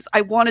 Please,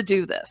 I want to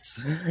do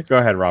this. Go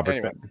ahead,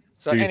 Robert.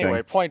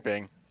 Anyway, point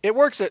being, it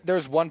works.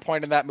 There's one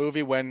point in that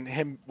movie when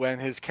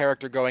his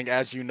character going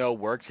 "as you know"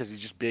 works because he's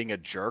just being a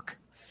jerk.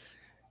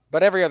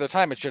 But every other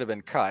time it should have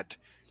been cut.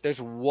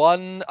 There's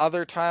one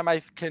other time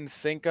I can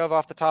think of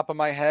off the top of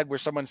my head where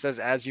someone says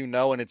 "as you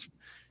know" and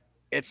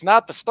it's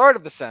not the start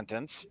of the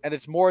sentence, and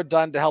it's more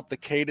done to help the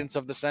cadence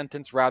of the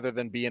sentence rather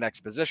than be an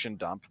exposition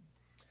dump.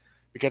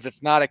 Because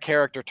it's not a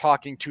character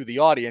talking to the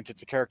audience,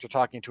 it's a character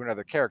talking to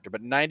another character.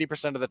 But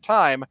 90% of the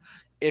time,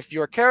 if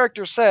your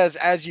character says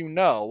 "as you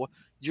know,"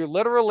 you're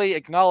literally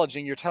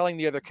acknowledging, you're telling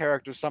the other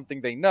character something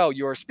they know.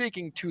 You're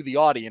speaking to the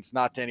audience,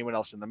 not to anyone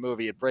else in the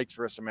movie. It breaks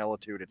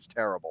verisimilitude. It's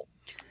terrible.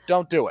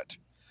 Don't do it.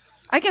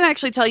 I can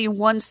actually tell you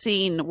one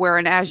scene where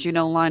an "as you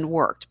know" line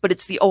worked, but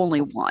it's the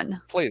only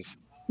one. Please.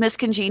 Miss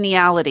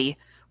Congeniality,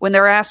 when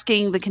they're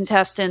asking the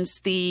contestants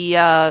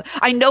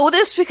I know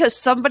this because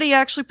somebody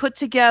actually put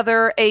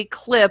together a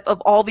clip of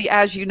all the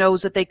as you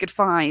knows that they could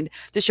find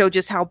to show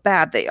just how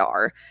bad they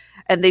are.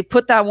 And they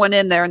put that one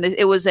in there, and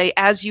it was a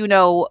as you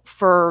know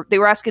they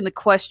were asking the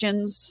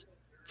questions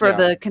for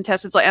the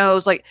contestants. Like, and I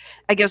was like,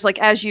 I guess like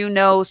as you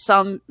know,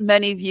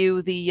 many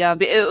view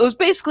it was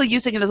basically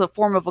using it as a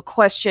form of a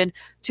question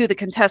to the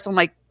contestant.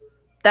 Like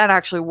that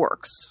actually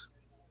works.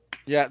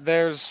 Yeah,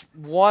 there's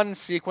one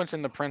sequence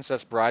in The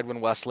Princess Bride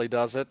when Wesley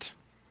does it,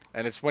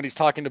 and it's when he's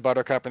talking to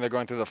Buttercup and they're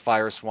going through the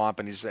fire swamp,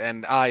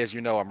 and I, as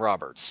you know, I'm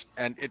Roberts,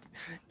 and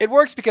it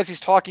works because he's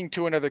talking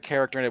to another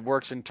character, and it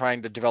works in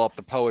trying to develop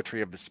the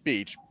poetry of the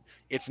speech.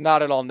 It's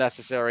not at all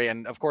necessary,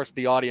 and of course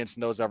the audience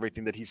knows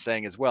everything that he's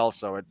saying as well,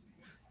 so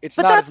it's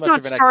but not that's as much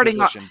of an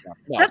exposition.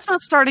 No. That's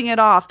not starting it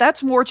off.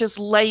 That's more just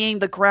laying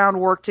the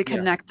groundwork to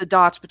connect the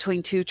dots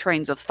between two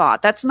trains of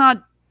thought. That's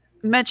not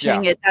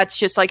mentioning it. That's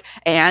just like,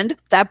 and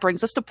that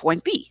brings us to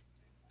point B.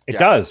 It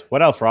does.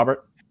 What else,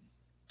 Robert?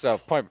 So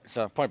point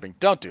being,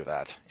 don't do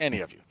that.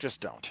 Any of you, just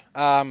don't.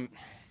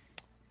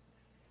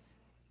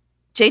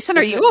 Jason,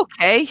 are you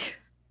okay?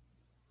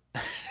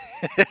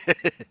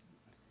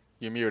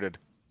 You muted.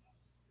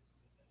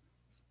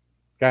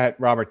 Go ahead,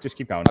 Robert. Just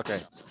keep going. Okay.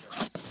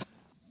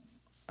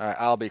 All right,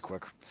 I'll be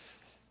quick.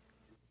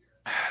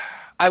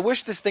 I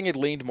wish this thing had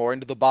leaned more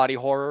into the body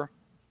horror.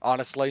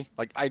 Honestly,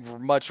 like I'd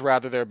much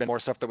rather there had been more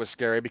stuff that was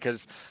scary,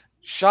 because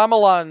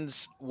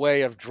Shyamalan's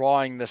way of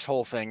drawing this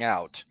whole thing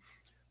out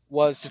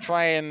was to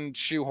try and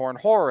shoehorn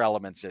horror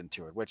elements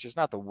into it, which is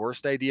not the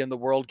worst idea in the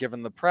world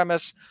given the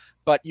premise,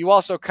 but you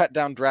also cut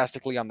down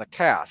drastically on the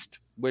cast,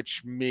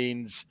 which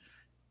means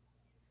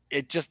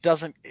it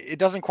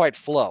doesn't quite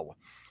flow.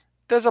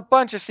 There's a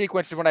bunch of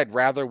sequences when I'd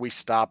rather we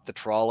stop the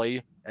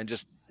trolley and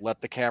just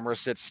let the camera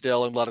sit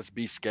still and let us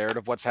be scared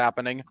of what's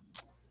happening.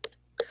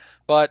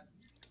 But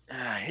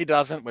he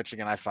doesn't, which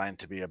again I find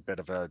to be a bit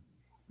of a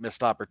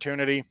missed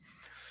opportunity.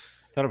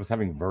 I thought I was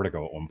having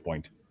vertigo at one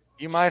point.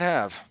 You might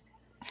have.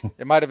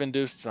 It might have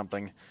induced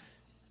something.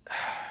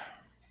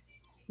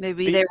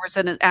 Maybe there was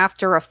an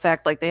after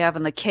effect like they have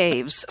in the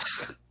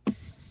caves.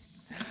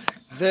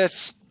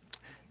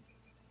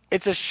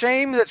 It's a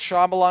shame that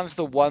Shyamalan's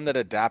the one that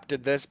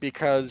adapted this,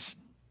 because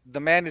the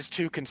man is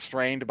too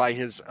constrained by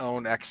his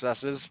own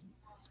excesses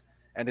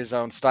and his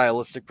own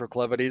stylistic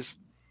proclivities.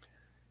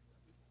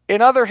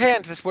 In other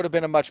hands, this would have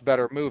been a much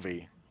better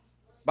movie.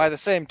 By the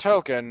same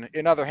token,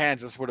 in other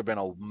hands, this would have been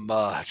a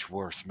much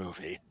worse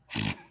movie.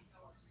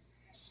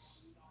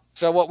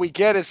 So what we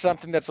get is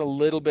something that's a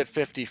little bit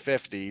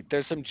 50-50.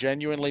 There's some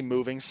genuinely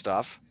moving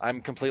stuff. I'm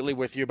completely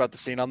with you about the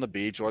scene on the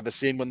beach, or the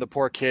scene when the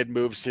poor kid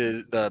moves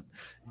the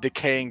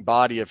decaying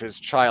body of his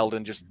child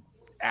and just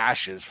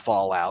ashes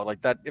fall out.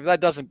 Like that,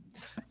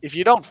 if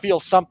you don't feel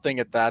something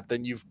at that,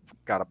 then you're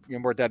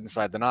more dead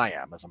inside than I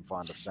am, as I'm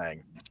fond of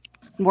saying.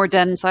 More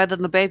dead inside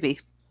than the baby.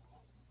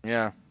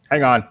 Yeah.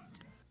 Hang on.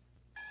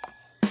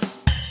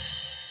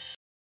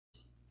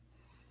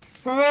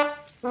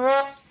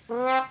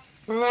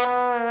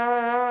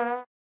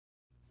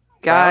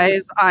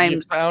 Guys,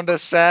 you found a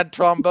sad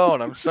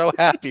trombone. I'm so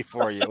happy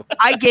for you.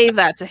 I gave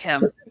that to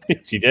him.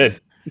 She did.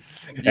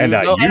 And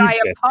I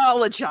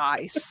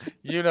apologize.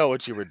 You know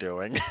what you were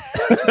doing.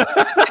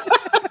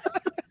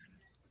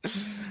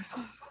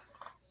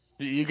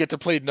 You get to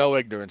plead no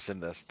ignorance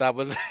in this. That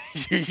was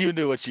you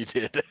knew what you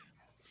did.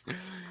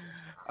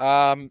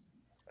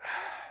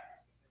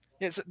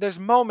 Yes, there's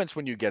moments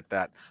when you get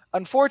that.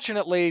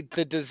 Unfortunately,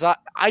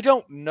 I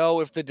don't know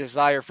if the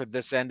desire for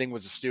this ending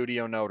was a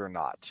studio note or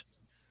not.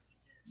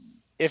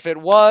 If it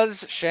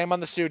was, shame on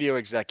the studio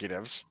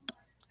executives.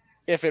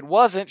 If it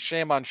wasn't,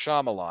 shame on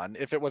Shyamalan.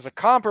 If it was a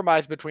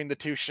compromise between the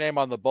two, shame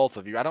on the both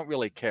of you. I don't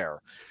really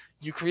care.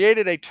 You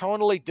created a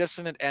tonally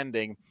dissonant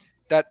ending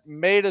that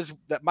might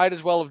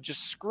as well have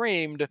just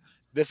screamed,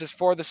 "This is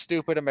for the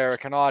stupid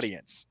American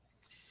audience."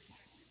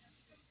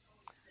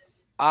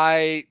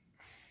 I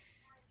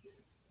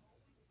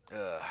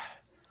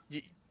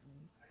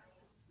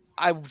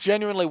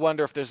genuinely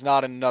wonder if there's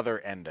not another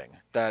ending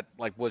that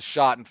was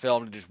shot and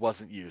filmed and just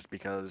wasn't used,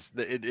 because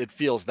it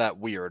feels that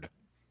weird.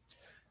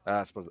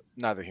 I suppose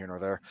neither here nor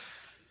there.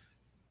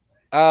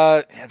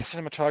 The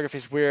cinematography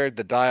is weird.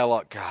 The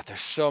dialogue, God, there's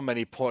so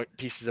many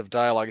pieces of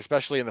dialogue,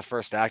 especially in the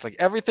first act. Like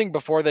everything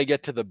before they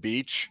get to the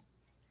beach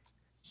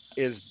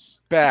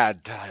is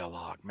bad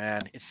dialogue,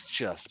 man. It's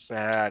just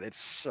bad. It's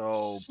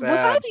so bad.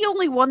 Was I the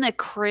only one that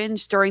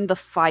cringed during the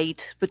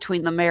fight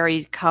between the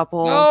married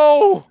couple?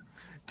 No,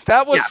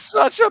 that was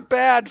such a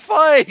bad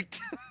fight.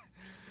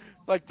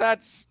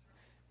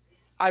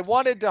 I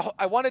wanted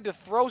to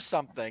throw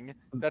something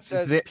that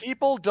says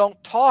people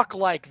don't talk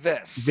like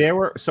this.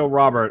 So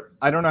Robert,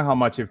 I don't know how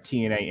much of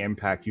TNA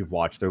Impact you've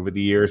watched over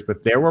the years,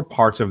 but there were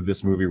parts of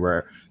this movie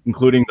where,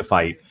 including the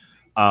fight,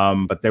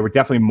 but there were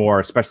definitely more,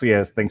 especially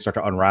as things start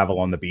to unravel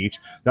on the beach,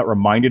 that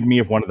reminded me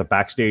of one of the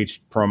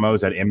backstage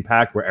promos at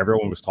Impact where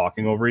everyone was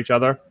talking over each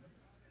other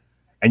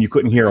and you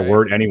couldn't hear a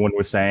word anyone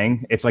was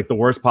saying. It's like the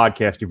worst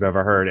podcast you've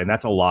ever heard, and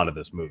that's a lot of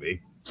this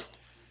movie.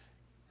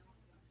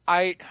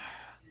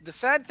 The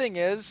sad thing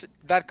is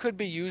that could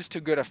be used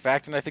to good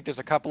effect, and I think there's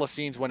a couple of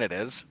scenes when it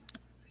is.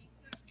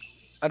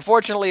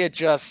 Unfortunately, it's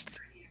just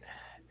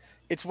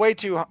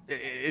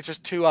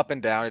too up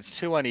and down. It's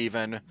too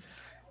uneven.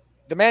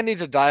 The man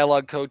needs a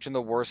dialogue coach in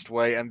the worst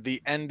way, and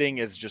the ending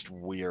is just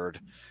weird.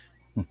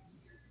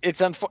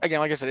 Again,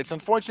 like I said, it's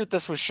unfortunate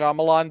this was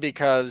Shyamalan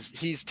because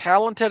he's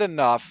talented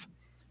enough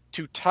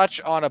to touch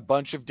on a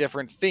bunch of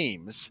different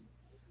themes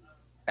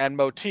and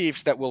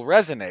motifs that will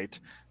resonate,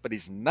 but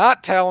he's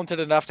not talented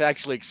enough to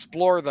actually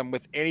explore them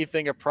with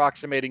anything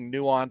approximating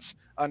nuance,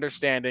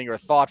 understanding, or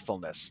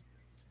thoughtfulness.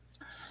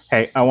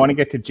 Hey, I want to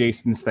get to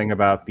Jason's thing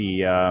about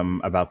the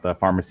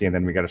pharmacy, and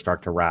then we got to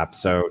start to wrap.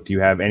 So, do you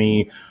have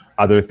any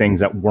other things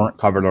that weren't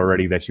covered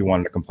already that you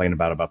wanted to complain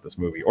about this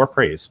movie or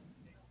praise?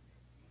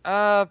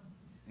 No.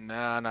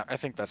 I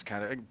think that's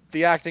kind of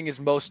the acting is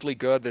mostly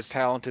good. There's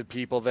talented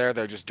people there.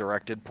 They're just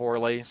directed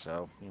poorly.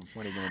 So,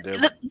 what are you gonna do?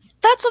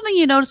 That's something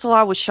you notice a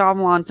lot with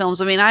Shyamalan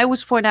films. I mean, I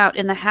always point out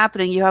in The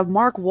Happening, you have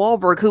Mark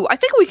Wahlberg, who I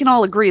think we can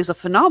all agree is a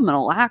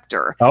phenomenal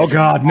actor. Oh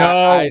God, no!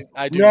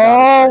 I do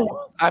not agree.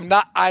 I'm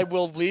not. I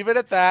will leave it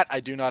at that.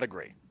 I do not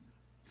agree.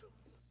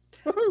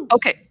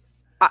 Okay.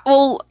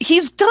 Well,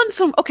 he's done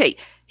some. Okay,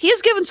 he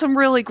has given some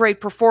really great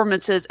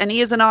performances, and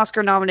he is an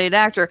Oscar-nominated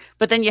actor.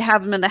 But then you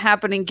have him in The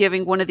Happening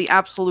giving one of the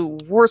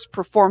absolute worst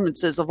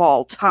performances of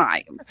all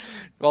time.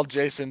 Well,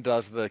 Jason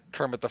does the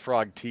Kermit the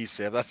Frog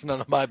T-save. That's none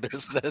of my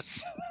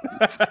business.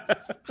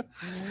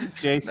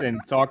 Jason,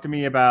 talk to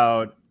me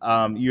about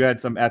you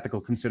had some ethical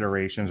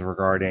considerations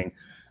regarding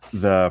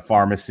the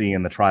pharmacy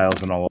and the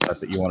trials and all of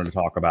that you wanted to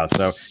talk about.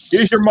 So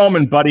here's your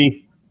moment,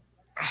 buddy.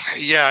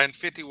 Yeah, and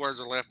 50 words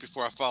are left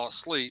before I fall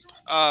asleep.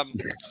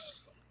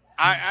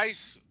 I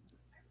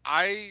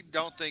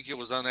don't think it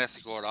was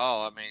unethical at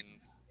all. I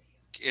mean,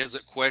 is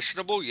it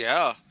questionable?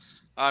 Yeah.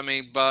 I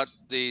mean, but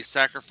the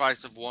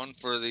sacrifice of one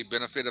for the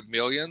benefit of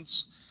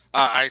millions,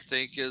 I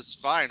think is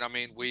fine. I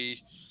mean,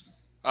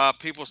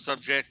 people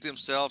subject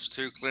themselves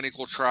to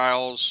clinical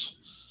trials,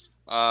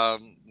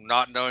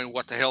 not knowing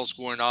what the hell's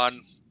going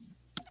on.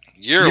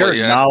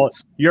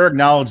 You're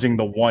acknowledging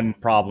the one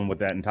problem with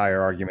that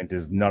entire argument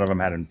is none of them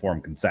had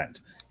informed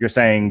consent. You're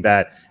saying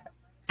that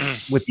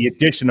with the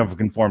addition of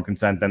informed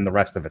consent, then the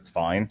rest of it's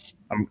fine.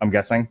 I'm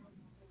guessing.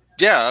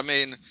 Yeah, I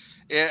mean,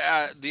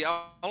 the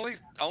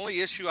only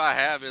issue I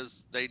have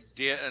is they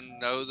didn't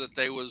know that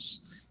they was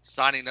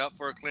signing up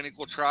for a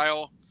clinical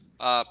trial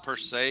per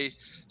se.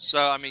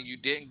 So I mean, you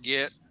didn't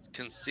get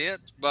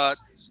consent, but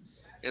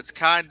it's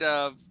kind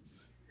of.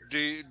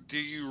 Do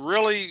you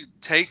really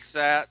take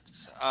that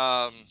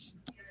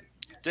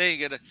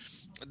thing? And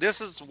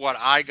this is what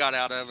I got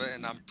out of it,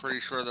 and I'm pretty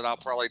sure that I'll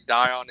probably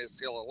die on this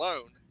hill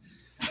alone.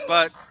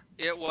 But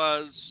it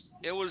was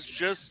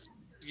just,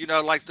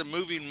 like the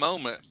moving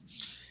moment.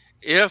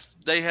 If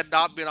they had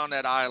not been on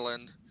that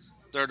island,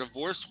 their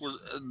divorce was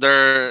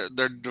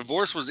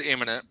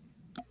imminent.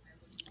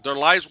 Their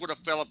lives would have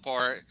fell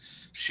apart.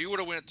 She would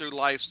have went through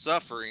life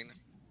suffering.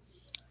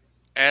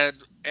 And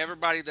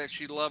everybody that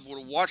she loved would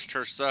have watched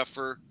her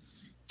suffer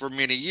for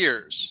many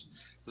years.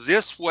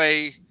 This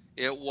way,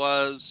 it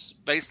was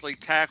basically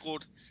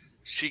tackled.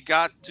 She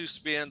got to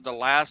spend the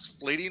last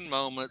fleeting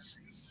moments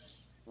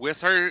with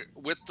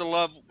the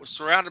love,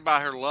 surrounded by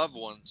her loved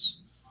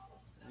ones.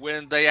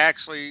 When they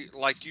actually,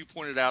 like you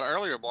pointed out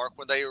earlier, Mark,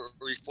 when they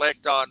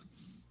reflect on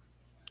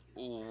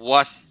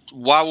why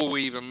were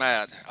we even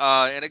mad?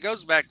 And it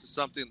goes back to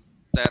something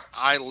that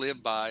I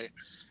live by,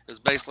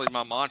 is basically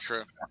my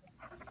mantra.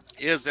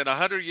 Is in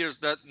 100 years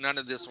that none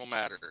of this will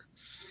matter.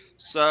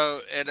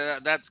 So, and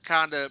that's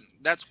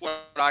what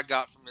I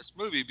got from this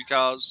movie,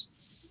 because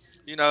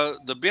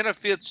the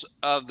benefits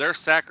of their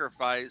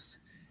sacrifice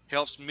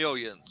helps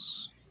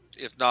millions,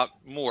 if not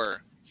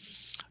more.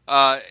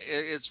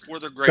 It's for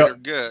the greater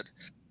good.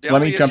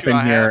 Let me jump in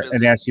here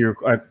and ask you,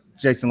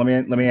 Jason.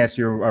 Let me ask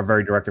you a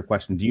very direct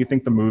question. Do you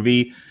think the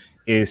movie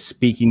is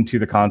speaking to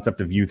the concept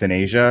of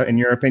euthanasia, in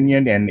your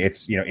opinion, and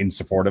it's in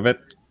support of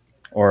it?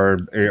 Or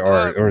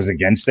is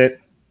against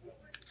it?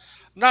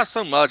 Not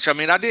so much. I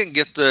mean, I didn't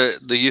get the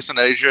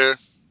euthanasia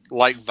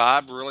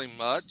vibe really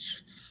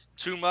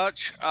too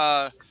much.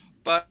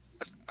 But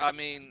I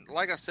mean,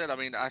 like I said, I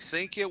mean, I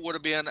think it would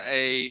have been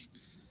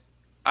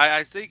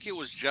I think it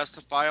was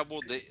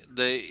justifiable.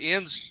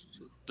 The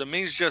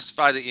means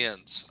justify the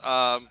ends.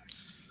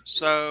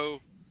 So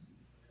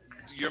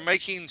you're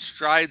making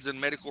strides in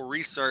medical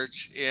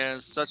research in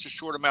such a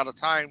short amount of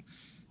time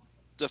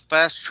to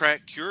fast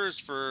track cures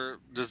for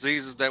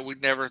diseases that we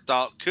never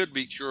thought could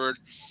be cured.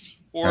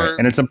 Right.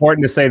 And it's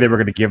important to say they were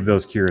going to give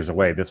those cures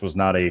away. This was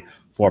not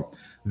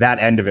that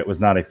end of it was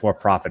not a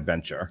for-profit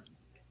venture.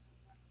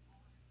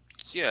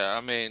 Yeah,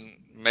 I mean,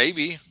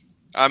 maybe.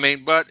 I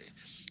mean, but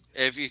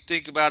if you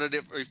think about it,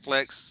 it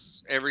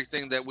reflects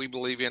everything that we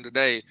believe in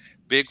today.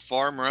 Big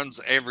Pharma runs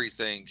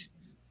everything.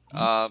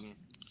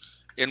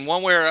 In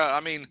one way,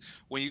 I mean,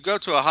 when you go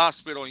to a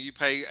hospital and you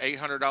pay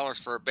 $800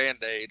 for a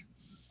Band-Aid,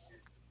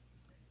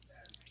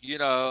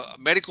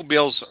 medical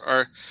bills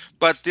are,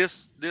 but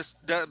this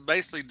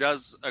basically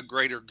does a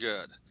greater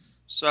good.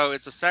 So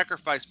it's a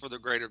sacrifice for the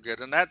greater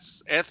good, and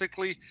that's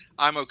ethically,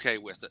 I'm okay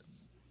with it.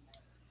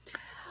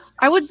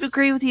 I would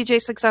agree with you,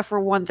 Jason, except for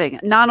one thing.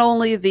 Not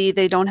only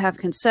they don't have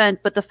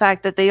consent, but the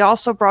fact that they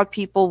also brought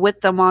people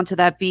with them onto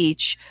that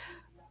beach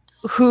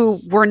who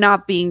were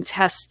not being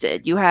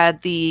tested. You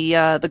had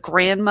the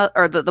grandmother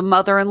or the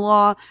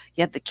mother-in-law.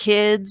 You had the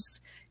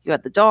kids. You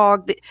had the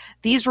dog.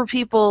 These were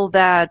people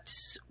that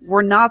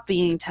were not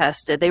being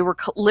tested. They were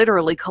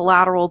literally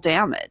collateral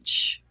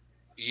damage.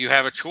 You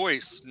have a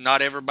choice.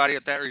 Not everybody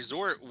at that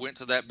resort went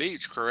to that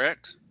beach,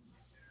 correct?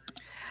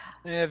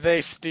 Yeah,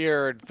 they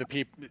steered the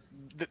people.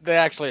 They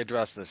actually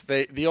addressed this.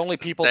 The only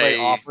people they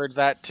offered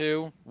that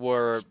to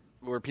were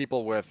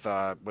people with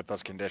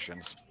those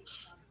conditions.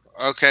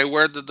 Okay,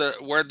 where'd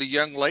the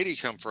young lady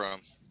come from?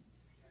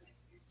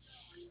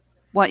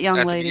 What young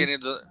at lady?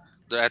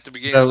 At the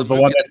beginning of the movie,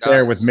 one that's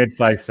there with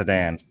mid-sized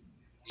sedan.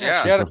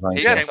 Yeah,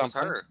 he came with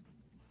her.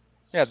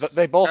 Yeah,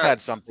 they both had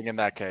something in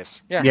that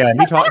case. Yeah, yeah.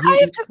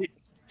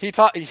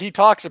 He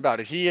talks about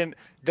it.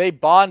 They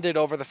bonded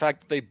over the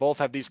fact that they both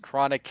have these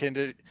chronic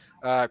chronic.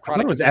 I thought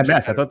it was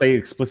MS. I thought they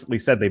explicitly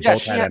said they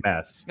both had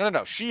MS.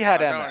 No. She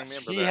had MS.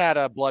 He had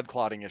a blood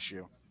clotting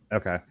issue.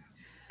 Okay.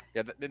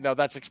 Yeah, no,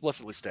 that's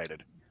explicitly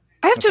stated.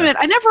 I have to admit,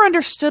 I never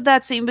understood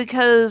that scene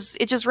because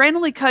it just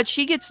randomly cuts.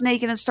 She gets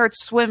naked and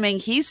starts swimming.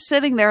 He's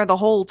sitting there the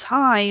whole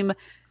time,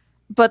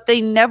 but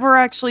they never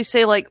actually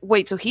say, like,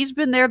 wait, so he's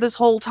been there this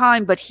whole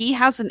time, but he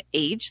hasn't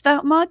aged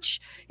that much?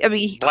 I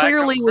mean, he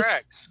clearly was...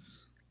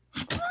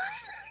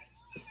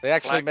 They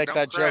actually make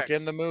that joke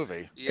in the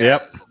movie.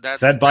 Yeah, yep.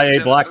 Said by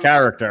a black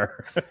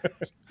character.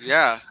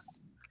 Yeah.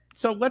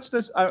 So let's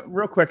just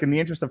real quick, in the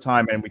interest of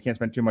time, and we can't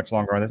spend too much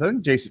longer on this. I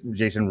think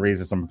Jason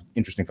raises some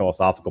interesting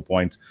philosophical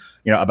points,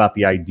 about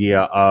the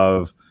idea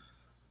of,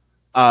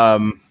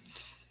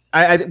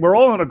 we're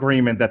all in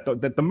agreement that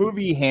the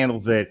movie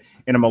handles it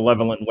in a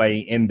malevolent way,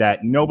 in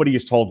that nobody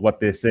is told what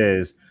this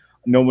is.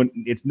 None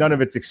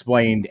of it's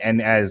explained,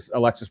 and as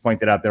Alexis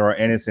pointed out, there are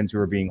innocents who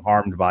are being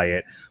harmed by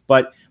it.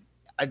 But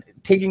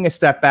taking a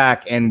step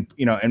back and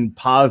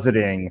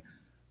positing,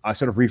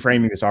 sort of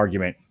reframing this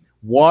argument,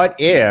 what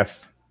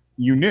if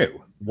you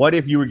knew? What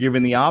if you were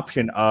given the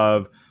option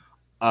of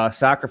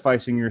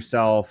sacrificing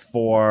yourself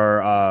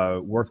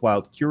for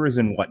worthwhile cures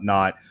and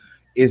whatnot?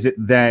 Is it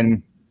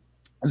then?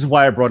 This is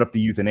why I brought up the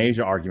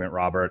euthanasia argument,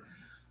 Robert.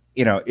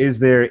 Is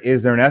there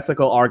an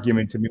ethical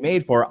argument to be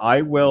made for,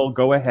 I will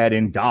go ahead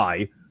and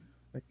die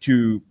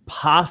to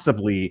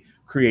possibly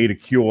create a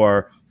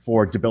cure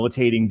for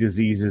debilitating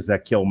diseases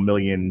that kill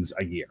millions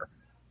a year?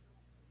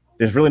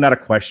 There's really not a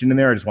question in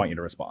there. I just want you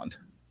to respond.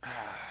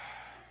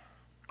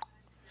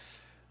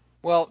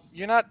 Well,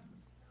 you're not.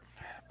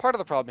 Part of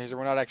the problem is that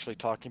we're not actually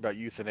talking about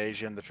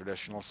euthanasia in the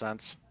traditional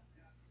sense.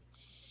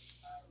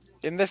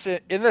 In this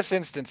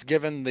instance,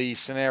 given the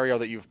scenario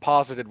that you've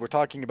posited, we're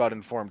talking about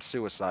informed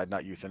suicide,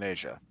 not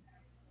euthanasia.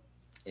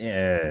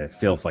 Yeah, it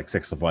feels like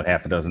 6 of one,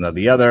 half a dozen of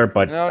the other,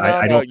 but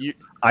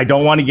I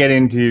don't want to get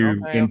into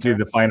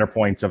the finer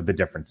points of the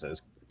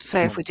differences.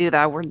 Say if we do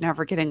that, we're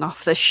never getting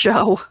off this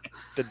show.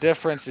 The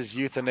difference is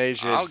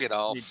euthanasia. I'll get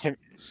off. The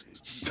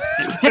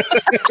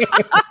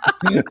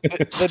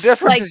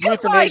difference is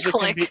euthanasia.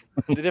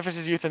 The difference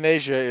is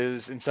euthanasia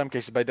is, in some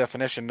cases, by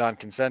definition,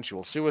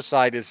 non-consensual.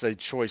 Suicide is a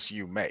choice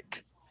you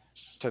make,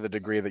 to the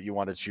degree that you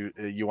want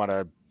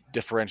to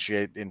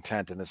differentiate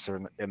intent in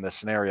this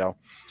scenario.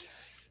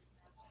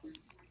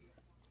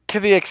 To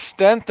the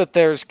extent that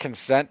there's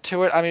consent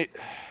to it, I mean,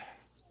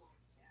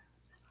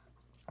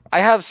 I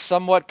have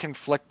somewhat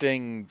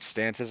conflicting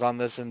stances on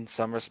this in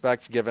some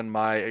respects, given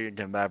my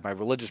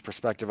religious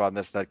perspective on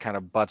this that kind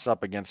of butts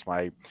up against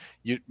my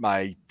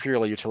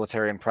purely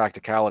utilitarian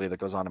practicality that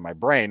goes on in my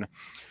brain.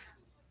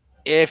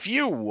 If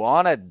you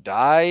want to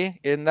die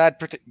in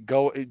that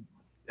go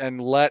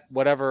and let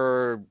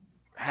whatever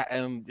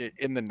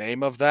in the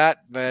name of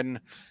that, then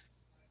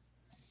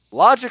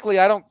logically,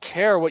 I don't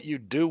care what you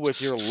do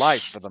with your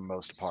life for the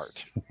most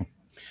part.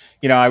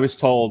 I was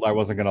told I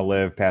wasn't going to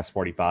live past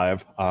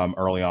 45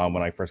 early on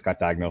when I first got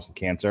diagnosed with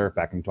cancer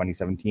back in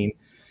 2017.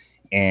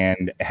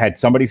 And had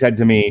somebody said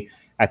to me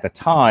at the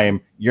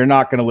time, you're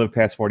not going to live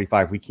past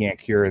 45. We can't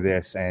cure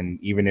this. And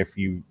even if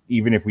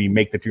we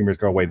make the tumors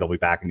go away, they'll be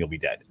back and you'll be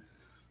dead,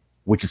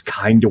 which is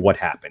kind of what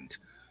happened.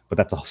 But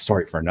that's a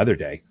story for another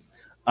day.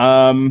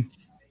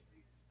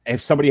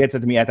 If somebody had said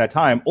to me at that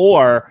time,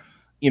 or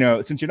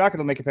since you're not going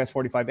to make it past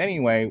 45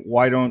 anyway,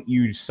 why don't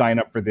you sign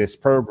up for this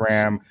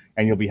program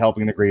and you'll be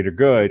helping the greater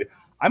good?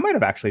 I might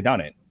have actually done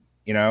it.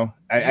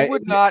 I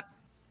would not.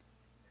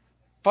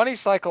 Funny.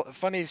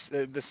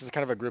 This is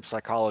kind of a group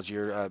psychology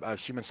or a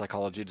human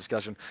psychology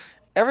discussion.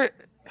 God,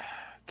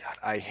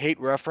 I hate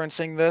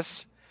referencing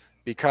this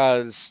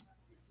because.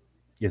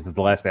 Is it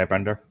The Last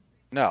Airbender?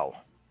 No,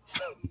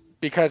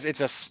 because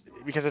it's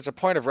a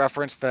point of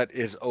reference that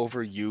is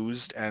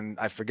overused, and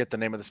I forget the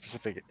name of the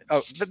specific.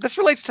 Oh, this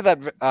relates to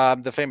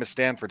that the famous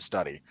Stanford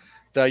study.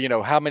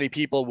 How many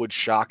people would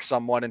shock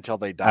someone until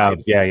they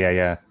died. Oh,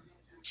 yeah.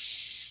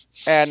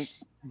 And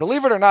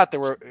believe it or not, there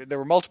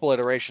were multiple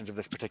iterations of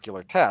this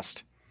particular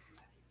test.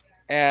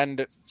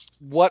 And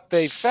what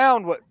they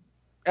found, what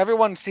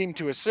everyone seemed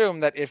to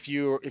assume, that if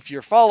you're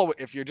just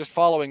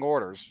following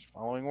orders,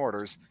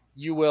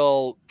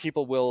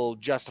 people will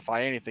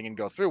justify anything and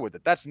go through with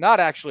it. That's not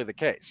actually the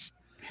case.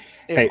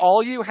 If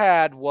all you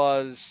had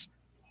was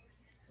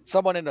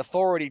someone in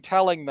authority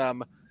telling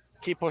them,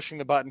 keep pushing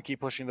the button, keep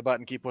pushing the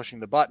button, keep pushing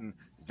the button,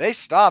 they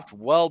stopped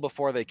well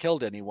before they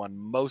killed anyone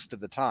most of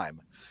the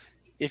time.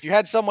 If you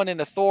had someone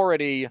in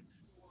authority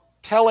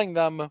telling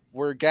them,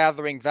 we're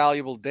gathering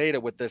valuable data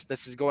with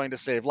this is going to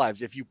save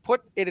lives. If you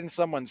put it in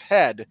someone's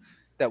head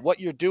that what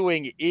you're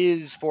doing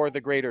is for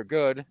the greater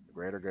good.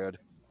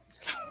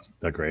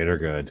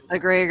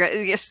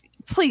 Yes,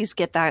 please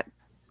get that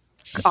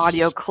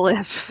audio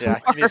clip. Yeah,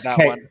 you need that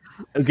one.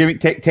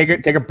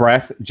 Take a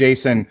breath,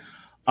 Jason.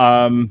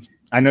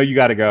 I know you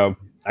got to go.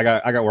 I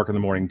got work in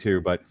the morning too,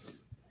 but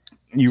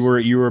you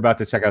were about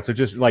to check out. So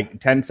just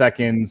like 10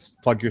 seconds,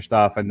 plug your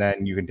stuff, and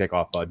then you can take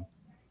off, bud.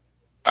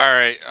 All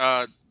right.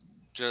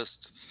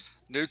 Just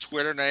new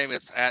Twitter name.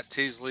 It's at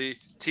Teasley,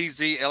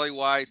 TZLEY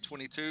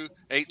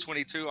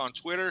 822 on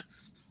Twitter.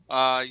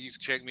 You can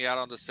check me out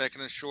on the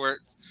Second and Short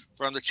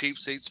from the Cheap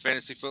Seats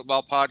Fantasy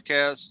Football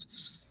Podcast.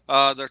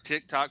 Their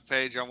TikTok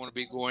page, I want to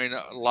be going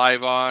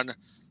live on.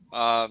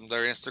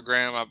 Their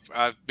Instagram,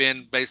 I've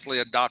been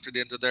basically adopted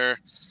into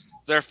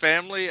their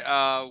family,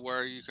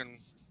 where you can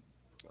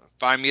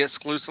find me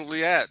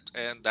exclusively at,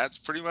 and that's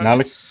pretty much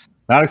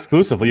not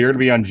exclusively. You're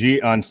going to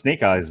be on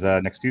Snake Eyes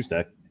next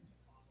Tuesday.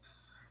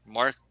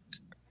 Mark,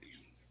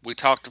 we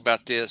talked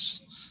about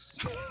this.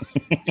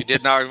 You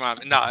did not remind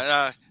me. No,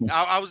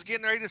 I was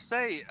getting ready to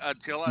say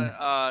till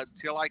I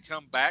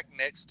come back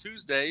next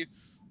Tuesday,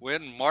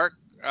 when Mark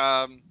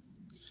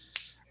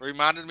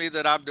reminded me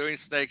that I'm doing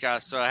Snake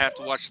Eyes, so I have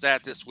to watch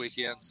that this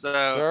weekend. So,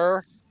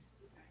 sir,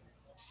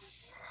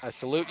 I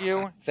salute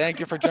you. Thank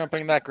you for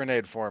jumping that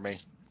grenade for me.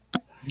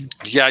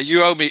 Yeah,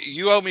 you owe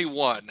me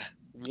one.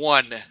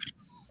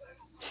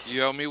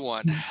 You owe me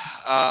one.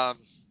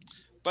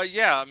 But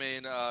yeah, I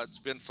mean, it's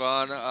been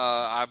fun.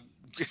 I'm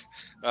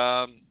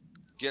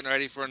getting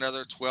ready for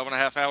another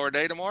 12.5-hour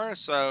day tomorrow.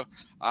 So,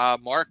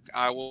 Mark,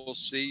 I will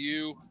see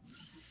you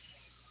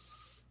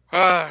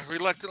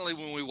reluctantly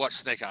when we watch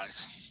Snake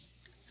Eyes.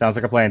 Sounds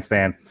like a plan,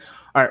 Stan.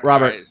 All right,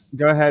 Robert,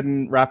 go ahead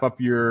and wrap up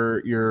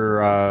your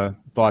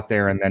thought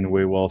there, and then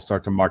we will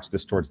start to march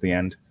this towards the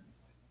end.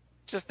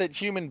 Just that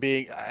human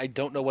being, I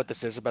don't know what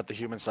this is about the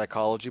human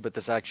psychology, but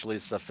this actually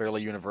is a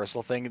fairly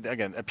universal thing.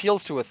 Again,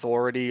 appeals to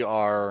authority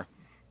are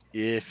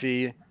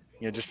iffy.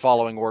 Just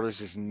following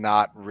orders is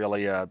not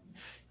really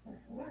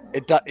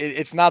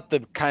it's not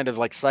the kind of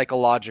like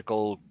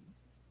psychological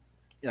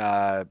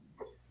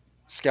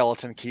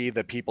skeleton key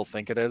that people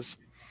think it is.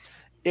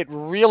 It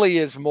really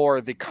is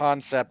more the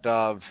concept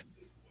of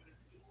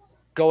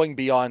going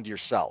beyond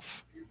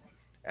yourself.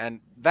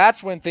 And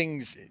that's when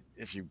things,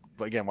 if you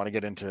again want to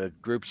get into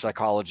group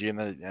psychology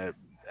and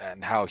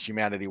how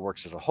humanity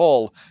works as a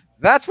whole,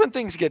 that's when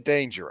things get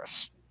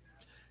dangerous.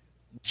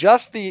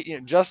 Just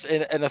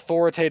an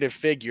authoritative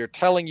figure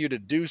telling you to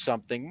do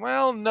something,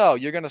 well, no,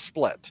 you're going to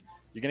split.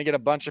 You're going to get a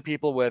bunch of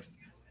people with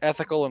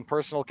ethical and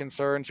personal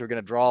concerns who are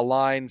going to draw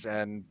lines,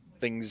 and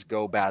things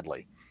go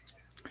badly.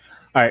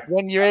 All right.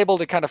 When you're able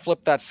to kind of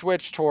flip that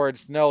switch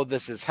towards, no,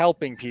 this is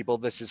helping people,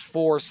 this is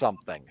for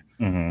something.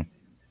 Mm-hmm.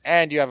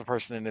 And you have a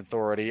person in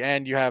authority,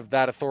 and you have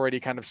that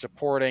authority kind of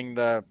supporting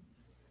the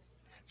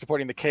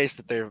case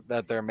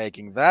that they're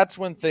making. That's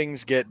when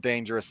things get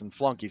dangerous and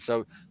flunky.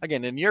 So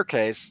again, in your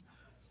case,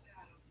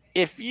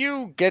 if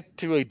you get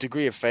to a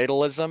degree of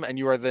fatalism and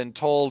you are then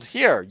told,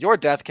 here, your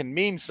death can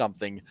mean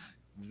something,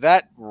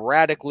 that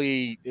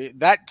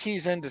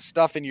keys into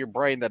stuff in your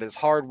brain that is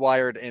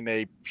hardwired in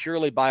a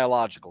purely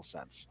biological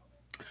sense.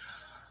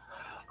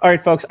 All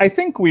right, folks, I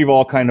think we've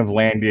all kind of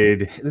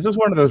landed. This is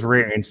one of those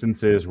rare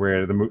instances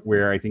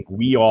where I think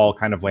we all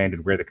kind of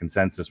landed where the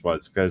consensus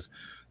was, because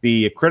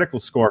the critical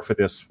score for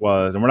this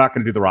was, and we're not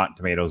going to do the Rotten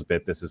Tomatoes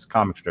bit. This is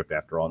Comic Strip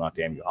after all, not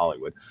Damn You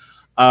Hollywood.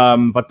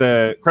 But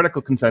the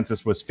critical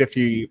consensus was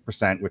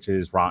 50%, which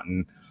is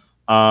rotten.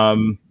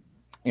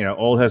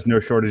 Old has no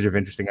shortage of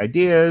interesting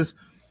ideas.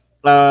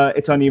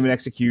 Its uneven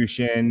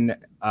execution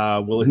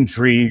will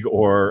intrigue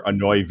or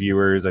annoy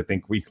viewers. I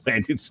think we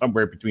landed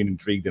somewhere between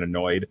intrigued and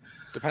annoyed.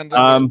 Depends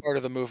on which part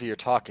of the movie you're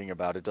talking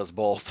about. It does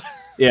both.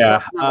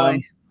 Yeah.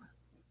 I'm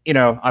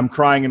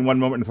crying in one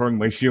moment and throwing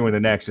my shoe in the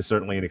next is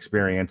certainly an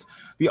experience.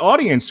 The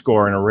audience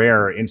score, in a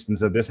rare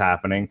instance of this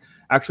happening,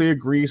 actually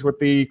agrees with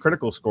the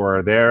critical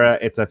score. There,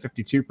 it's a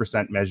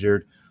 52%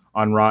 measured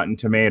on Rotten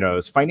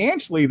Tomatoes.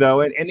 Financially,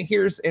 though, and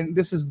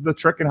this is the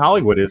trick in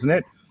Hollywood, isn't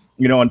it?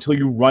 Until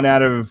you run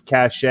out of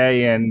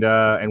cachet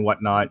and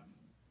whatnot.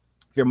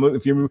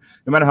 If you no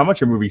matter how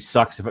much your movie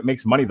sucks, if it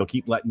makes money, they'll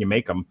keep letting you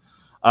make them.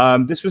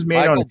 This was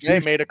made Michael Bay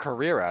made a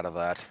career out of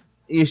that.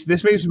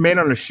 This was made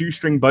on a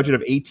shoestring budget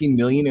of $18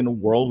 million in a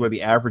world where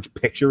the average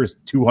picture is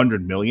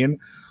 $200 million.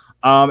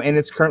 And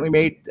it's currently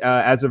made,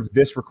 as of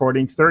this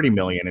recording, $30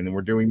 million. And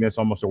we're doing this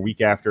almost a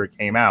week after it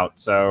came out.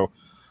 So,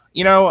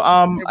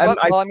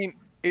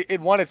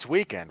 it won its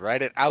weekend,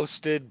 right? It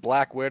ousted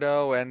Black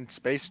Widow and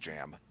Space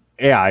Jam.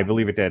 Yeah, I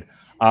believe it did.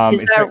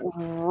 Is that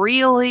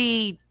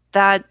really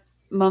that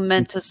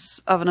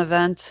momentous of an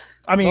event?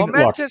 I mean,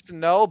 momentous, look,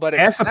 no, but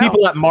ask the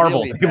people at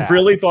Marvel. Really They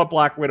really thought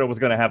Black Widow was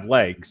going to have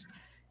legs.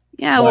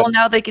 Yeah, well,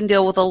 now they can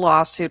deal with a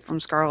lawsuit from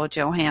Scarlett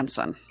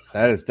Johansson.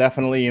 That is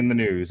definitely in the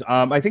news.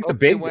 I think the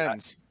big,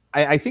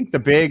 I think the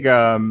big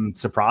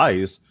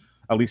surprise,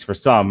 at least for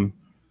some,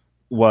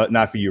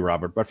 not for you,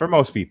 Robert, but for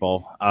most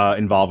people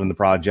involved in the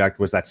project,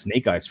 was that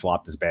Snake Eyes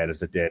flopped as bad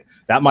as it did.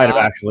 That might have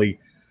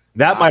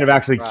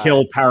actually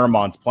killed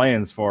Paramount's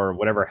plans for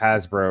whatever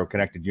Hasbro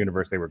connected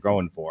universe they were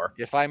going for.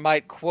 If I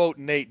might quote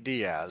Nate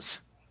Diaz,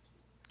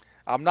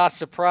 I'm not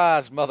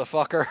surprised,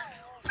 motherfucker.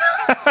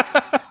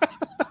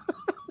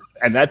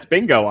 And that's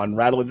bingo on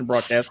Rattledge and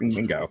Broadcasting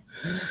bingo.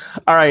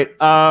 All right,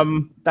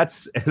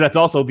 that's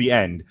also the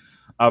end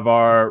of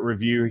our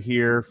review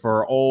here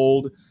for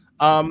Old.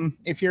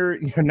 If you're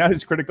not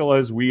as critical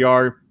as we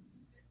are,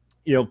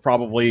 you'll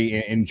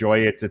probably enjoy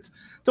it. It's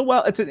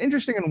an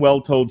interesting and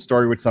well told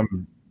story with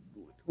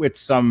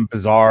some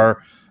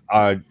bizarre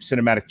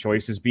cinematic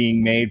choices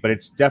being made, but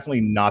it's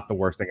definitely not the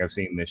worst thing I've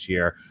seen this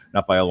year,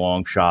 not by a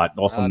long shot.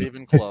 Also, not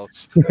even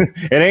close.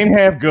 It ain't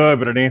half good,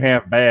 but it ain't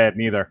half bad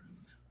neither.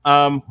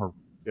 Or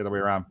the other way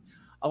around.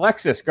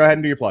 Alexis, go ahead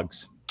and do your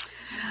plugs.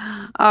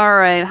 All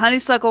right,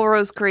 Honeysuckle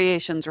Rose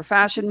Creations, where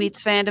fashion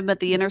meets fandom at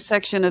the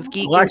intersection of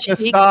geek Alexis, and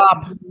chic.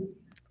 Stop!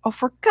 Oh,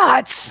 for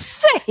God's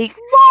sake,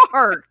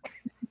 Mark!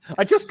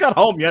 I just got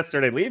home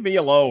yesterday. Leave me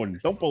alone.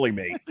 Don't bully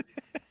me.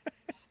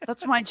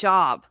 That's my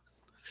job.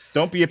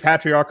 Don't be a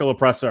patriarchal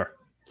oppressor.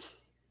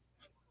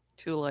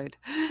 Too late.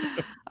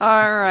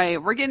 All right,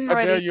 we're getting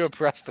ready. How dare you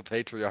oppress the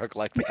patriarch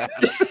like that?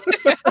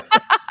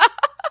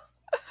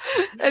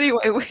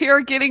 Anyway, we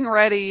are getting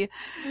ready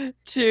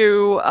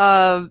to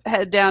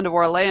head down to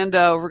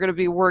Orlando. We're going to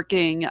be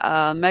working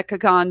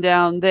MechaCon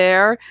down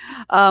there.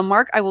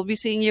 Mark, I will be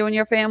seeing you and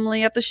your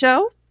family at the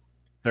show.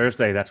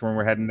 Thursday, that's when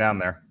we're heading down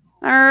there.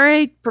 All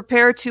right,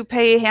 prepare to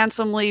pay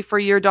handsomely for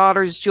your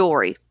daughter's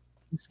jewelry.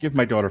 Let's give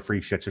my daughter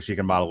free shit so she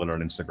can model it on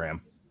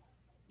Instagram.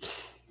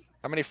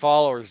 How many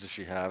followers does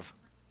she have?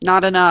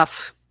 Not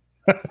enough.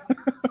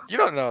 You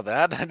don't know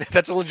that.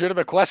 That's a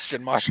legitimate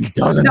question, Mark. She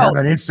doesn't have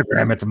an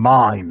Instagram. It's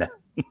mine.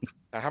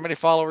 Now, how many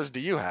followers do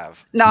you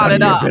have? Not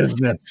enough.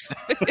 Business.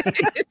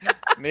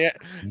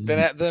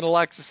 Then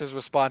Alexis's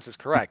response is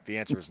correct. The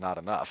answer is not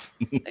enough.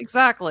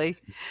 Exactly.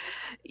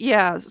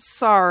 Yeah,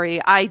 sorry.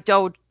 I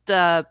don't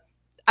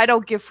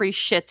give free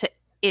shit to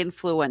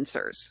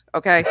influencers,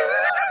 okay?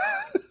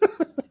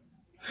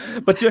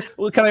 But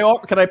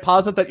can I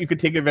posit that you could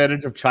take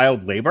advantage of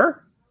child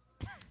labor?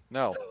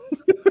 No.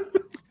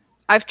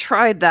 I've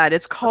tried that.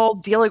 It's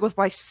called dealing with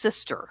my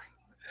sister.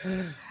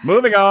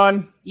 Moving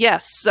on.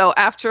 Yes. So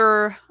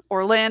after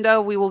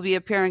Orlando, we will be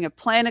appearing at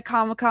Planet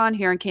Comic-Con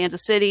here in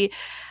Kansas City.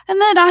 And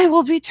then I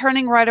will be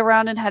turning right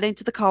around and heading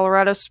to the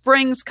Colorado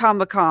Springs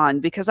Comic-Con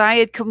because I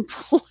had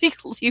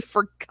completely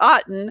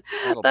forgotten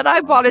that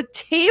I bought a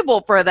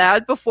table for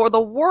that before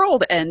the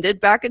world ended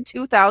back in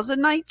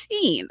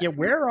 2019. Yeah,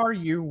 where are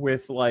you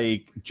with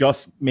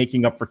just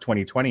making up for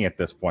 2020 at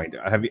this point?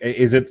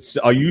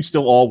 Are you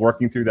still all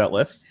working through that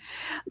list?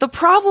 The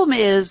problem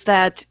is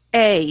that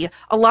a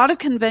lot of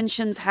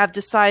conventions have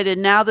decided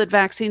now that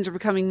vaccines are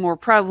becoming more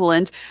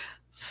prevalent,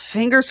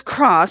 fingers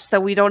crossed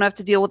that we don't have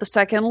to deal with a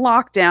second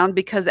lockdown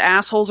because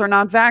assholes are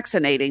not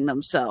vaccinating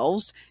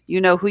themselves.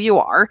 You know who you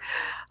are.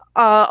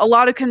 A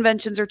lot of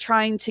conventions are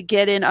trying to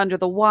get in under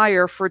the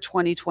wire for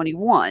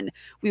 2021.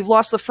 We've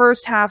lost the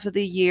first half of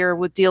the year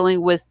with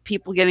dealing with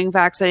people getting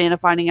vaccinated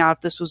and finding out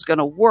if this was going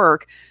to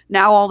work.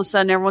 Now, all of a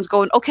sudden, everyone's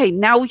going, okay,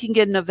 now we can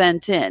get an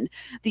event in.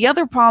 The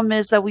other problem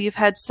is that we've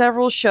had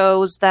several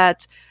shows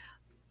that,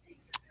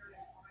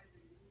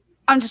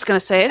 I'm just going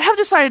to say it, have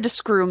decided to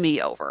screw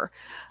me over.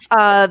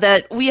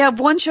 That we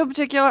have one show in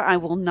particular, I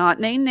will not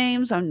name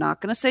names, I'm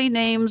not going to say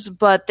names,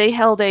 but they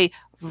held a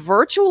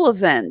virtual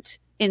event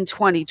in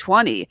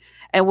 2020.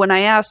 And when I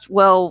asked,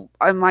 well,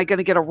 am I going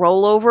to get a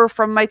rollover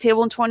from my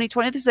table in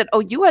 2020? They said, oh,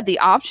 you had the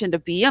option to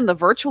be on the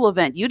virtual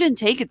event. You didn't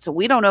take it, so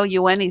we don't owe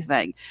you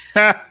anything.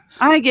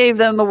 I gave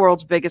them the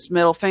world's biggest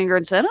middle finger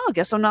and said, oh, I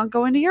guess I'm not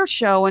going to your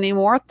show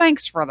anymore.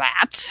 Thanks for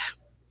that.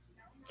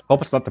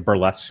 Hope it's not the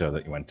burlesque show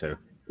that you went to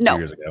 2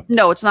 years ago.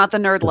 No, it's not the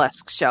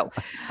Nerdlesque show.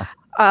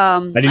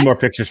 I need more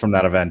pictures from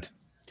that event.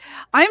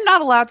 I am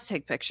not allowed to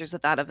take pictures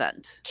at that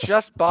event.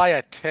 Just buy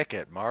a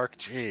ticket, Mark.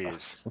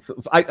 Jeez.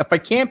 If I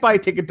can't buy a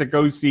ticket to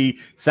go see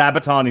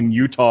Sabaton in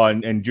Utah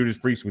and Judas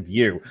Priest with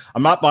you,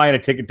 I'm not buying a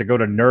ticket to go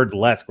to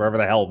Nerdlesque, wherever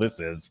the hell this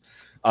is.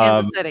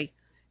 Kansas City.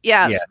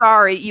 Yeah,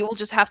 sorry. You will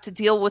just have to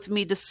deal with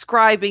me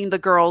describing the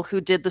girl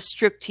who did the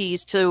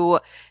striptease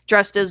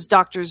dressed as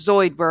Dr.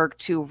 Zoidberg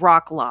to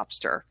Rock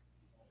Lobster.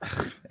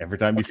 Every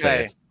time you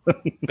say it.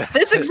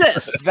 This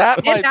exists.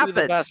 That might be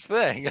the best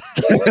thing.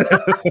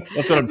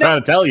 That's what I'm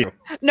trying to tell you.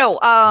 No,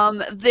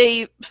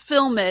 they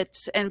film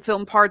it and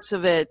film parts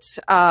of it,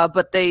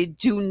 but they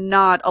do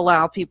not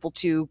allow people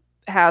to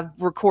have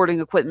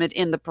recording equipment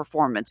in the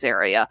performance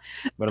area.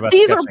 What about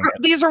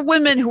these are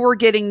women who are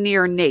getting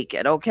near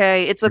naked,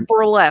 okay? It's a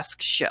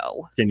burlesque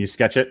show. Can you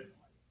sketch it?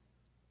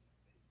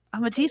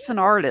 I'm a decent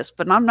artist,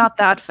 but I'm not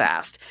that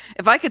fast.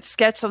 If I could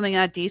sketch something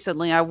that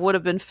decently, I would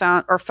have been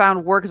found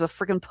work as a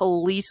freaking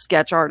police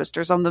sketch artist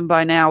or something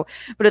by now.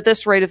 But at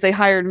this rate, if they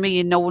hired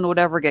me, no one would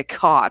ever get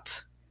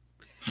caught.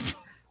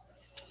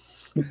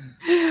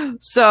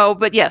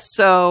 But yes,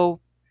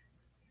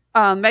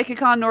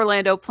 MegaCon in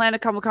Orlando, Planet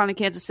Comic-Con in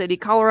Kansas City,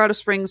 Colorado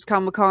Springs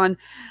Comic-Con,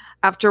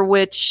 after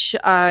which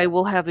I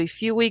will have a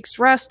few weeks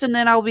rest, and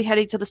then I'll be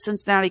heading to the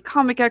Cincinnati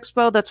Comic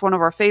Expo. That's one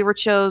of our favorite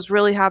shows.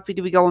 Really happy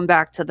to be going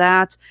back to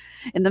that.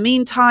 In the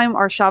meantime,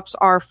 our shops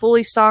are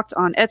fully stocked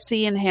on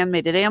Etsy and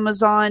Handmade at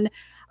Amazon.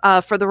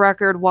 For the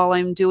record, while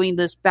I'm doing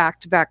this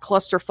back-to-back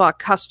clusterfuck,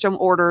 custom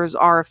orders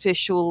are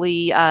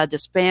officially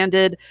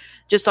disbanded,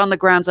 just on the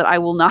grounds that I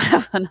will not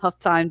have enough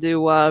time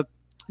to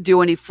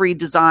do any free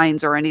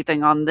designs or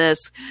anything on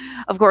this.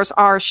 Of course,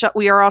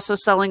 we are also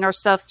selling our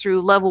stuff through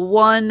Level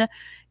 1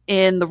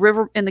 in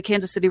the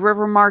Kansas City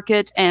River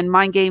Market, and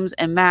Mind Games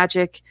and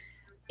Magic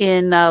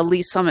in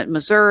Lee Summit,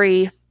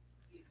 Missouri.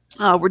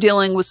 We're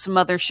dealing with some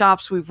other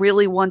shops. We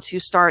really want to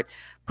start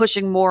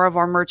pushing more of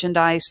our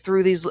merchandise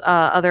through these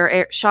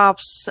other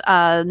shops,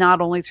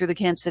 not only through the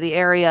Kansas City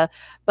area,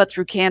 but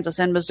through Kansas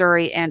and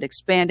Missouri, and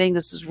expanding.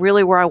 This is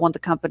really where I want the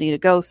company to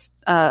go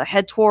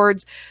head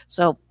towards.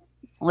 So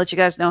I'll let you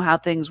guys know how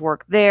things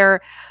work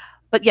there.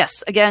 But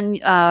yes, again,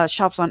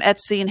 shops on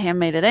Etsy and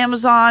Handmade at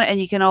Amazon, and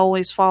you can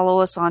always follow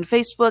us on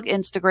Facebook,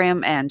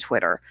 Instagram, and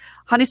Twitter.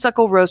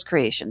 Honeysuckle Rose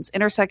Creations,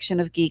 intersection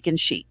of geek and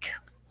chic.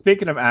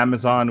 Speaking of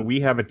Amazon, we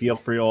have a deal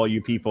for all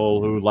you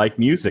people who like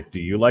music. Do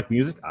you like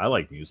music? I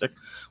like music.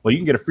 Well, you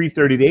can get a free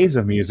 30 days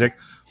of music.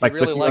 He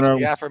really likes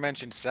the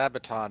aforementioned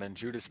Sabaton and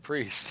Judas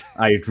Priest.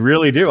 I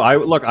really do.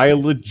 I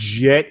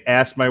legit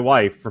asked my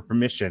wife for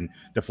permission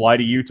to fly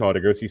to Utah to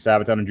go see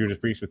Sabaton and Judas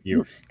Priest with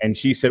you, and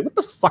she said, "What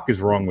the fuck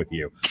is wrong with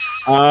you?"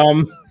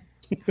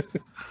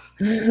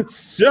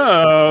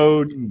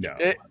 So no.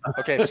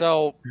 Okay,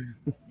 so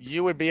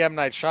you would be M.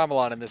 Night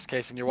Shyamalan in this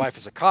case, and your wife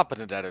is a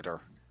competent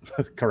editor.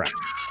 Correct.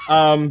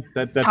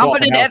 That's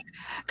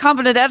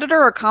competent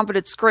editor or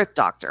competent script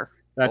doctor?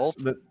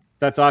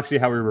 That's actually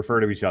how we refer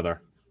to each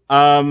other.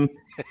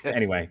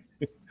 Anyway.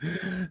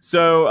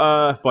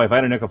 So, boy, if I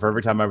had a nickel for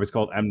every time I was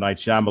called M. Night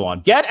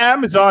Shyamalan, get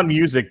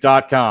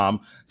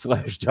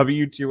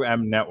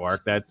AmazonMusic.com/W2M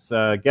Network. That's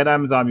get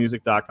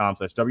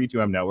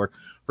AmazonMusic.com/W2M Network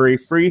for a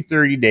free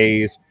 30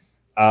 days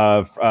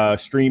of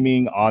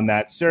streaming on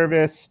that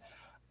service.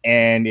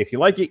 And if you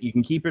like it, you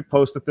can keep it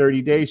post the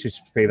 30 days.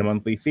 Just pay the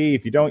monthly fee.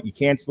 If you don't, you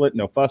cancel it.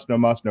 No fuss, no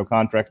muss, no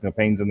contracts, no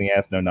pains in the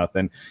ass, no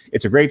nothing.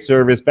 It's a great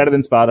service, better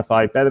than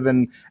Spotify, better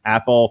than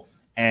Apple.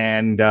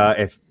 And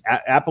if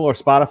Apple or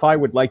Spotify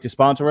would like to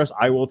sponsor us,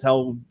 I will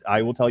tell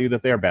you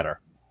that they're better.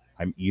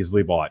 I'm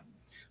easily bought.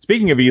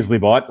 Speaking of easily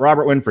bought,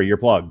 Robert Winfrey, your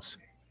plugs.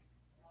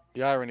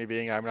 The irony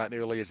being I'm not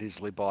nearly as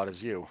easily bought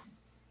as you.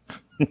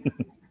 All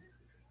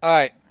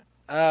right.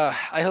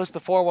 I host the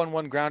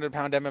 411 Grounded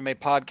Pound MMA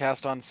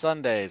podcast on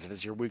Sundays. It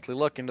is your weekly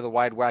look into the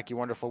wide, wacky,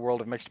 wonderful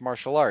world of mixed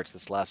martial arts.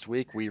 This last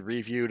week, we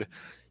reviewed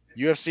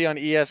UFC on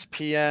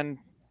ESPN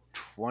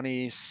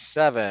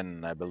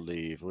 27, I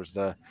believe. It was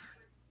the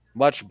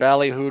much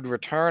ballyhooed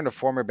return of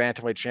former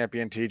bantamweight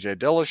champion TJ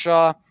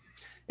Dillashaw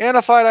in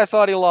a fight I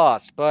thought he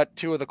lost, but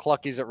two of the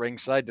cluckies at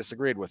ringside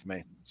disagreed with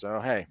me. So,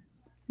 hey.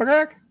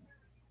 Okay.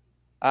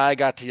 I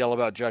got to yell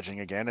about judging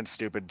again, and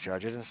stupid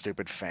judges and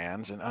stupid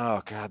fans. And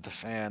oh god, the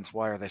fans,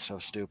 why are they so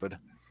stupid?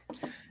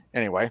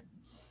 Anyway.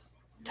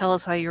 Tell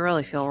us how you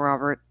really feel,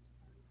 Robert.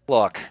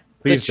 Look,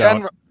 the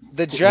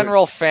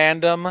general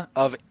fandom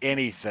of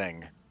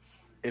anything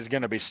is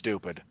going to be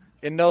stupid.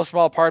 In no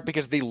small part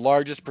because the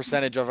largest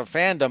percentage of a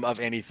fandom of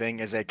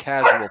anything is a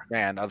casual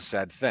fan of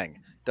said thing.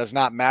 Does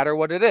not matter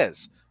what it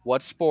is.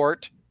 What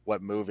sport,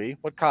 what movie,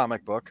 what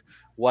comic book,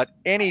 what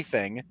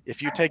anything.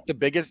 If you take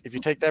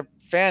that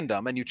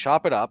fandom and you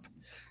chop it up,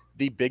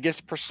 the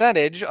biggest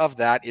percentage of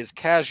that is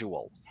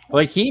casual.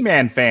 Like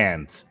He-Man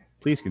fans.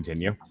 Please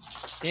continue.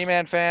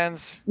 He-Man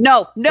fans.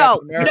 No.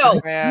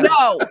 Fans,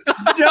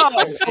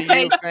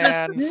 Okay,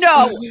 fans.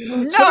 no.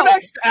 For the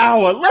next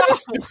hour,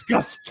 let's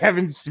discuss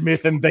Kevin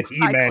Smith and the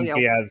He-Man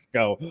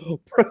fiasco.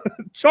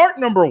 Chart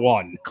number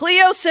 1.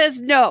 Cleo says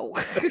no.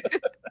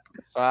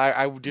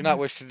 I do not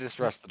wish to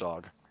distress the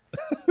dog.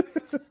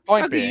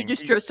 Point being, you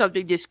distress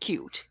something this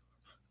cute?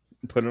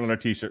 Put it on a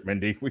t-shirt,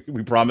 Mindy.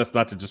 We promise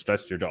not to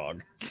distress your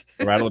dog.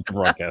 Rattle at the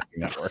Broadcasting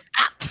Network.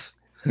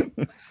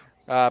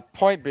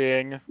 Point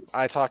being,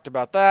 I talked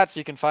about that, so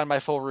you can find my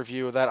full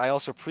review of that. I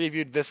also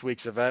previewed this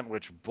week's event,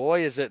 which,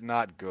 boy, is it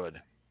not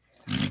good.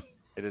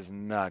 It is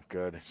not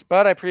good.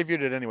 But I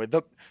previewed it anyway.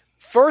 The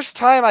first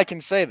time I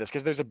can say this,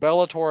 because there's a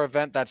Bellator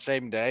event that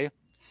same day,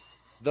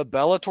 the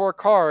Bellator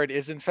card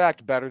is, in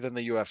fact, better than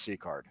the UFC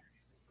card.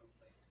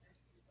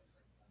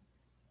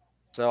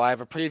 So I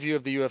have a preview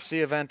of the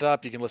UFC event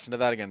up. You can listen to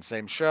that again,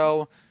 same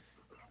show.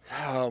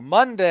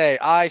 Monday,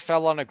 I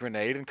fell on a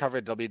grenade and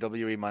covered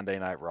WWE Monday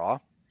Night Raw.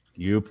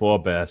 You poor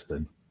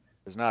bastard.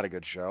 It was not a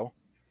good show.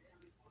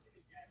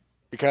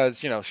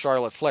 Because,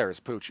 Charlotte Flair is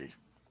Poochie.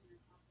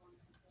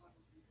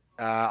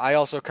 I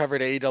also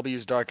covered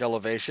AEW's Dark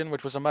Elevation,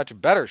 which was a much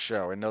better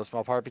show in no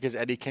small part because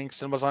Eddie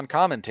Kingston was on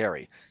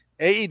commentary.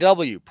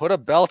 AEW, put a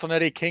belt on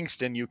Eddie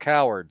Kingston, you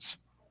cowards.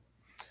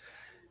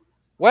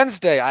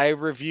 Wednesday, I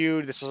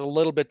reviewed, this was a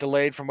little bit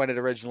delayed from when it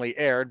originally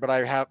aired, but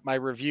I have my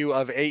review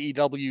of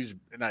MLW's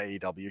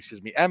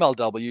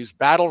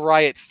Battle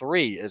Riot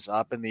 3 is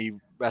up in the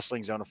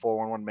Wrestling Zone of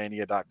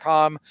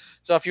 411mania.com.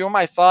 So if you want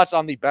my thoughts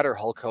on the better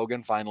Hulk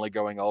Hogan finally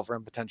going over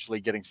and potentially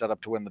getting set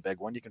up to win the big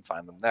one, you can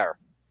find them there.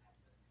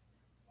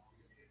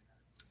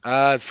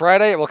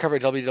 Friday, we'll cover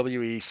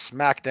WWE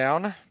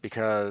SmackDown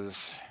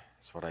because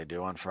that's what I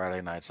do on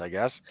Friday nights, I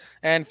guess.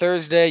 And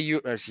Friday,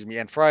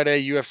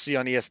 UFC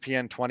on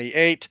ESPN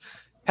 28,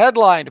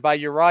 headlined by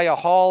Uriah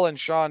Hall and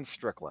Sean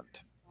Strickland.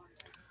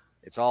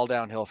 It's all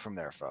downhill from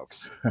there,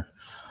 folks.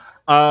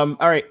 All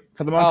right,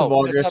 for the month of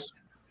August.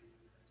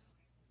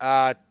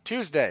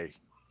 Tuesday,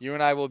 you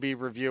and I will be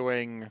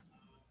reviewing.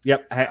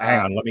 Yep. Hang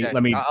on.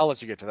 Let me. I'll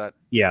let you get to that.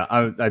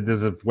 Yeah.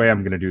 There's a way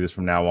I'm going to do this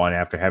from now on.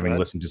 After having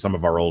listened to some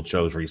of our old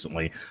shows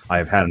recently, I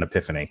have had an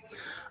epiphany.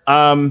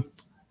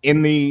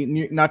 In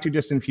the not too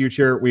distant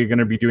future, we're going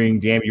to be doing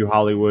Damn You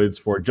Hollywoods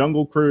for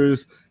Jungle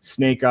Cruise,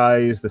 Snake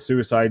Eyes, The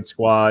Suicide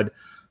Squad.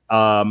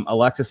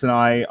 Alexis and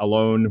I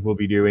alone will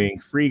be doing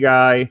Free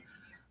Guy.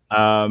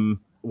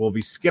 We'll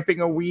be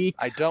skipping a week.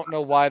 I don't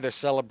know why they're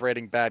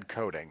celebrating bad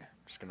coding. I'm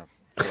just going to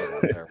put it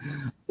out there.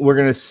 We're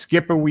going to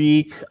skip a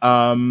week.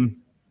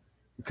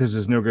 Because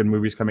there's no good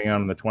movies coming out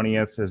on the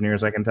 20th, as near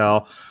as I can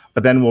tell.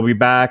 But then we'll be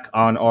back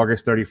on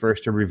August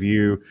 31st to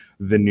review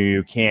the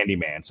new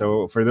Candyman.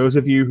 So for those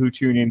of you who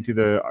tune into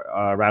the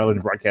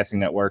Rattledge Broadcasting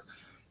Network,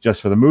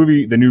 just for the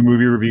new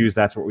movie reviews,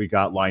 that's what we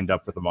got lined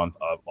up for the month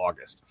of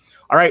August.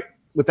 All right.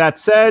 With that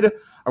said,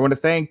 I want to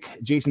thank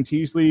Jason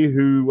Teasley,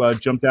 who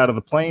jumped out of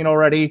the plane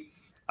already.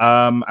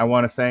 I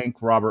want to thank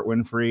Robert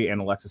Winfrey and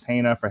Alexis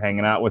Hana for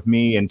hanging out with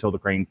me until the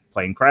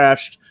plane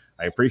crashed.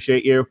 I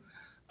appreciate you.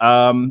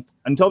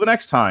 Until the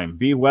next time,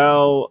 be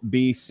well,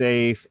 be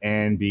safe,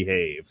 and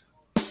behave.